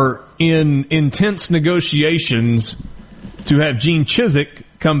they are in intense negotiations to have Gene Chizik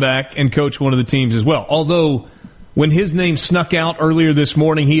come back and coach one of the teams as well. Although, when his name snuck out earlier this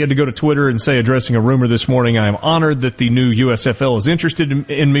morning, he had to go to Twitter and say, addressing a rumor this morning, I am honored that the new USFL is interested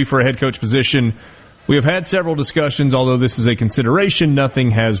in me for a head coach position. We have had several discussions, although this is a consideration,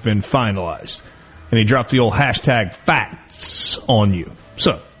 nothing has been finalized. And he dropped the old hashtag facts on you.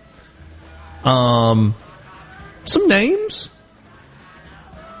 So, some names.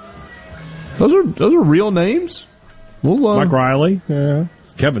 Those are real names. Mike Riley, yeah.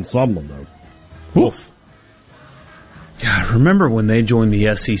 Kevin Sumlin, though. Wolf. God, remember when they joined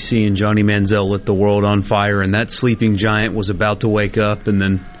the SEC and Johnny Manziel lit the world on fire, and that sleeping giant was about to wake up, and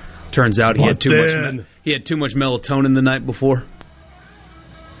then turns out he had too much melatonin the night before.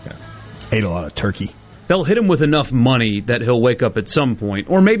 Ate a lot of turkey. They'll hit him with enough money that he'll wake up at some point,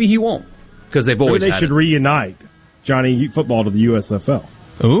 or maybe he won't, because they've always Maybe they should reunite Johnny football to the USFL.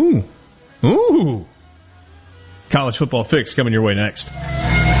 Ooh. College football fix coming your way next.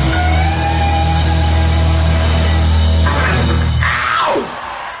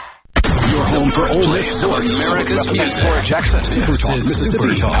 Home for Ole Miss sports. America's music. Jackson. Super Talk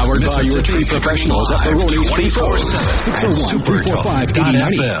Mississippi. Powered by your tree professionals at Baroni's Tree Force.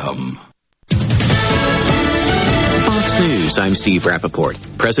 601-345-8090. Fox News, I'm Steve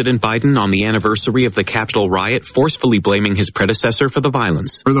Rappaport. President Biden on the anniversary of the Capitol riot forcefully blaming his predecessor for the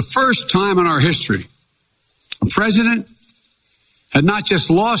violence. For the first time in our history, a president had not just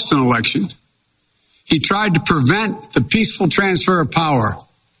lost an election, he tried to prevent the peaceful transfer of power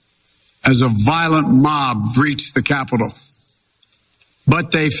as a violent mob breached the Capitol. But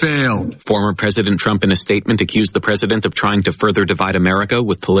they failed. Former President Trump in a statement accused the president of trying to further divide America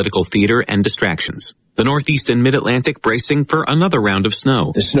with political theater and distractions. The Northeast and Mid-Atlantic bracing for another round of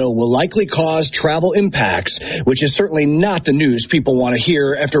snow. The snow will likely cause travel impacts, which is certainly not the news people want to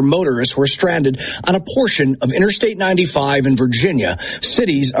hear after motorists were stranded on a portion of Interstate 95 in Virginia.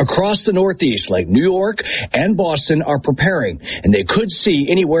 Cities across the Northeast, like New York and Boston, are preparing, and they could see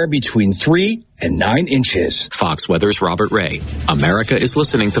anywhere between 3 and 9 inches. Fox Weather's Robert Ray. America is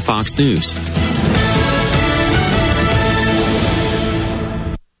listening to Fox News.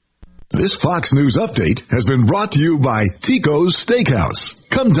 This Fox News update has been brought to you by Tico's Steakhouse.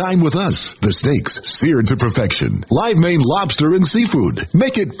 Come dine with us. The steaks seared to perfection. Live Maine lobster and seafood.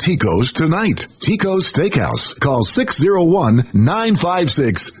 Make it Tico's tonight. Tico's Steakhouse. Call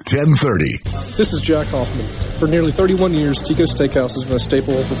 601-956-1030. This is Jack Hoffman. For nearly 31 years, Tico's Steakhouse has been a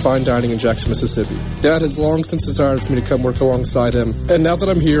staple for fine dining in Jackson, Mississippi. Dad has long since desired for me to come work alongside him. And now that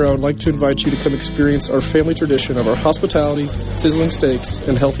I'm here, I would like to invite you to come experience our family tradition of our hospitality, sizzling steaks,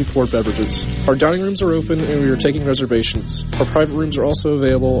 and healthy poured beverages. Our dining rooms are open and we are taking reservations. Our private rooms are also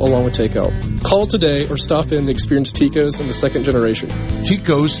available along with takeout. Call today or stop in to experience Tico's in the second generation.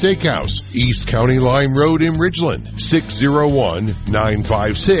 Tico's Steakhouse, East County Line Road in Ridgeland,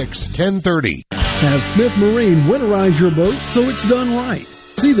 601-956-1030. Have Smith Marine winterize your boat so it's done right.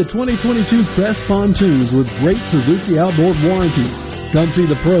 See the 2022 Crest pontoons with great Suzuki outboard warranties. Come see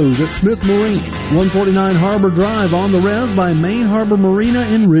the pros at Smith Marine, 149 Harbor Drive on the Rev by Main Harbor Marina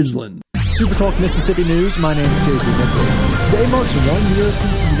in Ridgeland. Super Talk Mississippi News, my name is Casey Mitchell. Today marks 1 year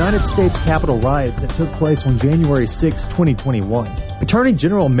since the United States Capitol riots that took place on January 6, 2021. Attorney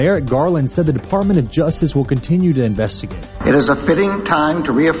General Merrick Garland said the Department of Justice will continue to investigate. It is a fitting time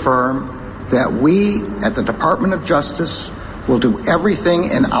to reaffirm that we at the Department of Justice will do everything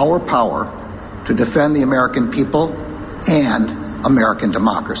in our power to defend the American people and American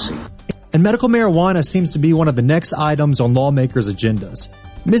democracy. And medical marijuana seems to be one of the next items on lawmakers' agendas.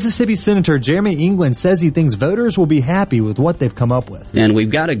 Mississippi Senator Jeremy England says he thinks voters will be happy with what they've come up with. And we've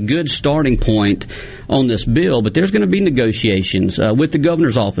got a good starting point on this bill, but there's going to be negotiations with the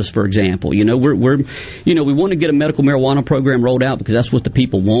governor's office, for example. We want to get a medical marijuana program rolled out because that's what the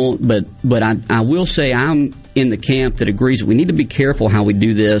people want. But I will say I'm in the camp that agrees that we need to be careful how we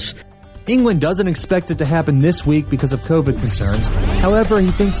do this. England doesn't expect it to happen this week because of COVID concerns. However, he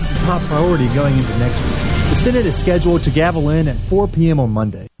thinks it's a top priority going into next week. The Senate is scheduled to gavel in at 4 p.m. on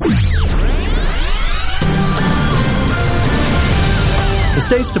Monday. The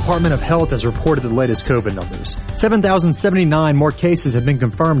state's Department of Health has reported the latest COVID numbers. 7,079 more cases have been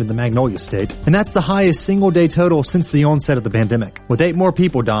confirmed in the Magnolia State, and that's the highest single-day total since the onset of the pandemic. With 8 more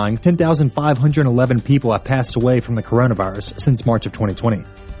people dying, 10,511 people have passed away from the coronavirus since March of 2020.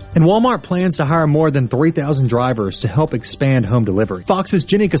 And Walmart plans to hire more than 3,000 drivers to help expand home delivery. Fox's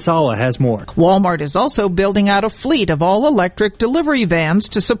Jenny Casala has more. Walmart is also building out a fleet of all-electric delivery vans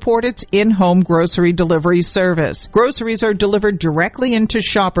to support its in-home grocery delivery service. Groceries are delivered directly into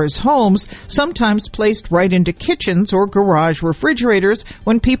shoppers' homes, sometimes placed right into kitchens or garage refrigerators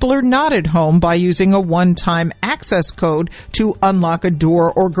when people are not at home by using a one-time access code to unlock a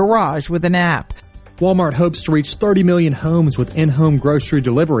door or garage with an app. Walmart hopes to reach 30 million homes with in-home grocery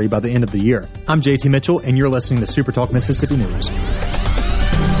delivery by the end of the year. I'm JT Mitchell, and you're listening to Super Talk Mississippi News.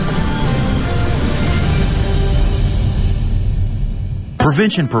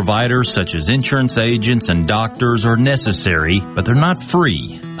 Prevention providers such as insurance agents and doctors are necessary, but they're not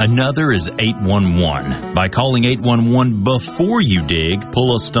free. Another is 811. By calling 811 before you dig,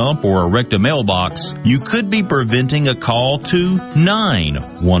 pull a stump, or erect a mailbox, you could be preventing a call to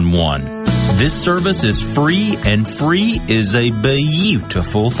 911. This service is free, and free is a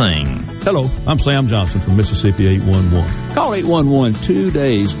beautiful thing. Hello, I'm Sam Johnson from Mississippi 811. Call 811 2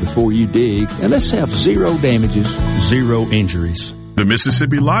 days before you dig, and let's have 0 damages, 0 injuries. The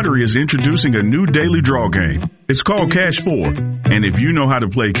Mississippi Lottery is introducing a new daily draw game. It's called Cash 4. And if you know how to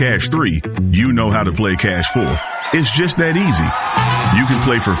play Cash 3, you know how to play Cash 4. It's just that easy. You can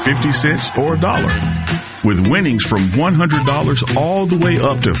play for 50 cents or $1, with winnings from $100 all the way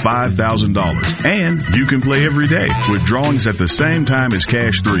up to $5,000. And you can play every day with drawings at the same time as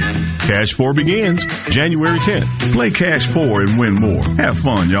Cash 3. Cash 4 begins January 10th. Play Cash 4 and win more. Have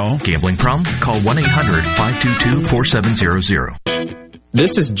fun, y'all. Gambling problem? Call 1-800-522-4700.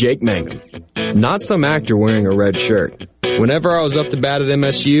 This is Jake Mangum, not some actor wearing a red shirt. Whenever I was up to bat at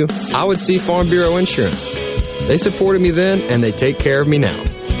MSU, I would see Farm Bureau Insurance. They supported me then, and they take care of me now.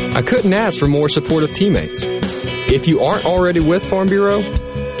 I couldn't ask for more supportive teammates. If you aren't already with Farm Bureau,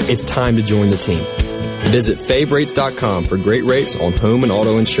 it's time to join the team. Visit favrates.com for great rates on home and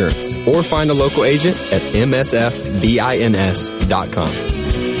auto insurance, or find a local agent at msfbins.com.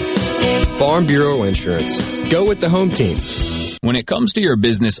 Farm Bureau Insurance. Go with the home team. When it comes to your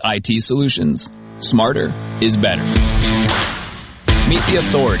business IT solutions, smarter is better. Meet the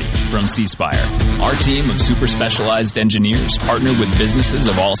authority from C-Spire. Our team of super specialized engineers partner with businesses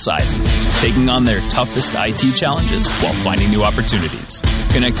of all sizes, taking on their toughest IT challenges while finding new opportunities.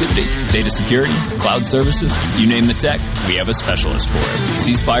 Connectivity, data security, cloud services, you name the tech, we have a specialist for it.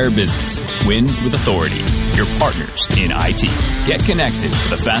 C-Spire Business. Win with authority. Your partners in IT. Get connected to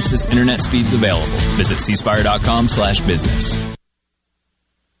the fastest internet speeds available. Visit cspire.com/business.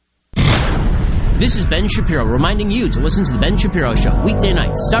 This is Ben Shapiro reminding you to listen to The Ben Shapiro Show weekday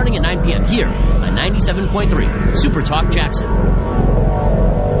nights starting at 9 p.m. here on 97.3 Super Talk Jackson.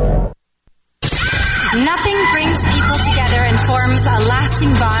 Nothing brings people together and forms a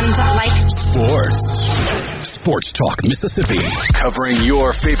lasting bond like sports. Sports Talk Mississippi, covering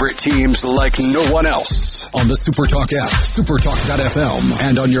your favorite teams like no one else. On the Super Talk app, supertalk.fm,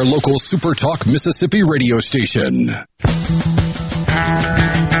 and on your local Super Talk Mississippi radio station.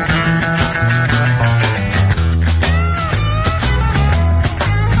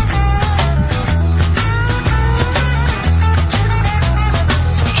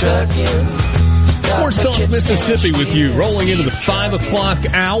 Sports Talk Mississippi with you, rolling into the 5 o'clock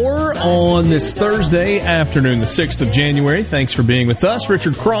hour on this Thursday afternoon, the 6th of January. Thanks for being with us.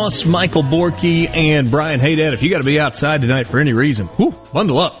 Richard Cross, Michael Borky, and Brian Haydad. If you got to be outside tonight for any reason,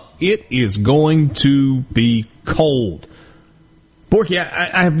 bundle up. It is going to be cold. Borky,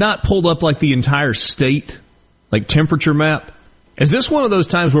 I have not pulled up like the entire state, like temperature map. Is this one of those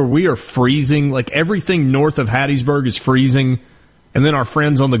times where we are freezing, like everything north of Hattiesburg is freezing, and then our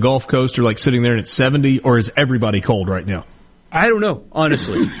friends on the Gulf Coast are like sitting there and it's 70, or is everybody cold right now? I don't know,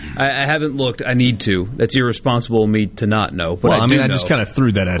 honestly. I haven't looked. I need to. That's irresponsible of me to not know. But I just kind of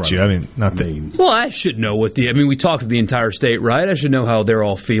threw that at you. I mean, not the... Well, I should know we talked to the entire state, right? I should know how they're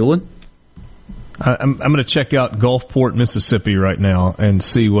all feeling. I'm going to check out Gulfport, Mississippi right now and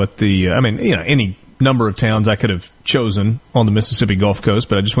see what any number of towns I could have chosen on the Mississippi Gulf Coast,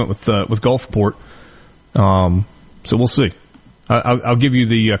 but I just went with Gulfport. So we'll see. I'll give you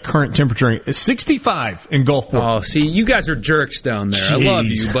the current temperature. It's 65 in Gulfport. Oh, see, you guys are jerks down there. Jeez. I love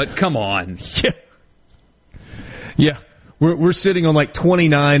you, but come on. Yeah. We're sitting on like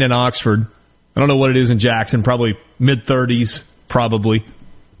 29 in Oxford. I don't know what it is in Jackson. Probably mid-30s, probably.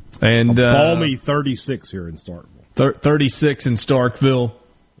 And balmy 36 here in Starkville. 36 in Starkville.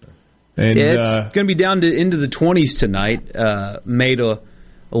 And it's going to be down to into the 20s tonight. Made a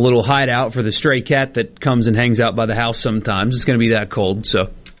little hideout for the stray cat that comes and hangs out by the house sometimes. It's going to be that cold, so.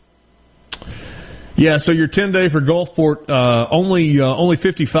 Yeah, so your 10-day for Gulfport, only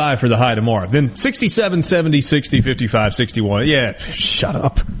 55 for the high tomorrow. Then 67, 70, 60, 55, 61. Yeah, shut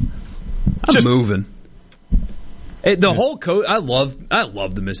up. I'm moving. The whole coast, I love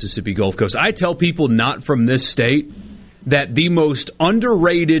the Mississippi Gulf Coast. I tell people not from this state that the most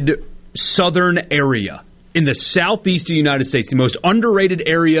underrated southern area in the southeast of the United States, the most underrated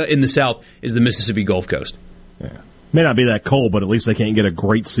area in the South is the Mississippi Gulf Coast. Yeah. May not be that cold, but at least they can't get a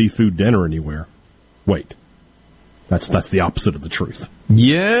great seafood dinner anywhere. Wait. That's the opposite of the truth.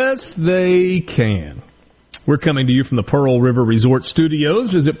 Yes, they can. We're coming to you from the Pearl River Resort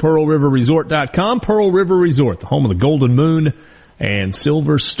Studios. Visit PearlRiverResort.com. Pearl River Resort, the home of the Golden Moon and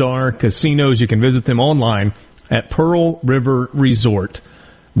Silver Star Casinos. You can visit them online at PearlRiverResort.com.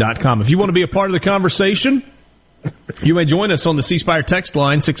 If you want to be a part of the conversation, you may join us on the C Spire text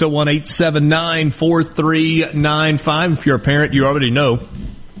line, 601-879-4395. If you're a parent, you already know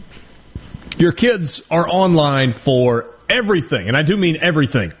your kids are online for everything, and I do mean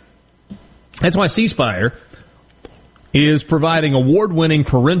everything. That's why C Spire is providing award-winning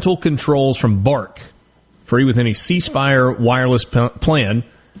parental controls from Bark, free with any C Spire wireless plan.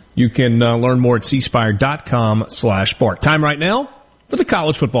 You can learn more at cspire.com/Bark. Time right now for the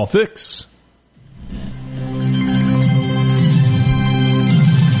College Football Fix.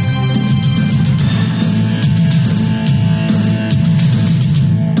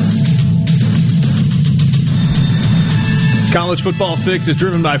 College Football Fix is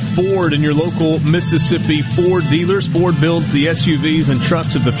driven by Ford and your local Mississippi Ford dealers. Ford builds the SUVs and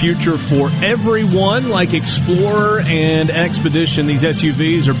trucks of the future for everyone, like Explorer and Expedition. These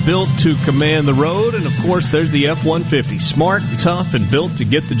SUVs are built to command the road. And, of course, there's the F-150. Smart, tough, and built to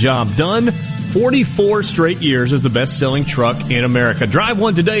get the job done. 44 straight years as the best-selling truck in America. Drive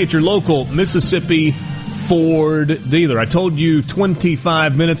one today at your local Mississippi Ford dealer. I told you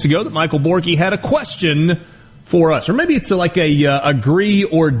 25 minutes ago that Michael Borky had a question for us, or maybe it's like a agree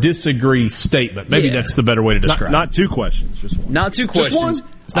or disagree statement. Maybe that's the better way to describe it. Not two questions, just one. Not two questions. Just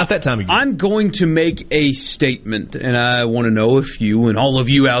one? It's not that time of year. I'm going to make a statement, and I want to know if you and all of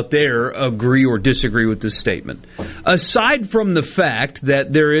you out there agree or disagree with this statement. Aside from the fact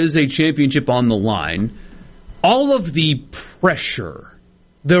that there is a championship on the line, all of the pressure,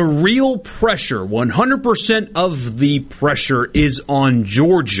 the real pressure, 100% of the pressure is on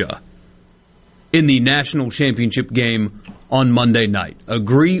Georgia in the national championship game on Monday night.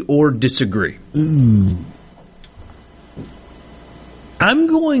 Agree or disagree? I'm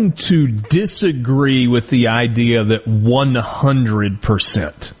going to disagree with the idea that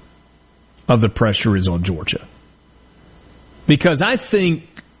 100% of the pressure is on Georgia. Because I think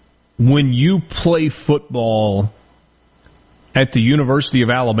when you play football at the University of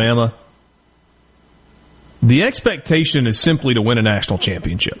Alabama, the expectation is simply to win a national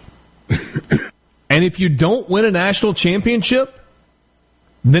championship. And if you don't win a national championship,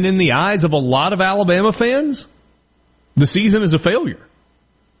 then in the eyes of a lot of Alabama fans, the season is a failure.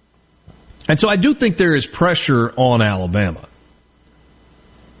 And so I do think there is pressure on Alabama,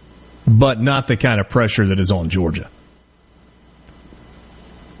 but not the kind of pressure that is on Georgia.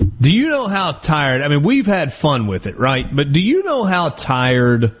 Do you know how tired, I mean, we've had fun with it, right? But do you know how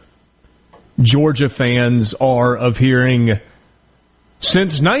tired Georgia fans are of hearing,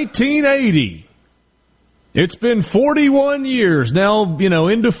 since 1980, it's been 41 years, now,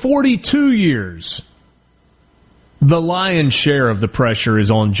 into 42 years. The lion's share of the pressure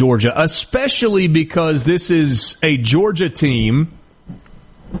is on Georgia, especially because this is a Georgia team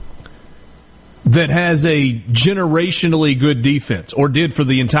that has a generationally good defense, or did for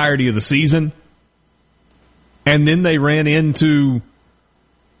the entirety of the season. And then they ran into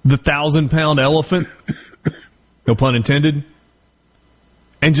the 1,000-pound elephant, no pun intended,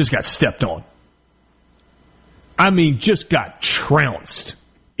 and just got stepped on. I mean, just got trounced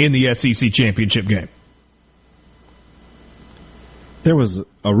in the SEC championship game. There was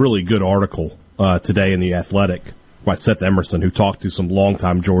a really good article today in The Athletic by Seth Emerson, who talked to some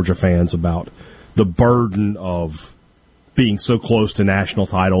longtime Georgia fans about the burden of being so close to national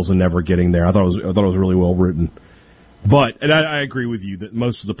titles and never getting there. I thought it was really well written. And I agree with you that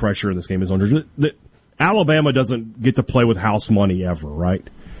most of the pressure in this game is on Georgia. Alabama doesn't get to play with house money ever, right?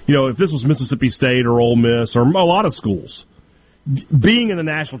 If this was Mississippi State or Ole Miss or a lot of schools, being in the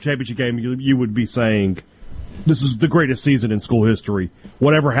national championship game, you would be saying, this is the greatest season in school history.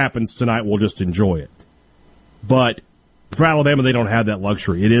 Whatever happens tonight, we'll just enjoy it. But for Alabama, they don't have that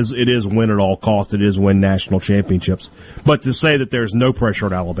luxury. It is win at all costs. It is win national championships. But to say that there's no pressure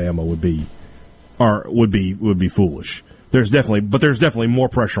on Alabama would be foolish. There's definitely more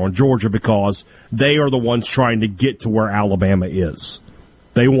pressure on Georgia because they are the ones trying to get to where Alabama is.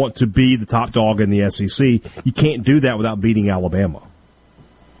 They want to be the top dog in the SEC. You can't do that without beating Alabama.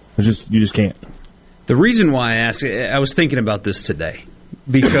 You just can't. The reason why I ask, I was thinking about this today,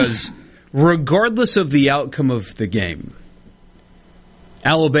 because regardless of the outcome of the game,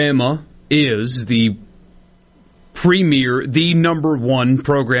 Alabama is the premier, the number one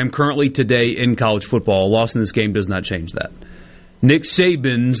program currently today in college football. A loss in this game does not change that. Nick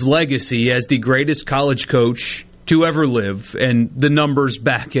Saban's legacy as the greatest college coach to ever live, and the numbers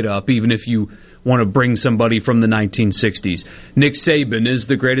back it up, even if you want to bring somebody from the 1960s. Nick Saban is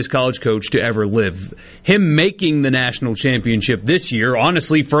the greatest college coach to ever live. Him making the national championship this year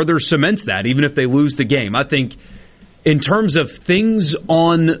honestly further cements that, even if they lose the game. I think in terms of things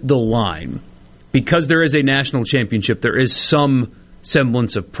on the line, because there is a national championship, there is some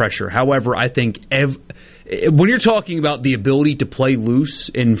semblance of pressure. However, I think when you're talking about the ability to play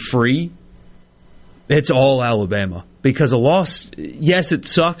loose and free, it's all Alabama. Because a loss, yes, it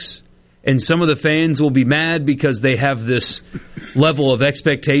sucks, and some of the fans will be mad because they have this level of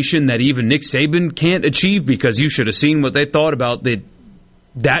expectation that even Nick Saban can't achieve, because you should have seen what they thought about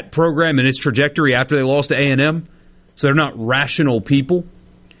that program and its trajectory after they lost to A&M. So they're not rational people.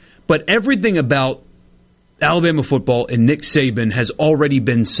 But everything about Alabama football and Nick Saban has already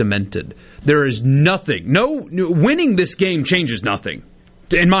been cemented. There is nothing. Winning this game changes nothing,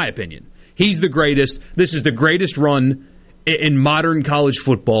 in my opinion. He's the greatest. This is the greatest run in modern college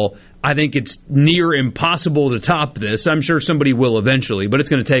football. I think it's near impossible to top this. I'm sure somebody will eventually, but it's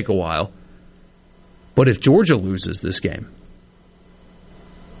going to take a while. But if Georgia loses this game,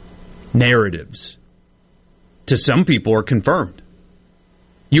 narratives to some people are confirmed.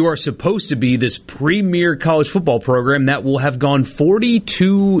 You are supposed to be this premier college football program that will have gone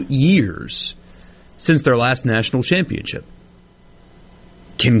 42 years since their last national championship.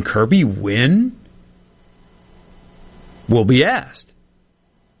 Can Kirby win? Will be asked.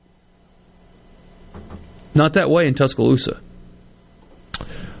 Not that way in Tuscaloosa.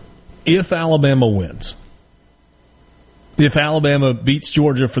 If Alabama wins, if Alabama beats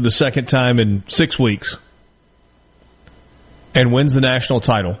Georgia for the second time in 6 weeks and wins the national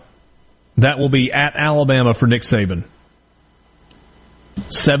title, that will be at Alabama for Nick Saban.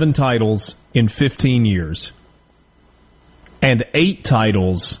 7 titles in 15 years. And 8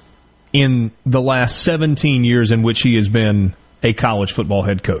 titles in the last 17 years in which he has been a college football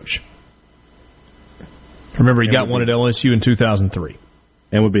head coach. Remember, he got one at LSU in 2003.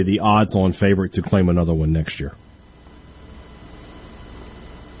 And would be the odds-on favorite to claim another one next year.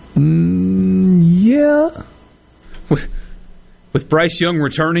 Yeah. With Bryce Young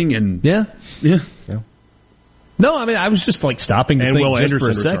returning and... Yeah. No, I mean, I was just like stopping to think just for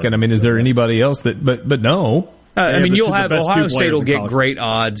a second. I mean, is there anybody else that... But no. I mean, you'll have Ohio State will get great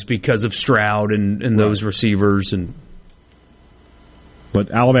odds because of Stroud and those receivers.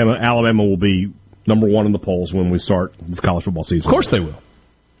 But Alabama will be number 1 in the polls when we start the college football season. Of course they will.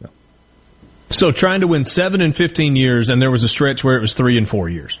 Yeah. So trying to win 7 in 15 years, and there was a stretch where it was 3 in 4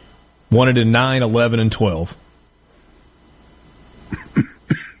 years. Won it in 9, 11, and 12.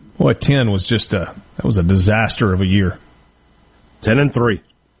 Boy, 10 was just that was a disaster of a year. 10-3.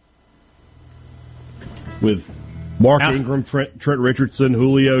 With Mark Ingram, Trent Richardson,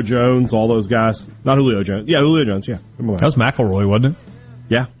 Julio Jones, all those guys. Not Julio Jones. Yeah, Julio Jones, yeah. That was McElroy, wasn't it?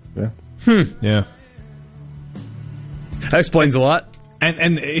 Yeah. Yeah. That explains a lot.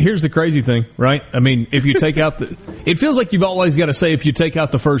 And here's the crazy thing, right? I mean, if you take out it feels like you've always got to say if you take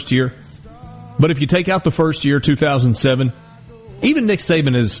out the first year. But if you take out the first year, 2007, even Nick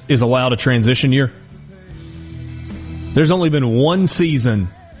Saban is allowed a transition year. There's only been one season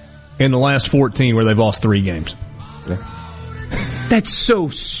in the last 14 where they've lost 3 games. That's so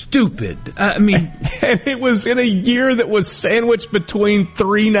stupid. I mean, and it was in a year that was sandwiched between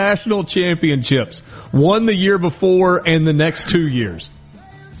 3 national championships. One the year before and the next 2 years.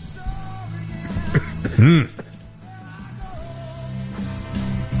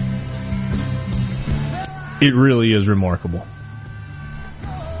 It really is remarkable.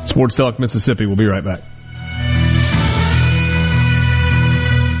 Sports Talk Mississippi. We'll be right back.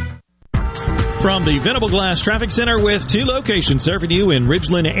 From the Venable Glass Traffic Center with 2 locations serving you in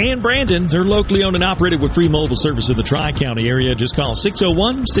Ridgeland and Brandon. They're locally owned and operated with free mobile service in the Tri-County area. Just call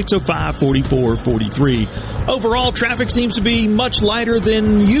 601-605-4443. Overall, traffic seems to be much lighter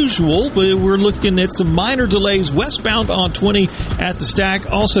than usual, but we're looking at some minor delays westbound on 20 at the Stack.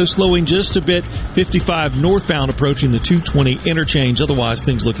 Also slowing just a bit, 55 northbound approaching the 220 interchange. Otherwise,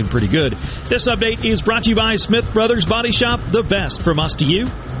 things looking pretty good. This update is brought to you by Smith Brothers Body Shop, the best from us to you.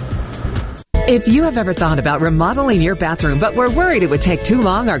 If you have ever thought about remodeling your bathroom but were worried it would take too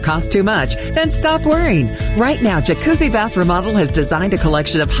long or cost too much, then stop worrying. Right now, Jacuzzi Bath Remodel has designed a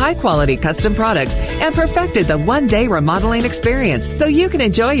collection of high-quality custom products and perfected the one-day remodeling experience so you can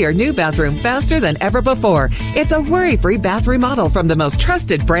enjoy your new bathroom faster than ever before. It's a worry-free bath remodel from the most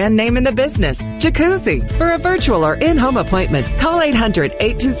trusted brand name in the business, Jacuzzi. For a virtual or in-home appointment, call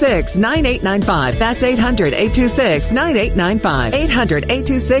 800-826-9895. That's 800-826-9895.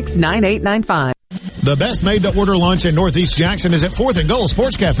 800-826-9895. The best made-to-order lunch in Northeast Jackson is at 4th and Goal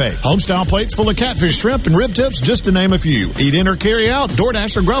Sports Cafe. Homestyle plates full of catfish, shrimp, and rib tips, just to name a few. Eat in or carry out,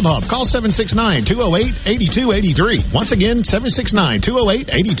 DoorDash or Grubhub. Call 769-208-8283. Once again,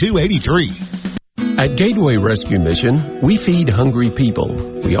 769-208-8283. At Gateway Rescue Mission, we feed hungry people.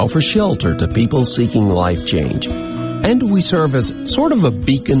 We offer shelter to people seeking life change. And we serve as sort of a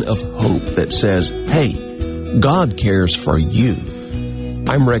beacon of hope that says, hey, God cares for you.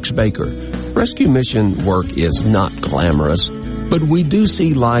 I'm Rex Baker. Rescue mission work is not glamorous, but we do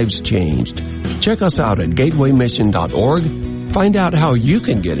see lives changed. Check us out at gatewaymission.org. Find out how you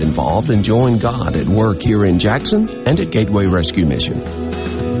can get involved and join God at work here in Jackson and at Gateway Rescue Mission.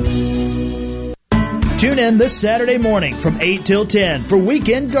 Tune in this Saturday morning from 8 till 10 for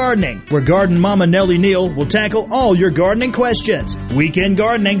Weekend Gardening, where Garden Mama Nellie Neal will tackle all your gardening questions. Weekend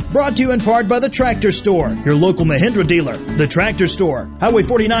Gardening, brought to you in part by The Tractor Store, your local Mahindra dealer. The Tractor Store, Highway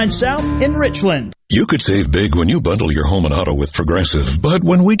 49 South in Richland. You could save big when you bundle your home and auto with Progressive, but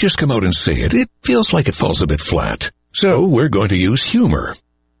when we just come out and say it, it feels like it falls a bit flat. So we're going to use humor.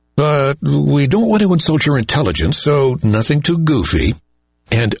 But we don't want to insult your intelligence, so nothing too goofy.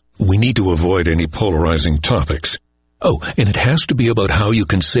 And we need to avoid any polarizing topics. Oh, and it has to be about how you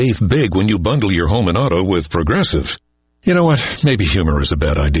can save big when you bundle your home and auto with Progressive. You know what? Maybe humor is a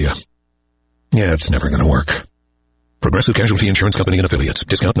bad idea. Yeah, it's never going to work. Progressive Casualty Insurance Company and Affiliates.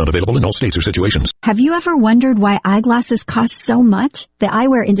 Discount not available in all states or situations. Have you ever wondered why eyeglasses cost so much? The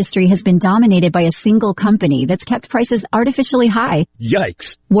eyewear industry has been dominated by a single company that's kept prices artificially high.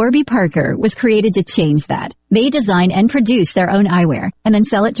 Yikes. Warby Parker was created to change that. They design and produce their own eyewear and then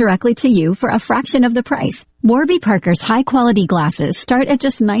sell it directly to you for a fraction of the price. Warby Parker's high-quality glasses start at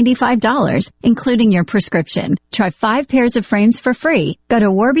just $95, including your prescription. Try 5 pairs of frames for free. Go to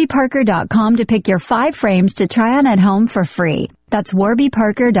warbyparker.com to pick your 5 frames to try on at home for free. That's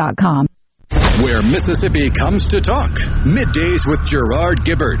warbyparker.com. Where Mississippi comes to talk. Middays with Gerard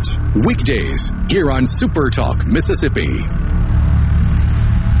Gibbert. Weekdays here on Super Talk Mississippi.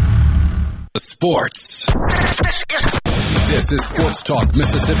 Sports. This is Sports Talk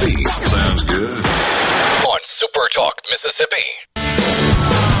Mississippi. Sounds good. On Super Talk Mississippi.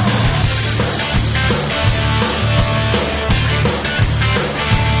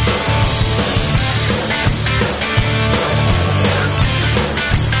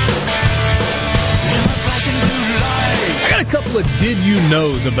 I got a couple of did you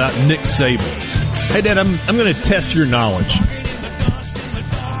knows about Nick Saban. Hey, Dad, I'm going to test your knowledge.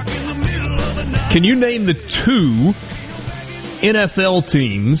 Can you name the 2 NFL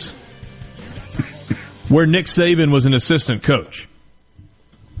teams where Nick Saban was an assistant coach?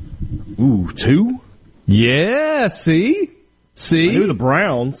 Ooh, 2? Yeah, see? I knew the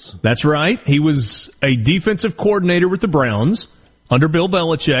Browns. That's right. He was a defensive coordinator with the Browns under Bill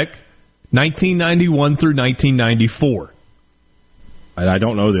Belichick, 1991 through 1994. I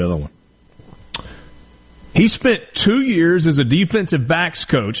don't know the other one. He spent 2 years as a defensive backs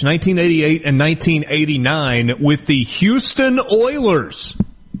coach, 1988 and 1989, with the Houston Oilers.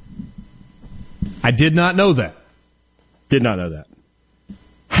 I did not know that. Did not know that.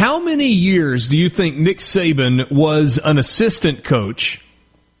 How many years do you think Nick Saban was an assistant coach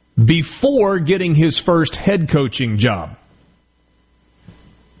before getting his first head coaching job?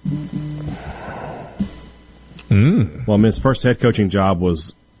 Well, I mean, his first head coaching job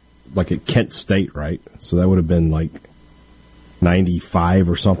was like at Kent State, right? So that would have been like 95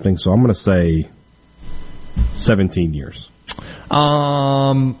 or something. So I'm going to say 17 years.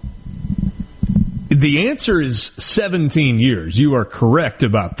 The answer is 17 years. You are correct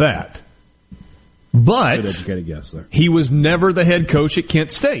about that. But good educated guess there. He was never the head coach at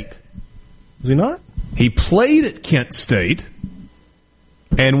Kent State. Was he not? He played at Kent State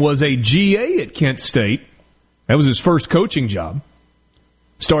and was a GA at Kent State. That was his first coaching job,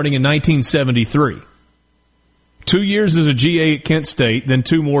 starting in 1973. 2 years as a GA at Kent State, then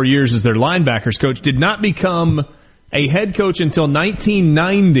 2 more years as their linebackers coach. Did not become a head coach until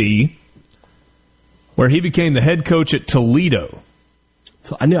 1990, where he became the head coach at Toledo.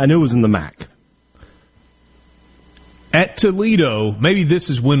 So I knew it was in the MAC. At Toledo, maybe this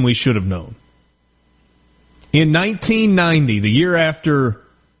is when we should have known. In 1990, the year after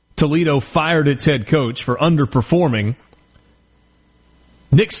Toledo fired its head coach for underperforming,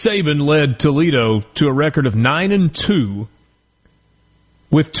 Nick Saban led Toledo to a record of 9-2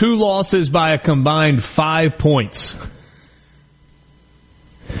 with 2 losses by a combined 5 points.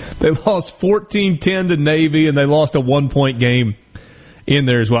 They lost 14-10 to Navy, and they lost a 1-point game in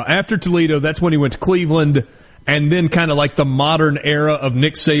there as well. After Toledo, that's when he went to Cleveland, and then kind of like the modern era of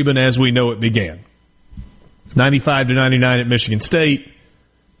Nick Saban as we know it began. 95 to 99 at Michigan State,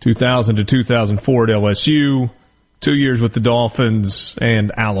 2000 to 2004 at LSU, 2 years with the Dolphins,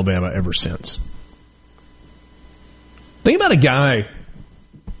 and Alabama ever since. Think about a guy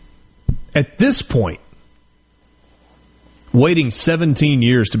at this point waiting 17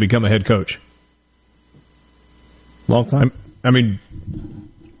 years to become a head coach. Long time. I mean,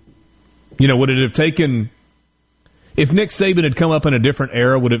 would it have taken... If Nick Saban had come up in a different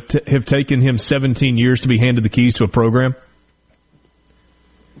era, would it have taken him 17 years to be handed the keys to a program?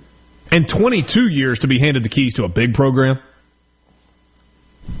 And 22 years to be handed the keys to a big program?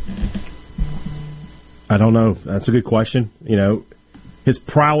 I don't know. That's a good question. His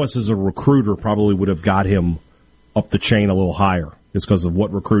prowess as a recruiter probably would have got him up the chain a little higher. just because of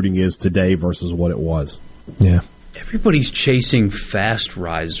what recruiting is today versus what it was. Yeah. Everybody's chasing fast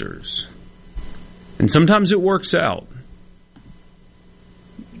risers. And sometimes it works out.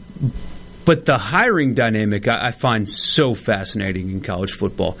 But the hiring dynamic I find so fascinating in college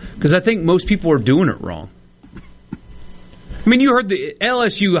football because I think most people are doing it wrong. I mean, you heard the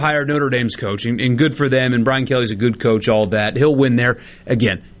LSU hired Notre Dame's coach, and good for them, and Brian Kelly's a good coach, all that. He'll win there.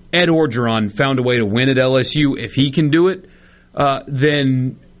 Again, Ed Orgeron found a way to win at LSU. If he can do it,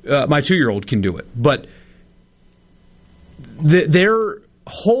 then my 2-year-old can do it. But their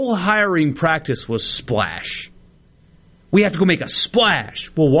whole hiring practice was splash. We have to go make a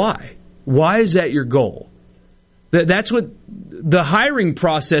splash. Well, why? Why is that your goal? That's what the hiring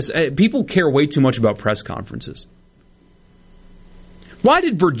process, people care way too much about press conferences. Why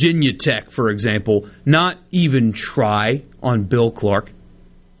did Virginia Tech, for example, not even try on Bill Clark?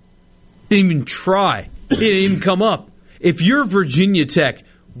 Didn't even try. It didn't even come up. If you're Virginia Tech,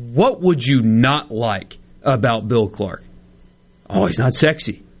 what would you not like about Bill Clark? Oh, he's not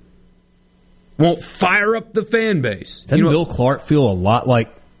sexy. Won't fire up the fan base. Doesn't Bill Clark feel a lot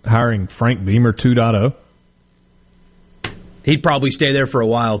like hiring Frank Beamer 2.0? He'd probably stay there for a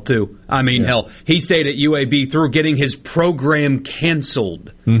while, too. I mean, hell, he stayed at UAB through getting his program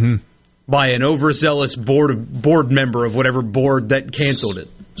canceled by an overzealous board member of whatever board that canceled it.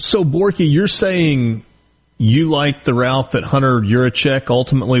 So, Borky, you're saying you like the route that Hunter Yurachek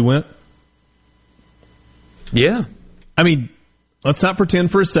ultimately went? Yeah. I mean, let's not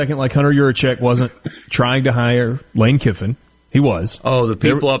pretend for a second like Hunter Yurachek wasn't trying to hire Lane Kiffin. He was. Oh, the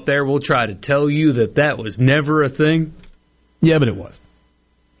people up there will try to tell you that was never a thing. Yeah, but it was.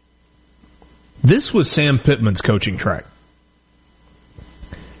 This was Sam Pittman's coaching track.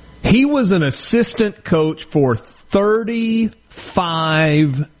 He was an assistant coach for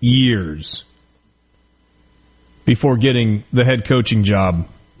 35 years before getting the head coaching job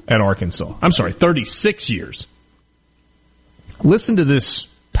at Arkansas. I'm sorry, 36 years. Listen to this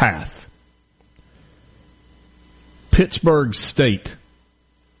path. Pittsburgh State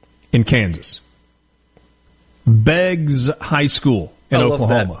in Kansas. Beggs High School in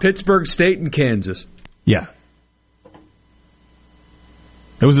Oklahoma. Pittsburgh State in Kansas. Yeah.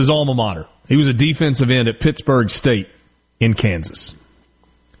 It was his alma mater. He was a defensive end at Pittsburgh State in Kansas.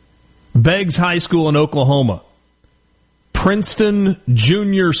 Beggs High School in Oklahoma. Princeton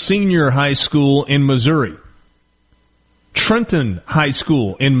Junior-Senior High School in Missouri. Trenton High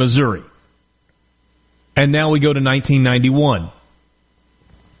School in Missouri. And now we go to 1991.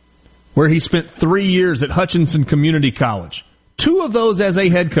 Where he spent 3 years at Hutchinson Community College. 2 of those as a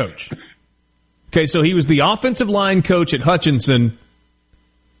head coach. Okay, so he was the offensive line coach at Hutchinson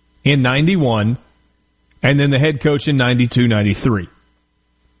in 91, and then the head coach in 92, 93.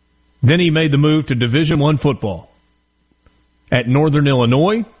 Then he made the move to Division I football at Northern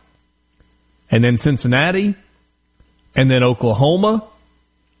Illinois, and then Cincinnati, and then Oklahoma,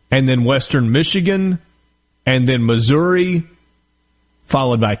 and then Western Michigan, and then Missouri,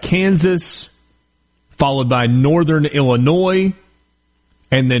 followed by Kansas, followed by Northern Illinois,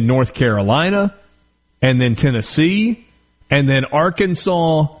 and then North Carolina, and then Tennessee, and then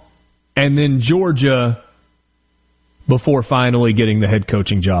Arkansas, and then Georgia, before finally getting the head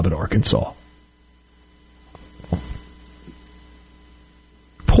coaching job at Arkansas.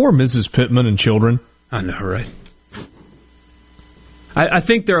 Poor Mrs. Pittman and children. I know, right? I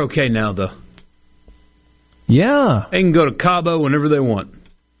think they're okay now, though. Yeah. They can go to Cabo whenever they want.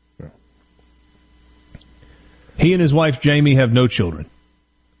 He and his wife, Jamie, have no children.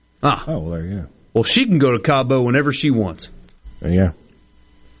 Ah. Oh, well, there you go. Well, she can go to Cabo whenever she wants. There you go.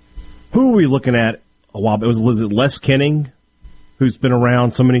 Who are we looking at a while? Was it Les Kenning, who's been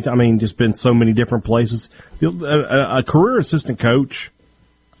around so many times? I mean, just been so many different places. A career assistant coach.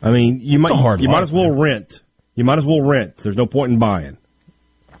 I mean, you might as well rent. You might as well rent. There's no point in buying.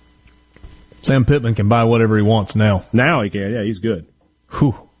 Sam Pittman can buy whatever he wants now. Now he can. Yeah, he's good.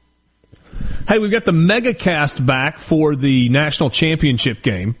 Whew. Hey, we've got the MegaCast back for the national championship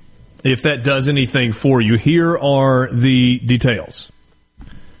game. If that does anything for you, here are the details.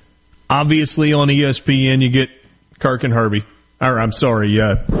 Obviously, on ESPN, you get Kirk and Herbie. Or, I'm sorry,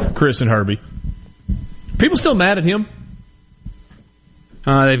 Chris and Herbie. People still mad at him?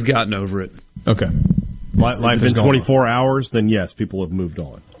 They've gotten over it. Okay. Life has been 24 hours, then yes, people have moved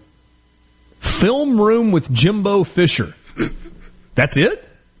on. Film room with Jimbo Fisher. That's it?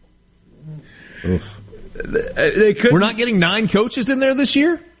 Oof. We're not getting 9 coaches in there this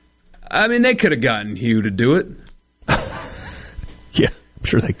year? I mean, they could have gotten Hugh to do it. Yeah, I'm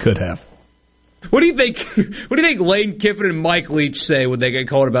sure they could have. What do you think? What do you think Lane Kiffin and Mike Leach say when they get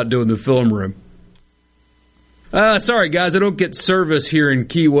called about doing the film room? Sorry, guys, I don't get service here in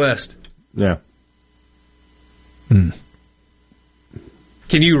Key West. Yeah. Can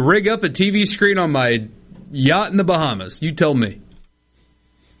you rig up a TV screen on my yacht in the Bahamas? You tell me.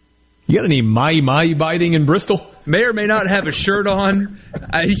 You got any mahi-mahi biting in Bristol? May or may not have a shirt on.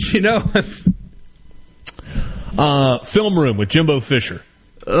 Film room with Jimbo Fisher.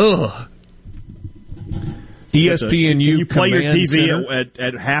 Ugh. ESPNU. You play your TV Center.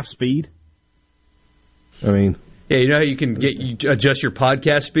 at half speed. I mean, yeah, you know how you can adjust your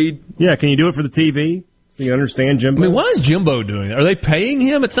podcast speed? Yeah, can you do it for the TV? So you understand Jimbo? I mean, what is Jimbo doing? Are they paying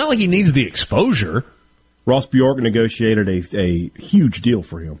him? It's not like he needs the exposure. Ross Bjork negotiated a huge deal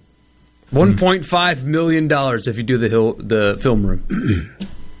for him. $1.5 million if you do the film room.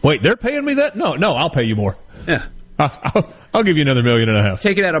 Wait, they're paying me that? No, I'll pay you more. Yeah. I'll give you another $1.5 million.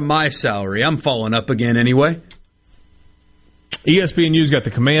 Take it out of my salary. I'm falling up again anyway. ESPNU's got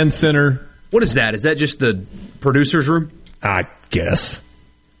the command center. What is that? Is that just the producer's room? I guess.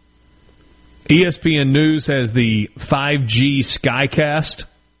 ESPN News has the 5G Skycast.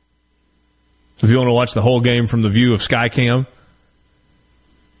 If you want to watch the whole game from the view of Skycam.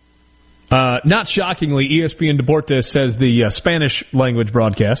 Not shockingly, ESPN Deportes says the Spanish language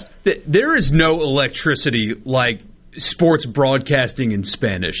broadcast. There is no electricity like sports broadcasting in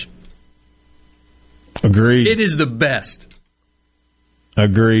Spanish. Agreed. It is the best.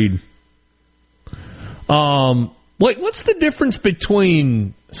 Agreed. Wait, what's the difference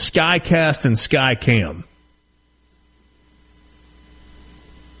between Skycast and Skycam?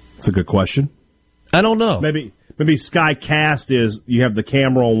 That's a good question. I don't know. Maybe Skycast is you have the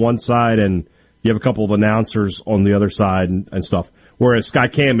camera on one side and you have a couple of announcers on the other side and stuff. Whereas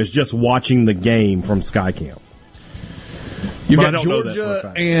Skycam is just watching the game from Skycam. You've got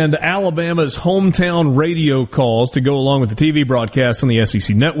Georgia and Alabama's hometown radio calls to go along with the TV broadcast on the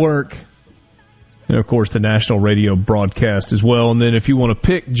SEC network. And, of course, the national radio broadcast as well. And then if you want to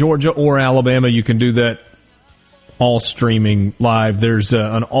pick Georgia or Alabama, you can do that all streaming live. There's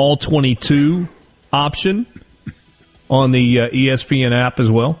an all 22 option on the ESPN app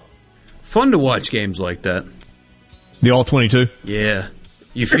as well. Fun to watch games like that. The all 22? Yeah.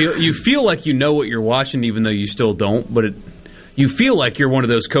 You feel like you know what you're watching even though you still don't, but you feel like you're one of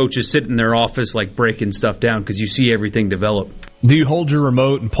those coaches sitting in their office like breaking stuff down because you see everything develop. Do you hold your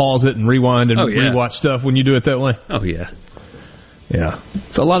remote and pause it and rewind and rewatch stuff when you do it that way? Oh, yeah. Yeah.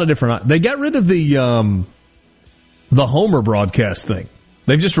 It's a lot of different... They got rid of the Homer broadcast thing.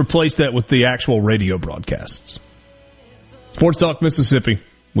 They've just replaced that with the actual radio broadcasts. Sports Talk Mississippi.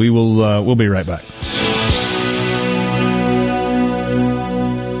 We'll be right back.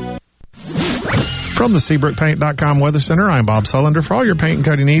 From the SeabrookPaint.com Weather Center, I'm Bob Sullender. For all your paint and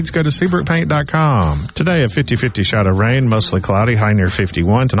coating needs, go to SeabrookPaint.com. Today, a 50-50 shot of rain, mostly cloudy, high near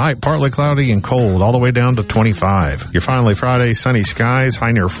 51. Tonight, partly cloudy and cold, all the way down to 25. Your finally Friday, sunny skies,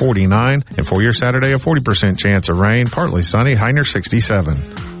 high near 49. And for your Saturday, a 40% chance of rain, partly sunny, high near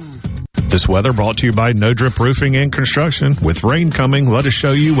 67. This weather brought to you by No Drip Roofing and Construction. With rain coming, let us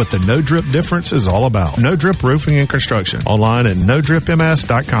show you what the No Drip difference is all about. No Drip Roofing and Construction. Online at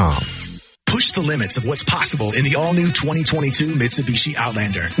NoDripMS.com. Push the limits of what's possible in the all-new 2022 Mitsubishi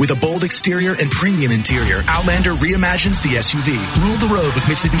Outlander. With a bold exterior and premium interior, Outlander reimagines the SUV. Rule the road with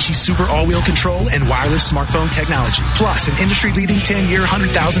Mitsubishi Super All-Wheel Control and wireless smartphone technology. Plus, an industry-leading 10-year,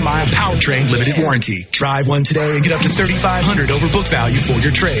 100,000-mile powertrain limited warranty. Drive one today and get up to $3,500 over book value for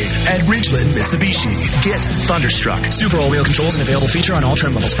your trade. At Ridgeland Mitsubishi, get Thunderstruck. Super All-Wheel Control is an available feature on all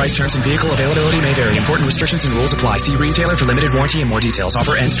trim levels. Price, terms, and vehicle availability may vary. Important restrictions and rules apply. See retailer for limited warranty and more details.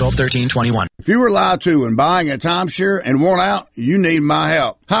 Offer ends 12/13/21. If you were lied to when buying a timeshare and want out, you need my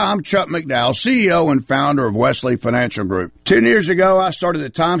help. Hi, I'm Chuck McDowell, CEO and founder of Wesley Financial Group. 10 years ago, I started the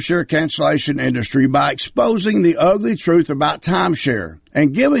timeshare cancellation industry by exposing the ugly truth about timeshare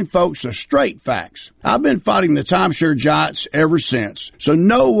and giving folks the straight facts. I've been fighting the timeshare giants ever since, so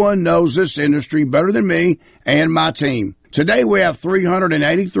no one knows this industry better than me and my team. Today we have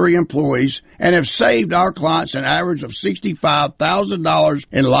 383 employees and have saved our clients an average of $65,000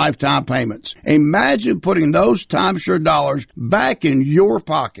 in lifetime payments. Imagine putting those timeshare dollars back in your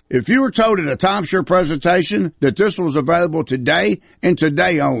pocket. If you were told at a timeshare presentation that this was available today and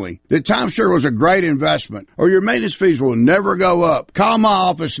today only, that timeshare was a great investment or your maintenance fees will never go up, call my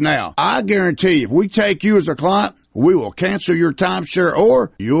office now. I guarantee you, if we take you as a client, we will cancel your timeshare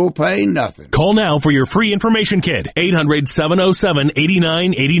or you'll pay nothing. Call now for your free information kit.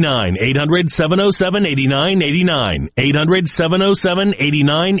 800-707-8989. 800-707-8989.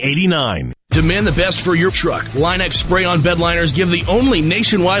 800-707-8989. Demand the best for your truck. Line-X spray-on bed liners give the only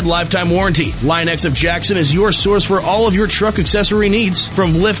nationwide lifetime warranty. Line-X of Jackson is your source for all of your truck accessory needs.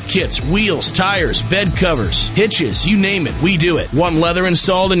 From lift kits, wheels, tires, bed covers, hitches, you name it, we do it. Want leather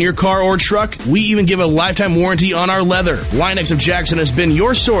installed in your car or truck? We even give a lifetime warranty on our leather. Line-X of Jackson has been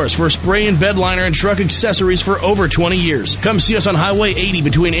your source for spray and bed liner and truck accessories for over 20 years. Come see us on Highway 80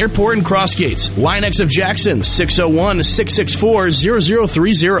 between Airport and Cross Gates. Line-X of Jackson,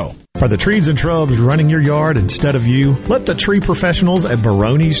 601-664-0030. Are the trees and shrubs running your yard instead of you? Let the tree professionals at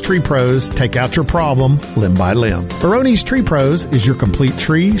Barone's Tree Pros take out your problem limb by limb. Barone's Tree Pros is your complete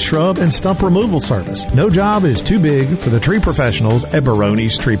tree, shrub, and stump removal service. No job is too big for the tree professionals at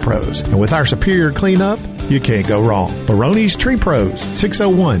Barone's Tree Pros. And with our superior cleanup, you can't go wrong. Barone's Tree Pros,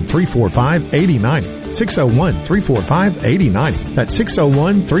 601-345-8090. 601-345-8090. That's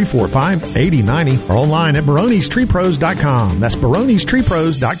 601-345-8090. Or online at baronestreepros.com. That's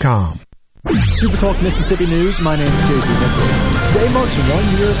baronestreepros.com. Super Talk Mississippi News, my name is JP Mitchell. Today marks 1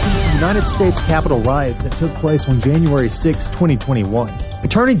 year since the United States Capitol riots that took place on January 6, 2021.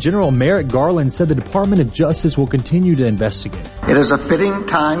 Attorney General Merrick Garland said the Department of Justice will continue to investigate. It is a fitting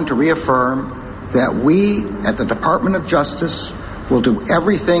time to reaffirm that we at the Department of Justice will do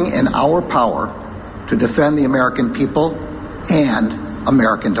everything in our power to defend the American people and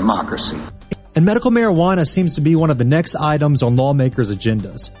American democracy. And medical marijuana seems to be one of the next items on lawmakers'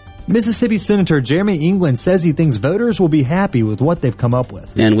 agendas. Mississippi Senator Jeremy England says he thinks voters will be happy with what they've come up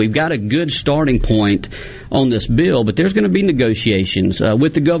with. And we've got a good starting point on this bill, but there's going to be negotiations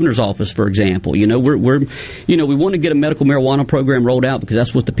with the governor's office, for example. We want to get a medical marijuana program rolled out because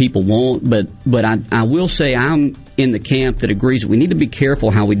that's what the people want. But I will say I'm in the camp that agrees that we need to be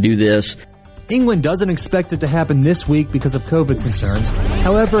careful how we do this. England doesn't expect it to happen this week because of COVID concerns.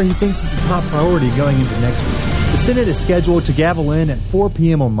 However, he thinks it's a top priority going into next week. The Senate is scheduled to gavel in at 4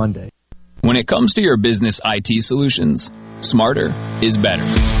 p.m. on Monday. When it comes to your business IT solutions, smarter is better.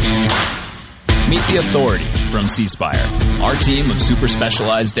 Meet the authority from C Spire. Our team of super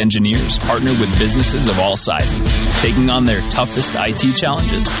specialized engineers partner with businesses of all sizes, taking on their toughest IT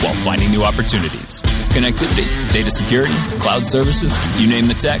challenges while finding new opportunities. Connectivity, data security, cloud services, you name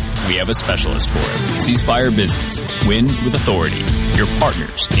the tech, we have a specialist for it. C Spire Business. Win with authority. Your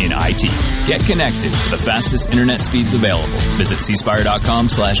partners in IT. Get connected to the fastest internet speeds available. Visit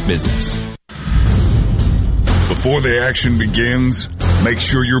cspire.com/business. Before the action begins, make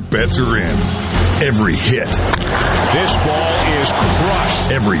sure your bets are in. Every hit. This ball is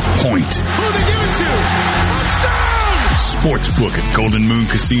crushed. Every point. Who they give it to? Touchdown! Sportsbook at Golden Moon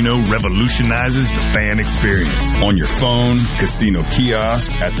Casino revolutionizes the fan experience. On your phone, casino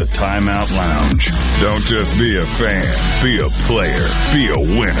kiosk, at the Timeout Lounge. Don't just be a fan. Be a player. Be a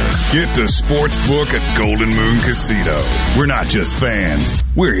winner. Get to Sportsbook at Golden Moon Casino. We're not just fans.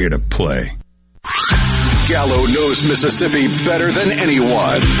 We're here to play. Gallo knows Mississippi better than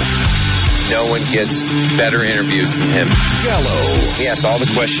anyone. No one gets better interviews than him. Gallo. He asks all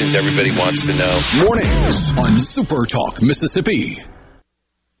the questions everybody wants to know. Mornings on Super Talk Mississippi.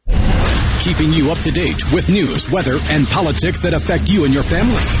 Keeping you up to date with news, weather, and politics that affect you and your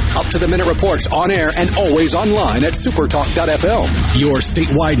family. Up-to-the-minute reports on air and always online at supertalk.fm. Your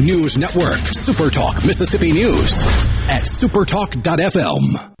statewide news network. Supertalk Mississippi News at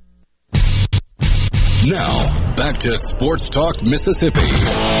supertalk.fm. Now, back to Sports Talk Mississippi.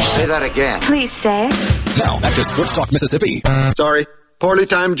 Say that again. Please say it. Now, back to Sports Talk Mississippi. Sorry. Poorly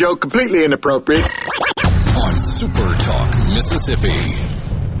timed joke, completely inappropriate. On Super Talk Mississippi.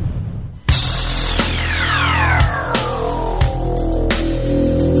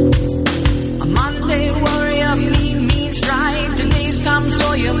 A Monday warrior, mean strike. Today's Tom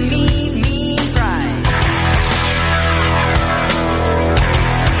Sawyer, mean pride.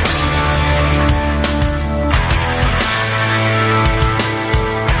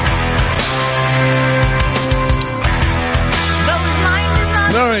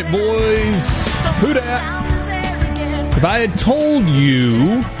 All right, boys. Who dat? If I had told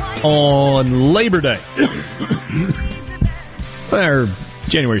you on Labor Day, or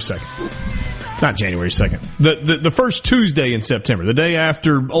January 2nd, not January 2nd, the first Tuesday in September, the day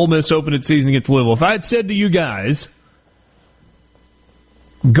after Ole Miss opened its season against Louisville, if I had said to you guys,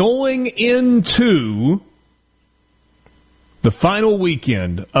 going into the final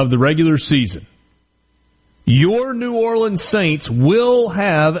weekend of the regular season, your New Orleans Saints will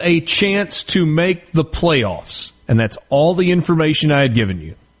have a chance to make the playoffs. And that's all the information I had given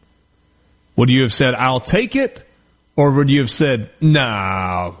you. Would you have said, I'll take it? Or would you have said,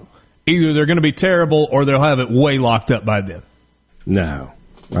 no, either they're going to be terrible or they'll have it way locked up by then? No.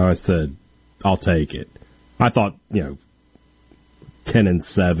 I said, I'll take it. I thought,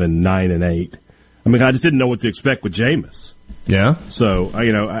 10-7, 9-8. I mean, I just didn't know what to expect with Jameis. Yeah. So,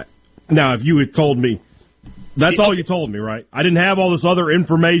 now if you had told me, that's all you told me, right? I didn't have all this other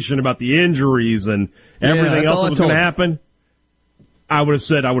information about the injuries and everything else that was going to happen. I would have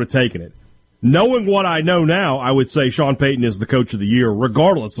said I would have taken it. Knowing what I know now, I would say Sean Payton is the coach of the year,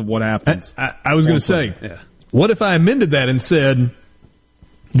 regardless of what happens. I was going to say, what if I amended that and said,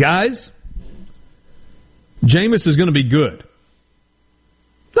 guys, Jameis is going to be good.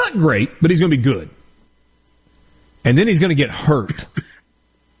 Not great, but he's going to be good. And then he's going to get hurt.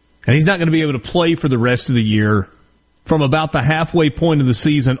 And he's not going to be able to play for the rest of the year from about the halfway point of the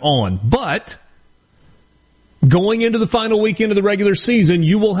season on. But going into the final weekend of the regular season,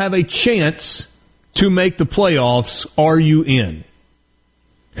 you will have a chance to make the playoffs. Are you in?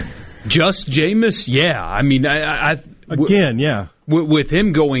 Just Jameis? Yeah. I mean, with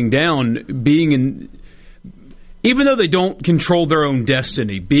him going down, being in, even though they don't control their own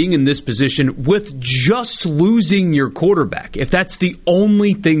destiny, being in this position with just losing your quarterback, if that's the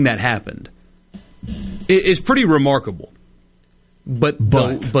only thing that happened, it is pretty remarkable. But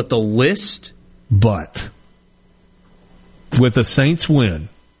the list? But with a Saints win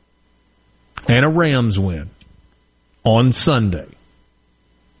and a Rams win on Sunday,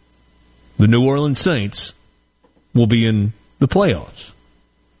 the New Orleans Saints will be in the playoffs.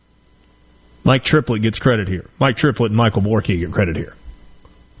 Mike Triplett gets credit here. Mike Triplett and Michael Borky get credit here.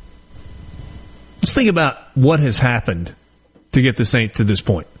 Let's think about what has happened to get the Saints to this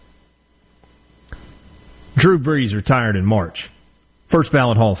point. Drew Brees retired in March. First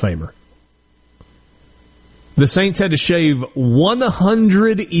ballot Hall of Famer. The Saints had to shave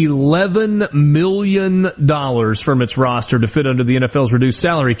 $111 million from its roster to fit under the NFL's reduced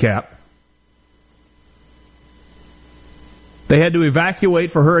salary cap. They had to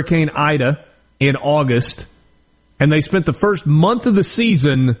evacuate for Hurricane Ida in August, and they spent the first month of the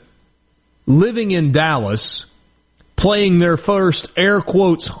season living in Dallas, playing their first, air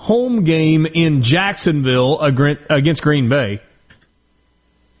quotes, home game in Jacksonville against Green Bay,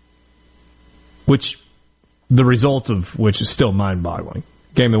 which the result of which is still mind-boggling.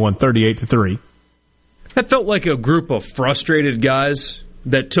 Game they won 38-3. That felt like a group of frustrated guys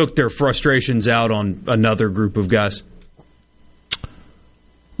that took their frustrations out on another group of guys.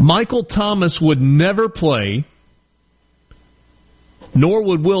 Michael Thomas would never play, nor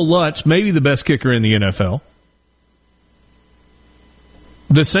would Will Lutz, maybe the best kicker in the NFL.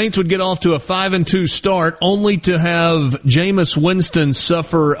 The Saints would get off to a 5-2 start, only to have Jameis Winston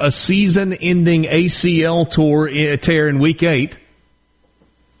suffer a season-ending ACL tear in Week 8.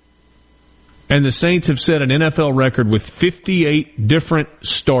 And the Saints have set an NFL record with 58 different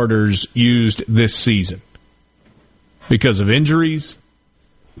starters used this season because of injuries,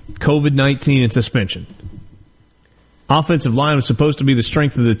 COVID-19, and suspension. Offensive line was supposed to be the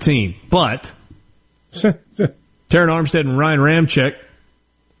strength of the team, but Terron Armstead and Ryan Ramczyk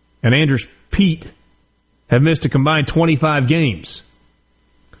and Andrews Pete have missed a combined 25 games.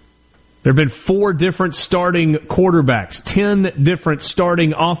 There have been 4 different starting quarterbacks, 10 different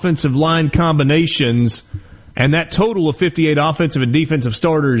starting offensive line combinations, and that total of 58 offensive and defensive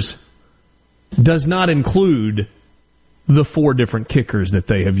starters does not include the 4 different kickers that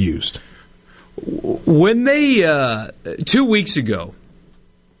they have used. When they, 2 weeks ago,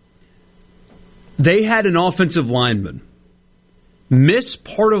 they had an offensive lineman miss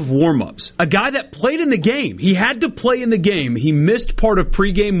part of warm-ups. A guy that played in the game. He had to play in the game. He missed part of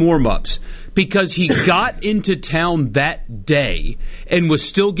pregame warm-ups because he got into town that day and was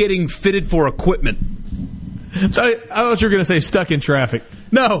still getting fitted for equipment. I thought you were going to say stuck in traffic.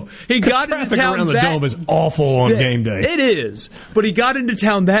 No, he got into town around the dome is awful on game day. It is. But he got into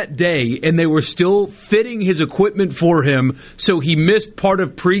town that day, and they were still fitting his equipment for him, so he missed part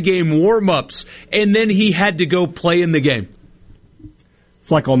of pregame warm-ups, and then he had to go play in the game. It's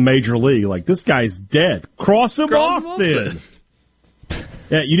like on Major League. Like, this guy's dead. Cross him off then.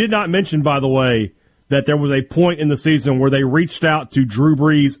 Yeah, you did not mention, by the way, that there was a point in the season where they reached out to Drew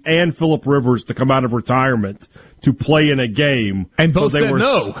Brees and Phillip Rivers to come out of retirement to play in a game. And both said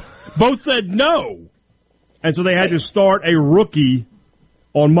no. Both said no. And so they had to start a rookie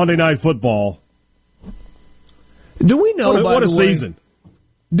on Monday Night Football. Do we know, what a season.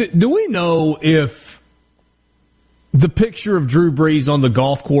 Do we know if the picture of Drew Brees on the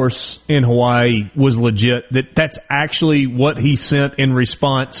golf course in Hawaii was legit? That's actually what he sent in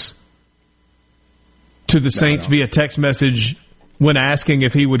response to the Saints via text message when asking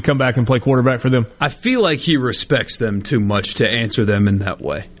if he would come back and play quarterback for them? I feel like he respects them too much to answer them in that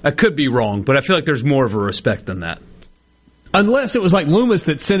way. I could be wrong, but I feel like there's more of a respect than that. Unless it was like Loomis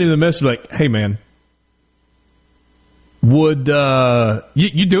that sent him the message like, hey, man, Would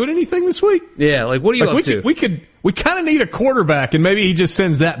you doing anything this week? Yeah, like what are you up to? We kind of need a quarterback, and maybe he just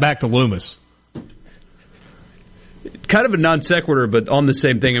sends that back to Loomis. Kind of a non sequitur, but on the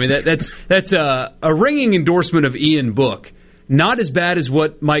same thing. I mean, that's a ringing endorsement of Ian Book. Not as bad as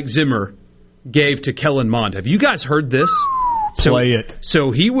what Mike Zimmer gave to Kellen Mond. Have you guys heard this? Play it.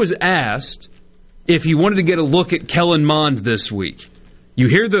 So he was asked if he wanted to get a look at Kellen Mond this week. You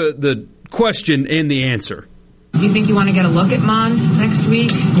hear the question and the answer. Do you think you want to get a look at Mond next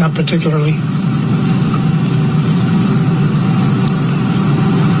week? Not particularly.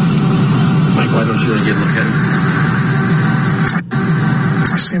 Mike, why don't you get a look at him?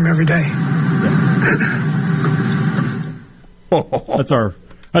 I see him every day.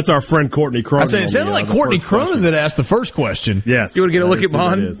 That's our friend Courtney Cronin. I said it sounded like Courtney Cronin that asked the first question. Yes. You want to get a look at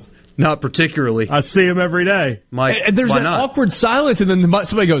Mond? Not particularly. I see him every day. Mike, and there's that awkward silence, and then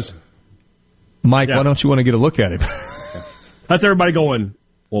somebody goes, Mike, why don't you want to get a look at him? That's everybody going,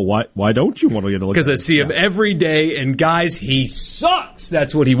 well, why don't you want to get a look at him? Because I see him every day, and guys, he sucks.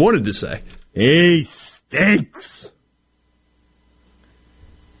 That's what he wanted to say. He stinks.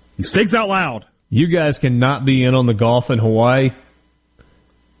 He stinks out loud. You guys cannot be in on the golf in Hawaii.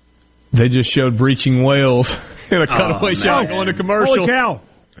 They just showed breaching whales in a cutaway shot going to commercial. Holy cow.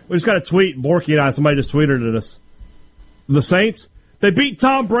 We just got a tweet. Borky and I, somebody just tweeted at us. The Saints, they beat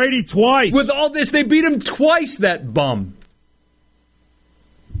Tom Brady twice. With all this, they beat him twice, that bum.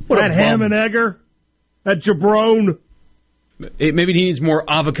 That Hammenegger. That Jabron. Maybe he needs more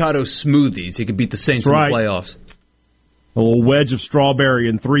avocado smoothies. He could beat the Saints in the playoffs. A little wedge of strawberry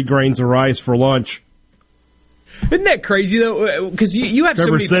and 3 grains of rice for lunch. Isn't that crazy, though? Because you have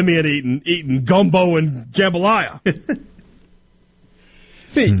Trevor so many... Simeon eating gumbo and jambalaya.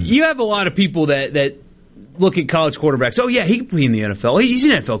 You have a lot of people that look at college quarterbacks. Oh, yeah, he could be in the NFL. He's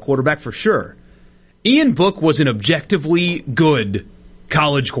an NFL quarterback for sure. Ian Book was an objectively good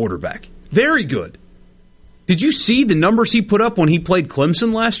college quarterback. Very good. Did you see the numbers he put up when he played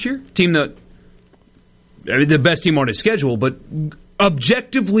Clemson last year? The best team on his schedule, but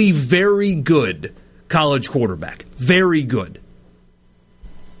objectively very good college quarterback. Very good.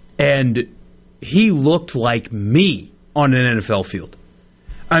 And he looked like me on an NFL field.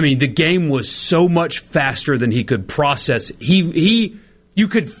 I mean, the game was so much faster than he could process. You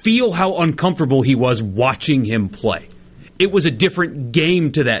could feel how uncomfortable he was watching him play. It was a different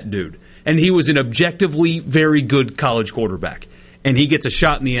game to that dude. And he was an objectively very good college quarterback. And he gets a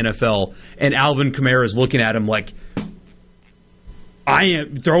shot in the NFL, and Alvin Kamara is looking at him like,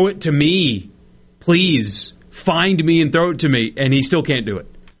 throw it to me. Please, find me and throw it to me. And he still can't do it.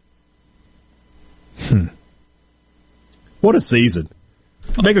 What a season.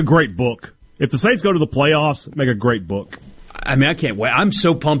 Make a great book. If the Saints go to the playoffs, make a great book. I mean, I can't wait. I'm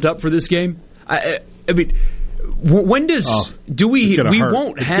so pumped up for this game. I mean, when does we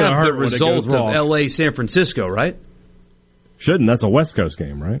won't have the result of L.A. San Francisco, right? Shouldn't. That's a West Coast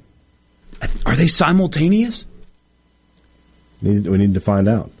game, right? Are they simultaneous? We need to find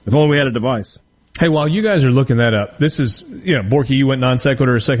out. If only we had a device. Hey, while you guys are looking that up, this is, Borky, you went non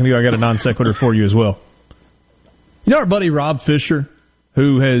sequitur a second ago. I got a non sequitur for you as well. You know our buddy Rob Fisher,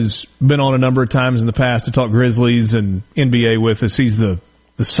 who has been on a number of times in the past to talk Grizzlies and NBA with us. He's the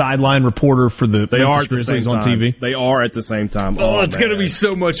sideline reporter for the Grizzlies on TV. They are at the same time. Oh, it's going to be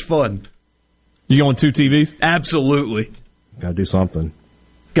so much fun. You going 2 TVs? Absolutely. Got to do something.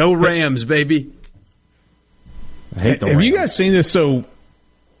 Go Rams, baby. I hate the Have Rams. you guys seen this? So,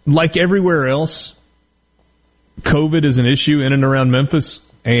 like everywhere else, COVID is an issue in and around Memphis.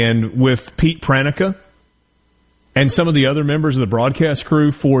 And with Pete Pranica and some of the other members of the broadcast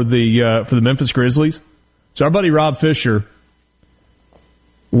crew for the Memphis Grizzlies. So our buddy Rob Fisher,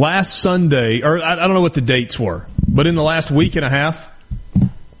 last Sunday, or I don't know what the dates were, but in the last week and a half,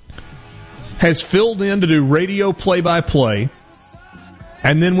 has filled in to do radio play-by-play,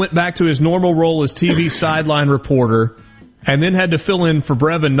 and then went back to his normal role as TV sideline reporter, and then had to fill in for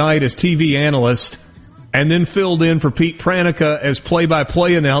Brevin Knight as TV analyst, and then filled in for Pete Pranica as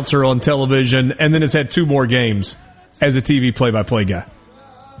play-by-play announcer on television, and then has had 2 more games as a TV play-by-play guy.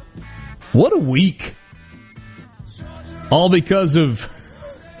 What a week. All because of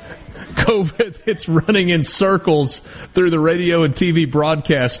COVID. It's running in circles through the radio and TV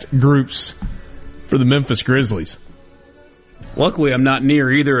broadcast groups for the Memphis Grizzlies. Luckily, I'm not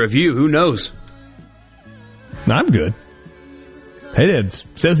near either of you. Who knows? I'm good. Hey, Ed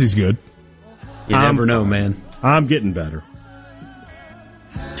says he's good. You never know, man. I'm getting better.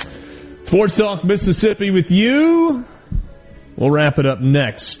 Sports Talk Mississippi with you. We'll wrap it up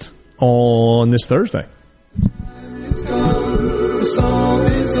next on this Thursday. The song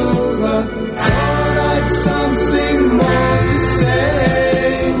is over. Thought I'd something more.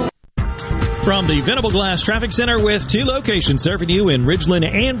 say. From the Venable Glass Traffic Center with 2 locations serving you in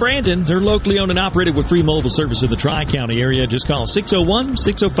Ridgeland and Brandon. They're locally owned and operated with free mobile service in the Tri-County area. Just call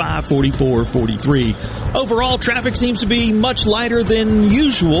 601-605-4443. Overall, traffic seems to be much lighter than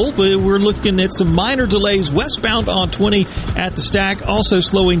usual, but we're looking at some minor delays westbound on 20 at the Stack. Also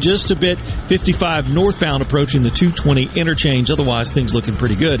slowing just a bit, 55 northbound approaching the 220 interchange. Otherwise, things looking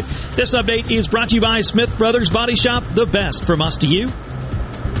pretty good. This update is brought to you by Smith Brothers Body Shop, the best from us to you.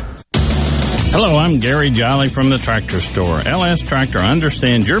 Hello, I'm Gary Jolly from the Tractor Store. LS Tractor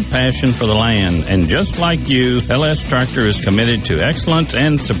understands your passion for the land, and just like you, LS Tractor is committed to excellence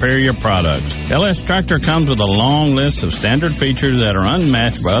and superior products. LS Tractor comes with a long list of standard features that are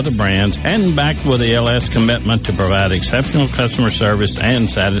unmatched by other brands and backed with the LS commitment to provide exceptional customer service and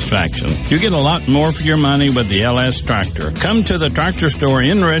satisfaction. You get a lot more for your money with the LS Tractor. Come to the Tractor Store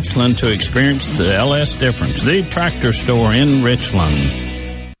in Richland to experience the LS difference. The Tractor Store in Richland.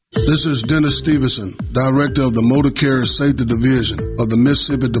 This is Dennis Stevenson, Director of the Motor Carrier Safety Division of the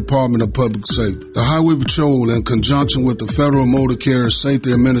Mississippi Department of Public Safety. The Highway Patrol, in conjunction with the Federal Motor Carrier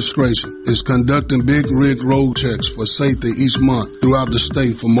Safety Administration, is conducting big rig road checks for safety each month throughout the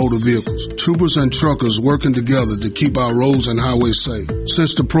state for motor vehicles. Troopers and truckers working together to keep our roads and highways safe.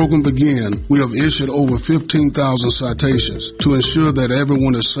 Since the program began, we have issued over 15,000 citations to ensure that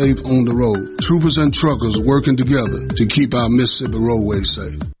everyone is safe on the road. Troopers and truckers working together to keep our Mississippi roadways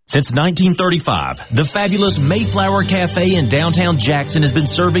safe. Since 1935, the fabulous Mayflower Cafe in downtown Jackson has been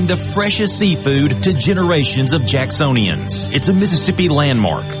serving the freshest seafood to generations of Jacksonians. It's a Mississippi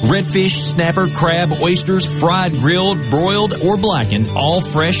landmark. Redfish, snapper, crab, oysters, fried, grilled, broiled, or blackened, all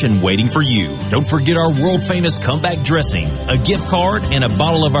fresh and waiting for you. Don't forget our world-famous comeback dressing, a gift card, and a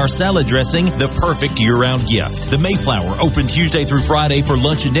bottle of our salad dressing, the perfect year-round gift. The Mayflower, open Tuesday through Friday for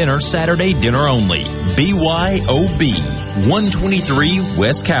lunch and dinner, Saturday dinner only. BYOB, 123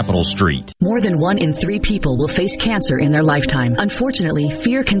 West Capitol Street. More than 1 in 3 people will face cancer in their lifetime. Unfortunately,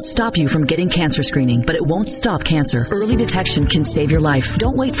 fear can stop you from getting cancer screening, but it won't stop cancer. Early detection can save your life.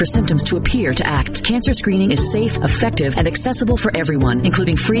 Don't wait for symptoms to appear to act. Cancer screening is safe, effective, and accessible for everyone,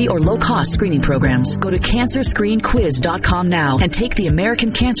 including free or low-cost screening programs. Go to CancerScreenQuiz.com now and take the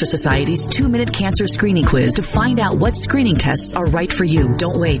American Cancer Society's 2-minute cancer screening quiz to find out what screening tests are right for you.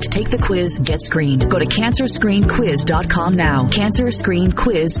 Don't wait. Take the quiz. Get screened. Go to CancerScreenQuiz.com now.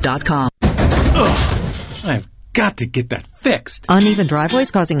 CancerScreenQuiz.com. I've got to get that fixed. Uneven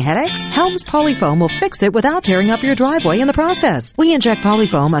driveways causing headaches? Helms Polyfoam will fix it without tearing up your driveway in the process. We inject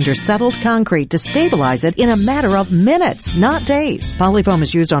Polyfoam under settled concrete to stabilize it in a matter of minutes, not days. Polyfoam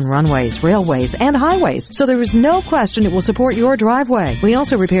is used on runways, railways, and highways, so there is no question it will support your driveway. We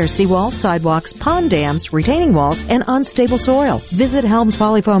also repair seawalls, sidewalks, pond dams, retaining walls, and unstable soil. Visit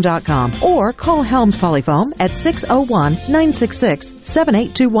HelmsPolyfoam.com or call Helms Polyfoam at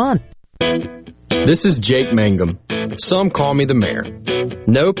 601-966-7821. This is Jake Mangum. Some call me the mayor.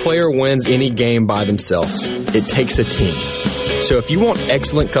 No player wins any game by themselves. It takes a team. So if you want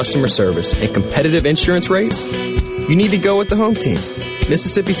excellent customer service and competitive insurance rates, you need to go with the home team,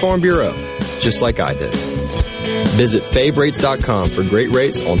 Mississippi Farm Bureau, just like I did. Visit favrates.com for great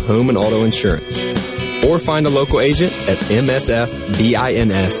rates on home and auto insurance. Or find a local agent at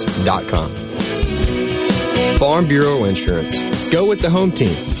msfbins.com. Farm Bureau Insurance. Go with the home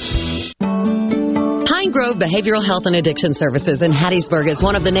team. Pine Grove Behavioral Health and Addiction Services in Hattiesburg is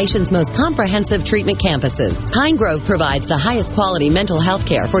one of the nation's most comprehensive treatment campuses. Pine Grove provides the highest quality mental health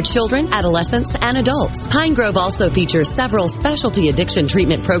care for children, adolescents, and adults. Pine Grove also features several specialty addiction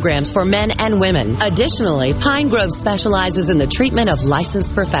treatment programs for men and women. Additionally, Pine Grove specializes in the treatment of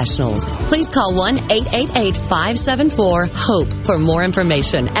licensed professionals. Please call 1-888-574-HOPE for more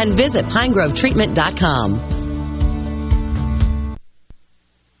information and visit pinegrovetreatment.com.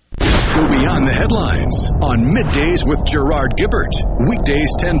 Go beyond the headlines on Middays with Gerard Gibbert. Weekdays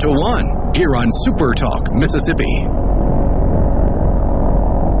 10 to 1 here on Super Talk Mississippi.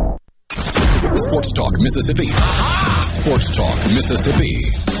 Sports Talk Mississippi. Sports Talk Mississippi.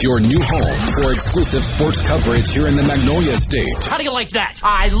 Your new home for exclusive sports coverage here in the Magnolia State. How do you like that?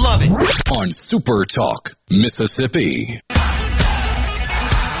 I love it. On Super Talk Mississippi.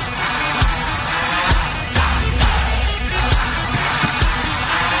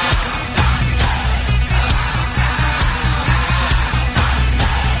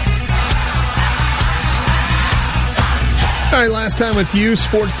 All right, last time with you,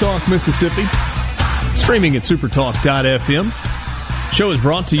 Sports Talk Mississippi, streaming at supertalk.fm. Show is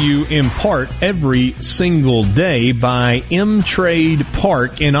brought to you in part every single day by M-Trade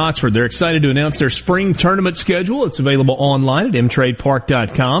Park in Oxford. They're excited to announce their spring tournament schedule. It's available online at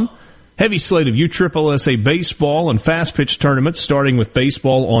mtradepark.com. Heavy slate of USSSA baseball and fast pitch tournaments, starting with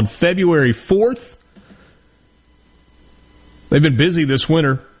baseball on February 4th. They've been busy this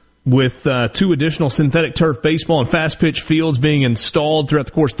winter with 2 additional synthetic turf baseball and fast pitch fields being installed throughout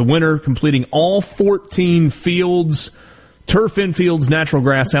the course of the winter, completing all 14 fields, turf infields, natural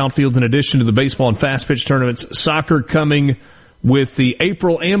grass outfields, in addition to the baseball and fast pitch tournaments. Soccer coming with the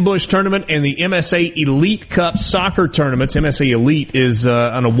April Ambush Tournament and the MSA Elite Cup soccer tournaments. MSA Elite is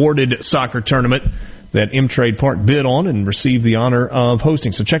an awarded soccer tournament that M-Trade Park bid on and received the honor of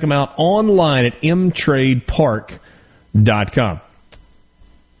hosting. So check them out online at mtradepark.com.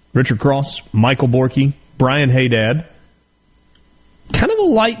 Richard Cross, Michael Borky, Brian Haydad. Kind of a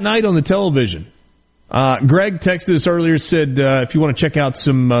light night on the television. Greg texted us earlier, said if you want to check out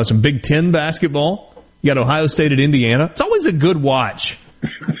some Big Ten basketball, you got Ohio State at Indiana. It's always a good watch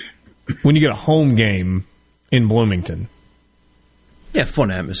when you get a home game in Bloomington. Yeah,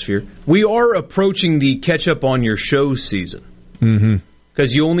 fun atmosphere. We are approaching the catch-up on your shows season. Mm-hmm.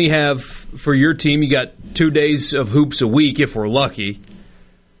 Because you only have, for your team, you got 2 days of hoops a week, if we're lucky.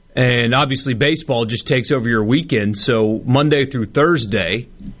 And obviously baseball just takes over your weekend. So Monday through Thursday,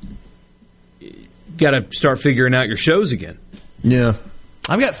 you got to start figuring out your shows again. Yeah.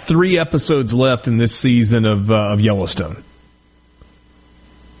 I've got 3 episodes left in this season of Yellowstone.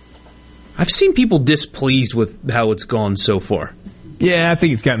 I've seen people displeased with how it's gone so far. Yeah, I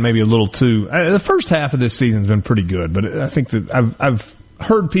think it's gotten maybe a little too... the first half of this season's been pretty good, but I think that I've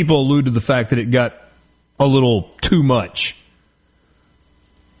heard people allude to the fact that it got a little too much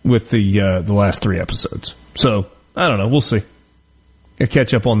with the last 3 episodes. So, I don't know. We'll see. I'll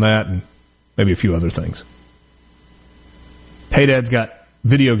catch up on that and maybe a few other things. Hey, Dad's got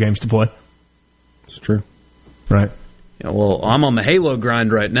video games to play. It's true. Right. Yeah, well, I'm on the Halo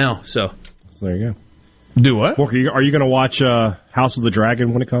grind right now, so there you go. Do what? Borky, are you going to watch House of the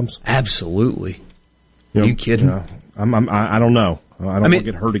Dragon when it comes? Absolutely. Are you kidding? I don't know. I don't want to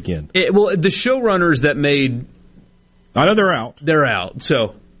get hurt again. Well, the showrunners that made... I know they're out. They're out,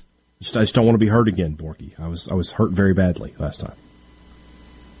 so... I just don't want to be hurt again, Borky. I was hurt very badly last time.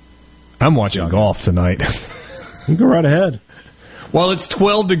 I'm watching golf tonight. You go right ahead. While it's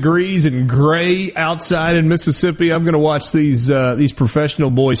 12 degrees and gray outside in Mississippi, I'm going to watch these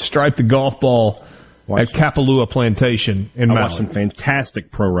professional boys strike the golf ball at Kapalua Plantation in Maui. I watched some fantastic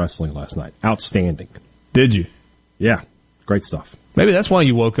pro wrestling last night. Outstanding. Did you? Yeah. Great stuff. Maybe that's why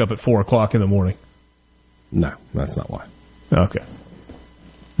you woke up at 4 o'clock in the morning. No, that's not why. Okay.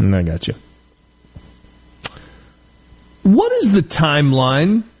 I got you. What is the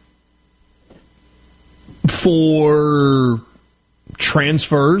timeline for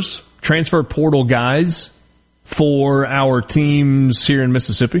transfer portal guys for our teams here in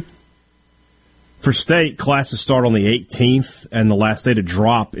Mississippi? For state, classes start on the 18th, and the last day to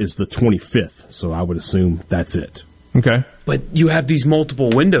drop is the 25th, so I would assume that's it. Okay. But you have these multiple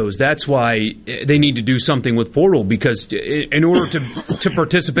windows. That's why they need to do something with portal, because in order to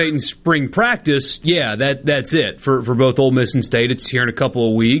participate in spring practice, that's it. For both Ole Miss and State, it's here in a couple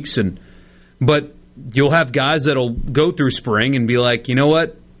of weeks. But you'll have guys that'll go through spring and be like, you know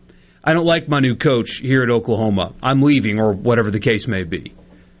what? I don't like my new coach here at Oklahoma. I'm leaving, or whatever the case may be.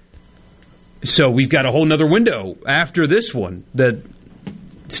 So we've got a whole nother window after this one that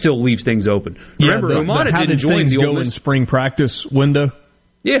still leaves things open. Remember, Umana didn't join the Ole Miss in spring practice window.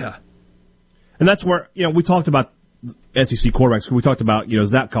 Yeah, and that's where we talked about SEC quarterbacks. We talked about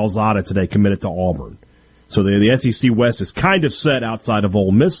Zach Calzada today committed to Auburn, so the SEC West is kind of set outside of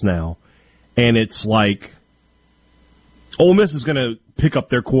Ole Miss now, and it's like Ole Miss is going to pick up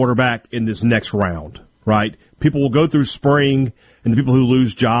their quarterback in this next round, right? People will go through spring, and the people who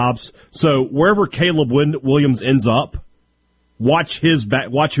lose jobs. So wherever Caleb Williams ends up, watch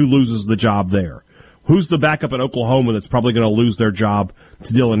who loses the job there. Who's the backup at Oklahoma that's probably going to lose their job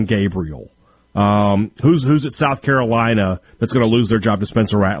to Dylan Gabriel? Who's at South Carolina that's going to lose their job to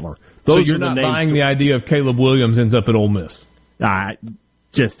Spencer Rattler? Those so you're not buying the idea of Caleb Williams ends up at Ole Miss?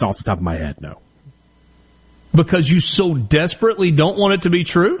 Just off the top of my head, no. Because you so desperately don't want it to be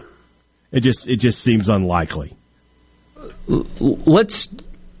true? It just seems unlikely. Let's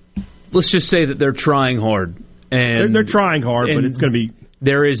just say that they're trying hard. And they're trying hard, but it's going to be...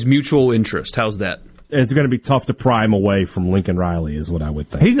 There is mutual interest. How's that? It's going to be tough to pry him away from Lincoln Riley, is what I would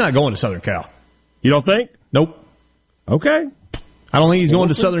think. He's not going to Southern Cal. You don't think? Nope. Okay. I don't think he's going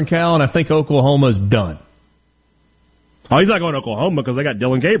to Southern Cal, and I think Oklahoma's done. Oh, he's not going to Oklahoma because they got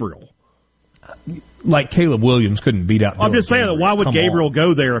Dylan Gabriel. Like Caleb Williams couldn't beat out Dylan I'm just saying that why would Gabriel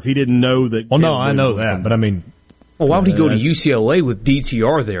go there if he didn't know that... Well, no, I know that, but I mean... Well, why would he go to UCLA with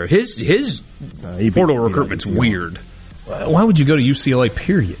DTR there? His portal recruitment's weird. Why would you go to UCLA,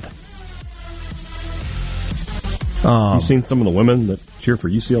 period? You seen some of the women that cheer for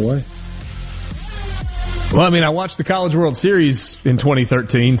UCLA? Well, I mean, I watched the College World Series in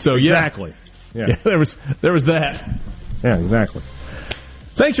 2013, so exactly. Yeah, there was that. Yeah, exactly.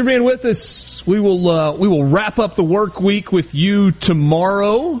 Thanks for being with us. We will wrap up the work week with you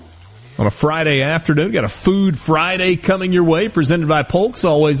tomorrow on a Friday afternoon. Got a Food Friday coming your way, presented by Polk's.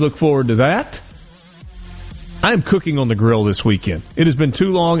 Always look forward to that. I am cooking on the grill this weekend. It has been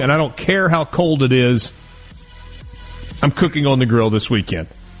too long, and I don't care how cold it is. I'm cooking on the grill this weekend.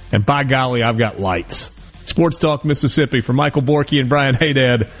 And by golly, I've got lights. Sports Talk Mississippi for Michael Borky and Brian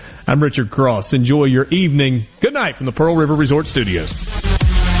Haydad. I'm Richard Cross. Enjoy your evening. Good night from the Pearl River Resort Studios.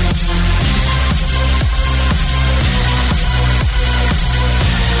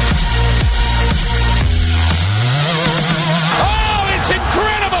 Oh, it's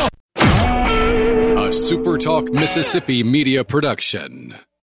incredible! A Super Talk Mississippi media production.